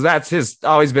 because that's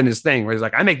always been his thing, where he's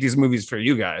like, I make these movies for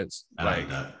you guys.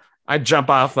 I jump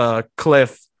off a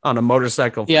cliff on a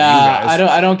motorcycle for you guys.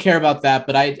 I don't care about that,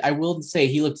 but I will say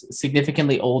he looks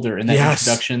significally older in that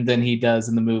introduction than he does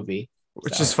in the movie.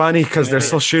 Which is funny because they're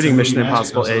still shooting Mission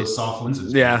Impossible 8.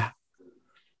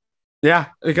 Yeah,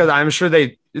 because I'm sure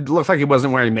it looks like he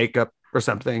wasn't wearing makeup or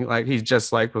something. Like he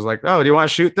just like was like, oh, do you want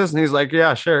to shoot this? And he's like,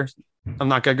 yeah, sure. I'm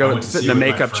not gonna go sit in a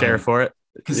makeup chair for it.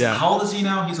 Because how old is he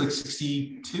now? He's like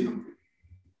 62.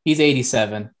 He's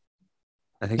 87.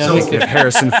 I think so.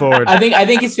 Harrison Ford. I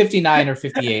think he's 59 or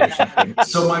 58 or something.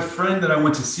 So my friend that I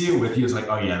went to see it with, he was like,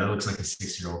 "Oh yeah, that looks like a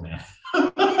 6-year-old man."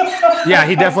 Yeah,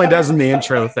 he definitely does in the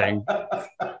intro thing.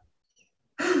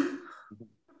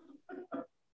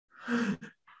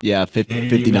 Yeah, 59.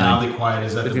 You've been oddly quiet.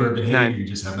 Is that the bourbon hate, or you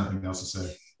just have nothing else to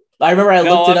say? I remember I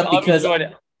looked it up because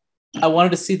I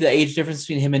wanted to see the age difference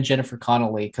between him and Jennifer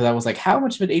Connelly, because I was like, how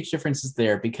much of an age difference is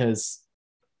there? Because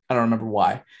I don't remember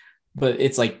why, but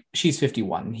it's like she's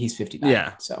 51 and he's 59.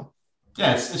 Yeah. So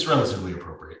yeah, it's relatively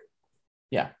appropriate.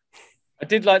 Yeah. I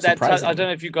did like that. I don't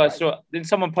know if you guys saw. Did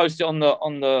someone post it on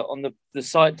the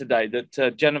site today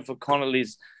that Jennifer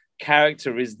Connelly's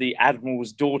character is the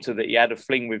admiral's daughter that he had a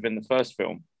fling with in the first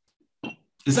film?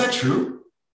 Is that true?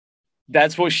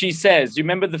 That's what she says. You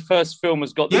remember the first film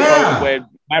has got the quote where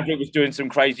Maverick was doing some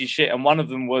crazy shit, and one of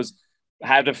them was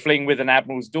had a fling with an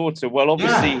admiral's daughter. Well,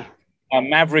 obviously,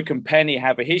 Maverick and Penny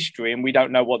have a history, and we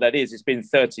don't know what that is. It's been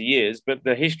 30 years, but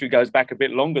the history goes back a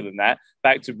bit longer than that,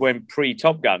 back to when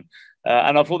pre-Top Gun.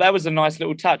 And I thought that was a nice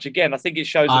little touch. Again, I think it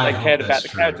shows that they cared about the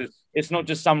characters. It's not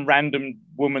just some random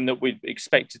woman that we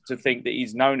expected to think that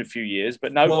he's known a few years,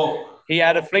 but no, he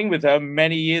had a fling with her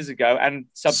many years ago and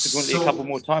subsequently a couple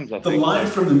more times, I think. The line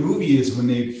from the movie is when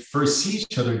they first see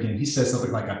each other again, he says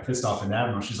something like, "I pissed off an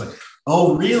admiral." She's like,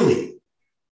 "Oh, really?"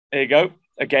 There you go.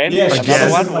 Again. Yeah,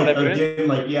 another one.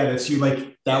 That's you.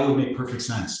 Like, that would make perfect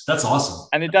sense. That's awesome.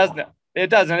 And it does. It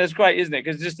does, and it's great, isn't it?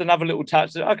 Because just another little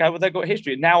touch. Okay, well, they've got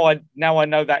history. Now I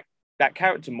know that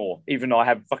character more, even though I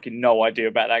have fucking no idea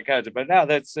about that character. But now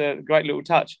that's a great little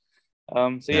touch.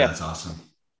 That's awesome.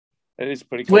 It is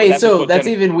pretty cool. Wait, so that's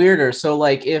even weirder. So,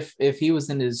 like, if he was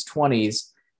in his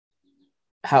 20s,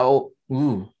 how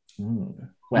what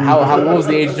was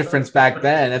the age difference back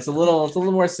then? It's a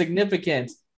little more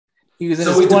significant. He was in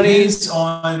his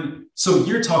 20s. So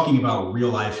you're talking about real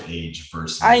life age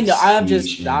versus. I know. I'm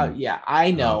just. I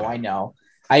know. Okay. I know.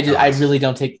 I really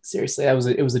don't take it seriously.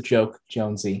 It was a joke,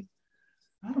 Jonesy.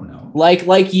 I don't know.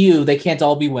 Like you, they can't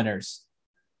all be winners.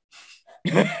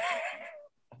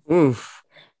 Oof.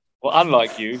 Well,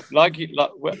 unlike you, like you.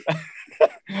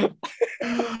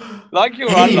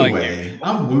 Anyway,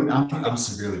 I'm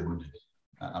severely wounded.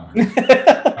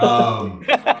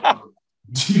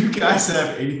 Do you guys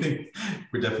have anything?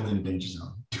 We're definitely in a danger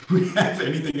zone. Do we have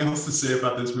anything else to say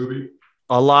about this movie?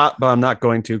 A lot, but I'm not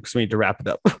going to because we need to wrap it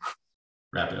up.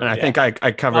 And I think I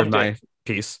covered my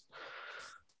piece.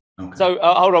 Okay. So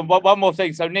hold on, one more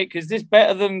thing. So Nick, is this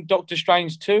better than Doctor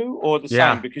Strange 2 or the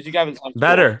same? Because you gave it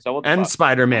better. And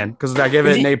Spider-Man, because I gave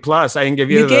it an A+. I didn't give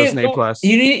you those an A+.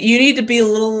 You need to be a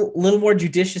little more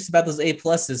judicious about those A+,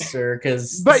 sir.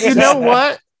 But you know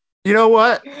what? You know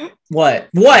what? What?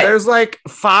 There's like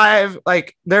 5,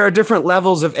 like there are different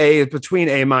levels of A between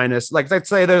A-. Like let's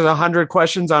say there's 100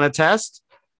 questions on a test.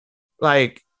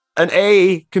 Like an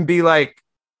A can be like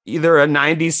either a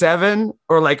 97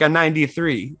 or like a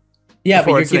 93. Yeah,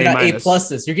 but you're giving out A+.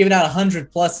 You're giving out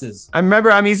 100 pluses. I remember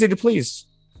I'm easy to please.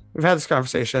 We've had this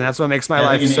conversation. That's what makes my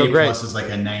life so great. A+ is like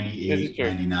a 98,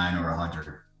 99, or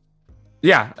 100.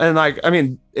 Yeah, and like I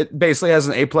mean, it basically has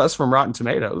an A+ from Rotten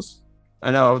Tomatoes. I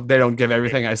know they don't give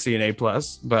everything I see an A+,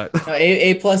 but no,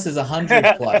 A+ is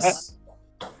 100+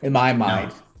 in my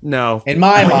mind. No, in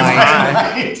my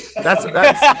mind, that's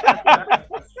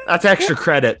extra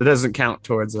credit. It doesn't count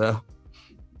towards a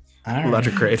letter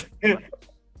grade.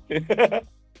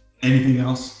 Anything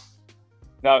else?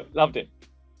 No, loved it.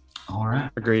 All right,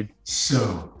 agreed.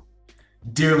 So,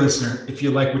 dear listener, if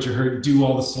you like what you heard, do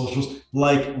all the socials,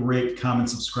 like, rate, comment,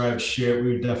 subscribe, share.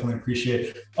 We would definitely appreciate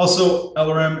it. Also,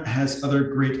 LRM has other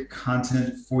great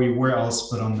content for you. Where else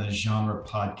but on the Genre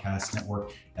Podcast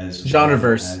Network as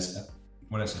GenreVerse.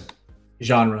 What did I say?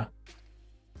 Genre.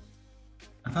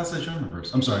 I thought it said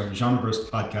GenreVerse. I'm sorry, GenreVerse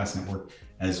Podcast Network,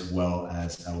 as well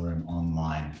as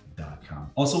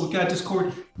LRMonline.com. Also, we've got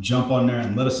Discord. Jump on there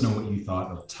and let us know what you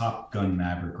thought of Top Gun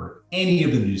Maverick or any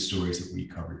of the news stories that we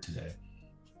covered today.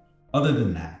 Other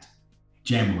than that,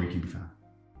 Jam, where you can be found?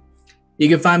 You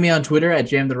can find me on Twitter at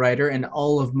Jam the Writer and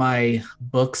all of my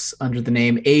books under the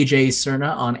name AJ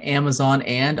Cerna on Amazon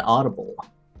and Audible.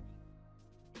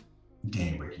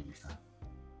 Dan, where can you be found?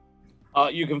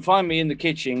 You can find me in the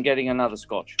kitchen getting another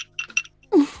scotch.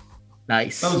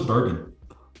 Nice. That was bourbon.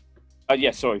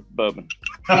 Sorry, bourbon.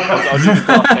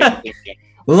 Liar!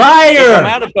 If I'm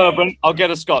out of bourbon, I'll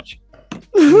get a scotch.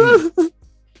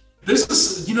 This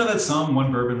is, you know that song,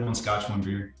 One Bourbon, One Scotch, One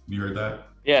Beer? You heard that?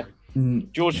 Yeah.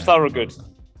 George Thorogood.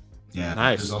 Yeah,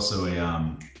 nice. There's also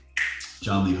a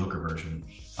John Lee Hooker version.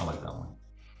 I like that one.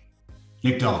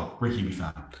 Nick Dahl, where can you be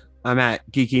found? I'm at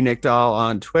Geeky Nick Dahl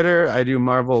on Twitter. I do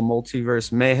Marvel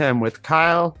Multiverse Mayhem with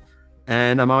Kyle.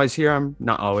 And I'm always here. I'm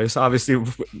not always. Obviously,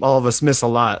 all of us miss a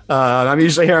lot. I'm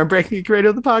usually here on Breaking Geek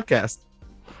Radio, the podcast.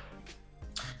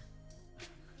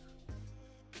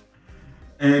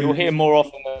 And You'll hear more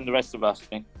often than the rest of us, I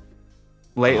think.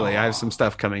 Lately, I have some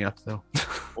stuff coming up though.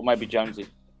 Or maybe Jonesy.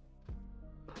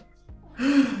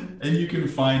 And you can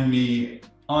find me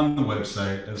on the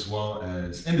website as well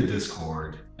as in the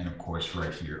Discord, and of course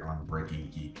right here on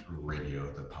Breaking Geek Radio,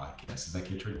 the podcast. Is that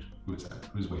Kittredge? Who is that?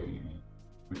 Who's waving at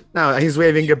me? No, he's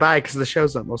waving goodbye because the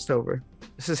show's almost over.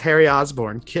 This is Harry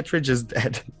Osborn. Kittredge is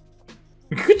dead.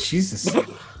 Jesus.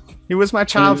 He was my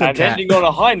childhood And cat. ending on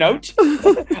a high note. And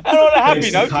on a happy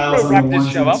Thanks note, to Kyle's we'll on wrap the this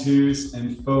ones show and up. twos.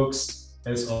 And folks,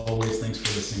 as always, thanks for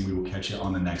listening. We will catch you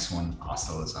on the next one.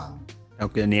 Hasta la zombie.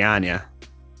 Okay, Nyanya.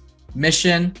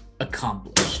 Mission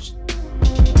accomplished.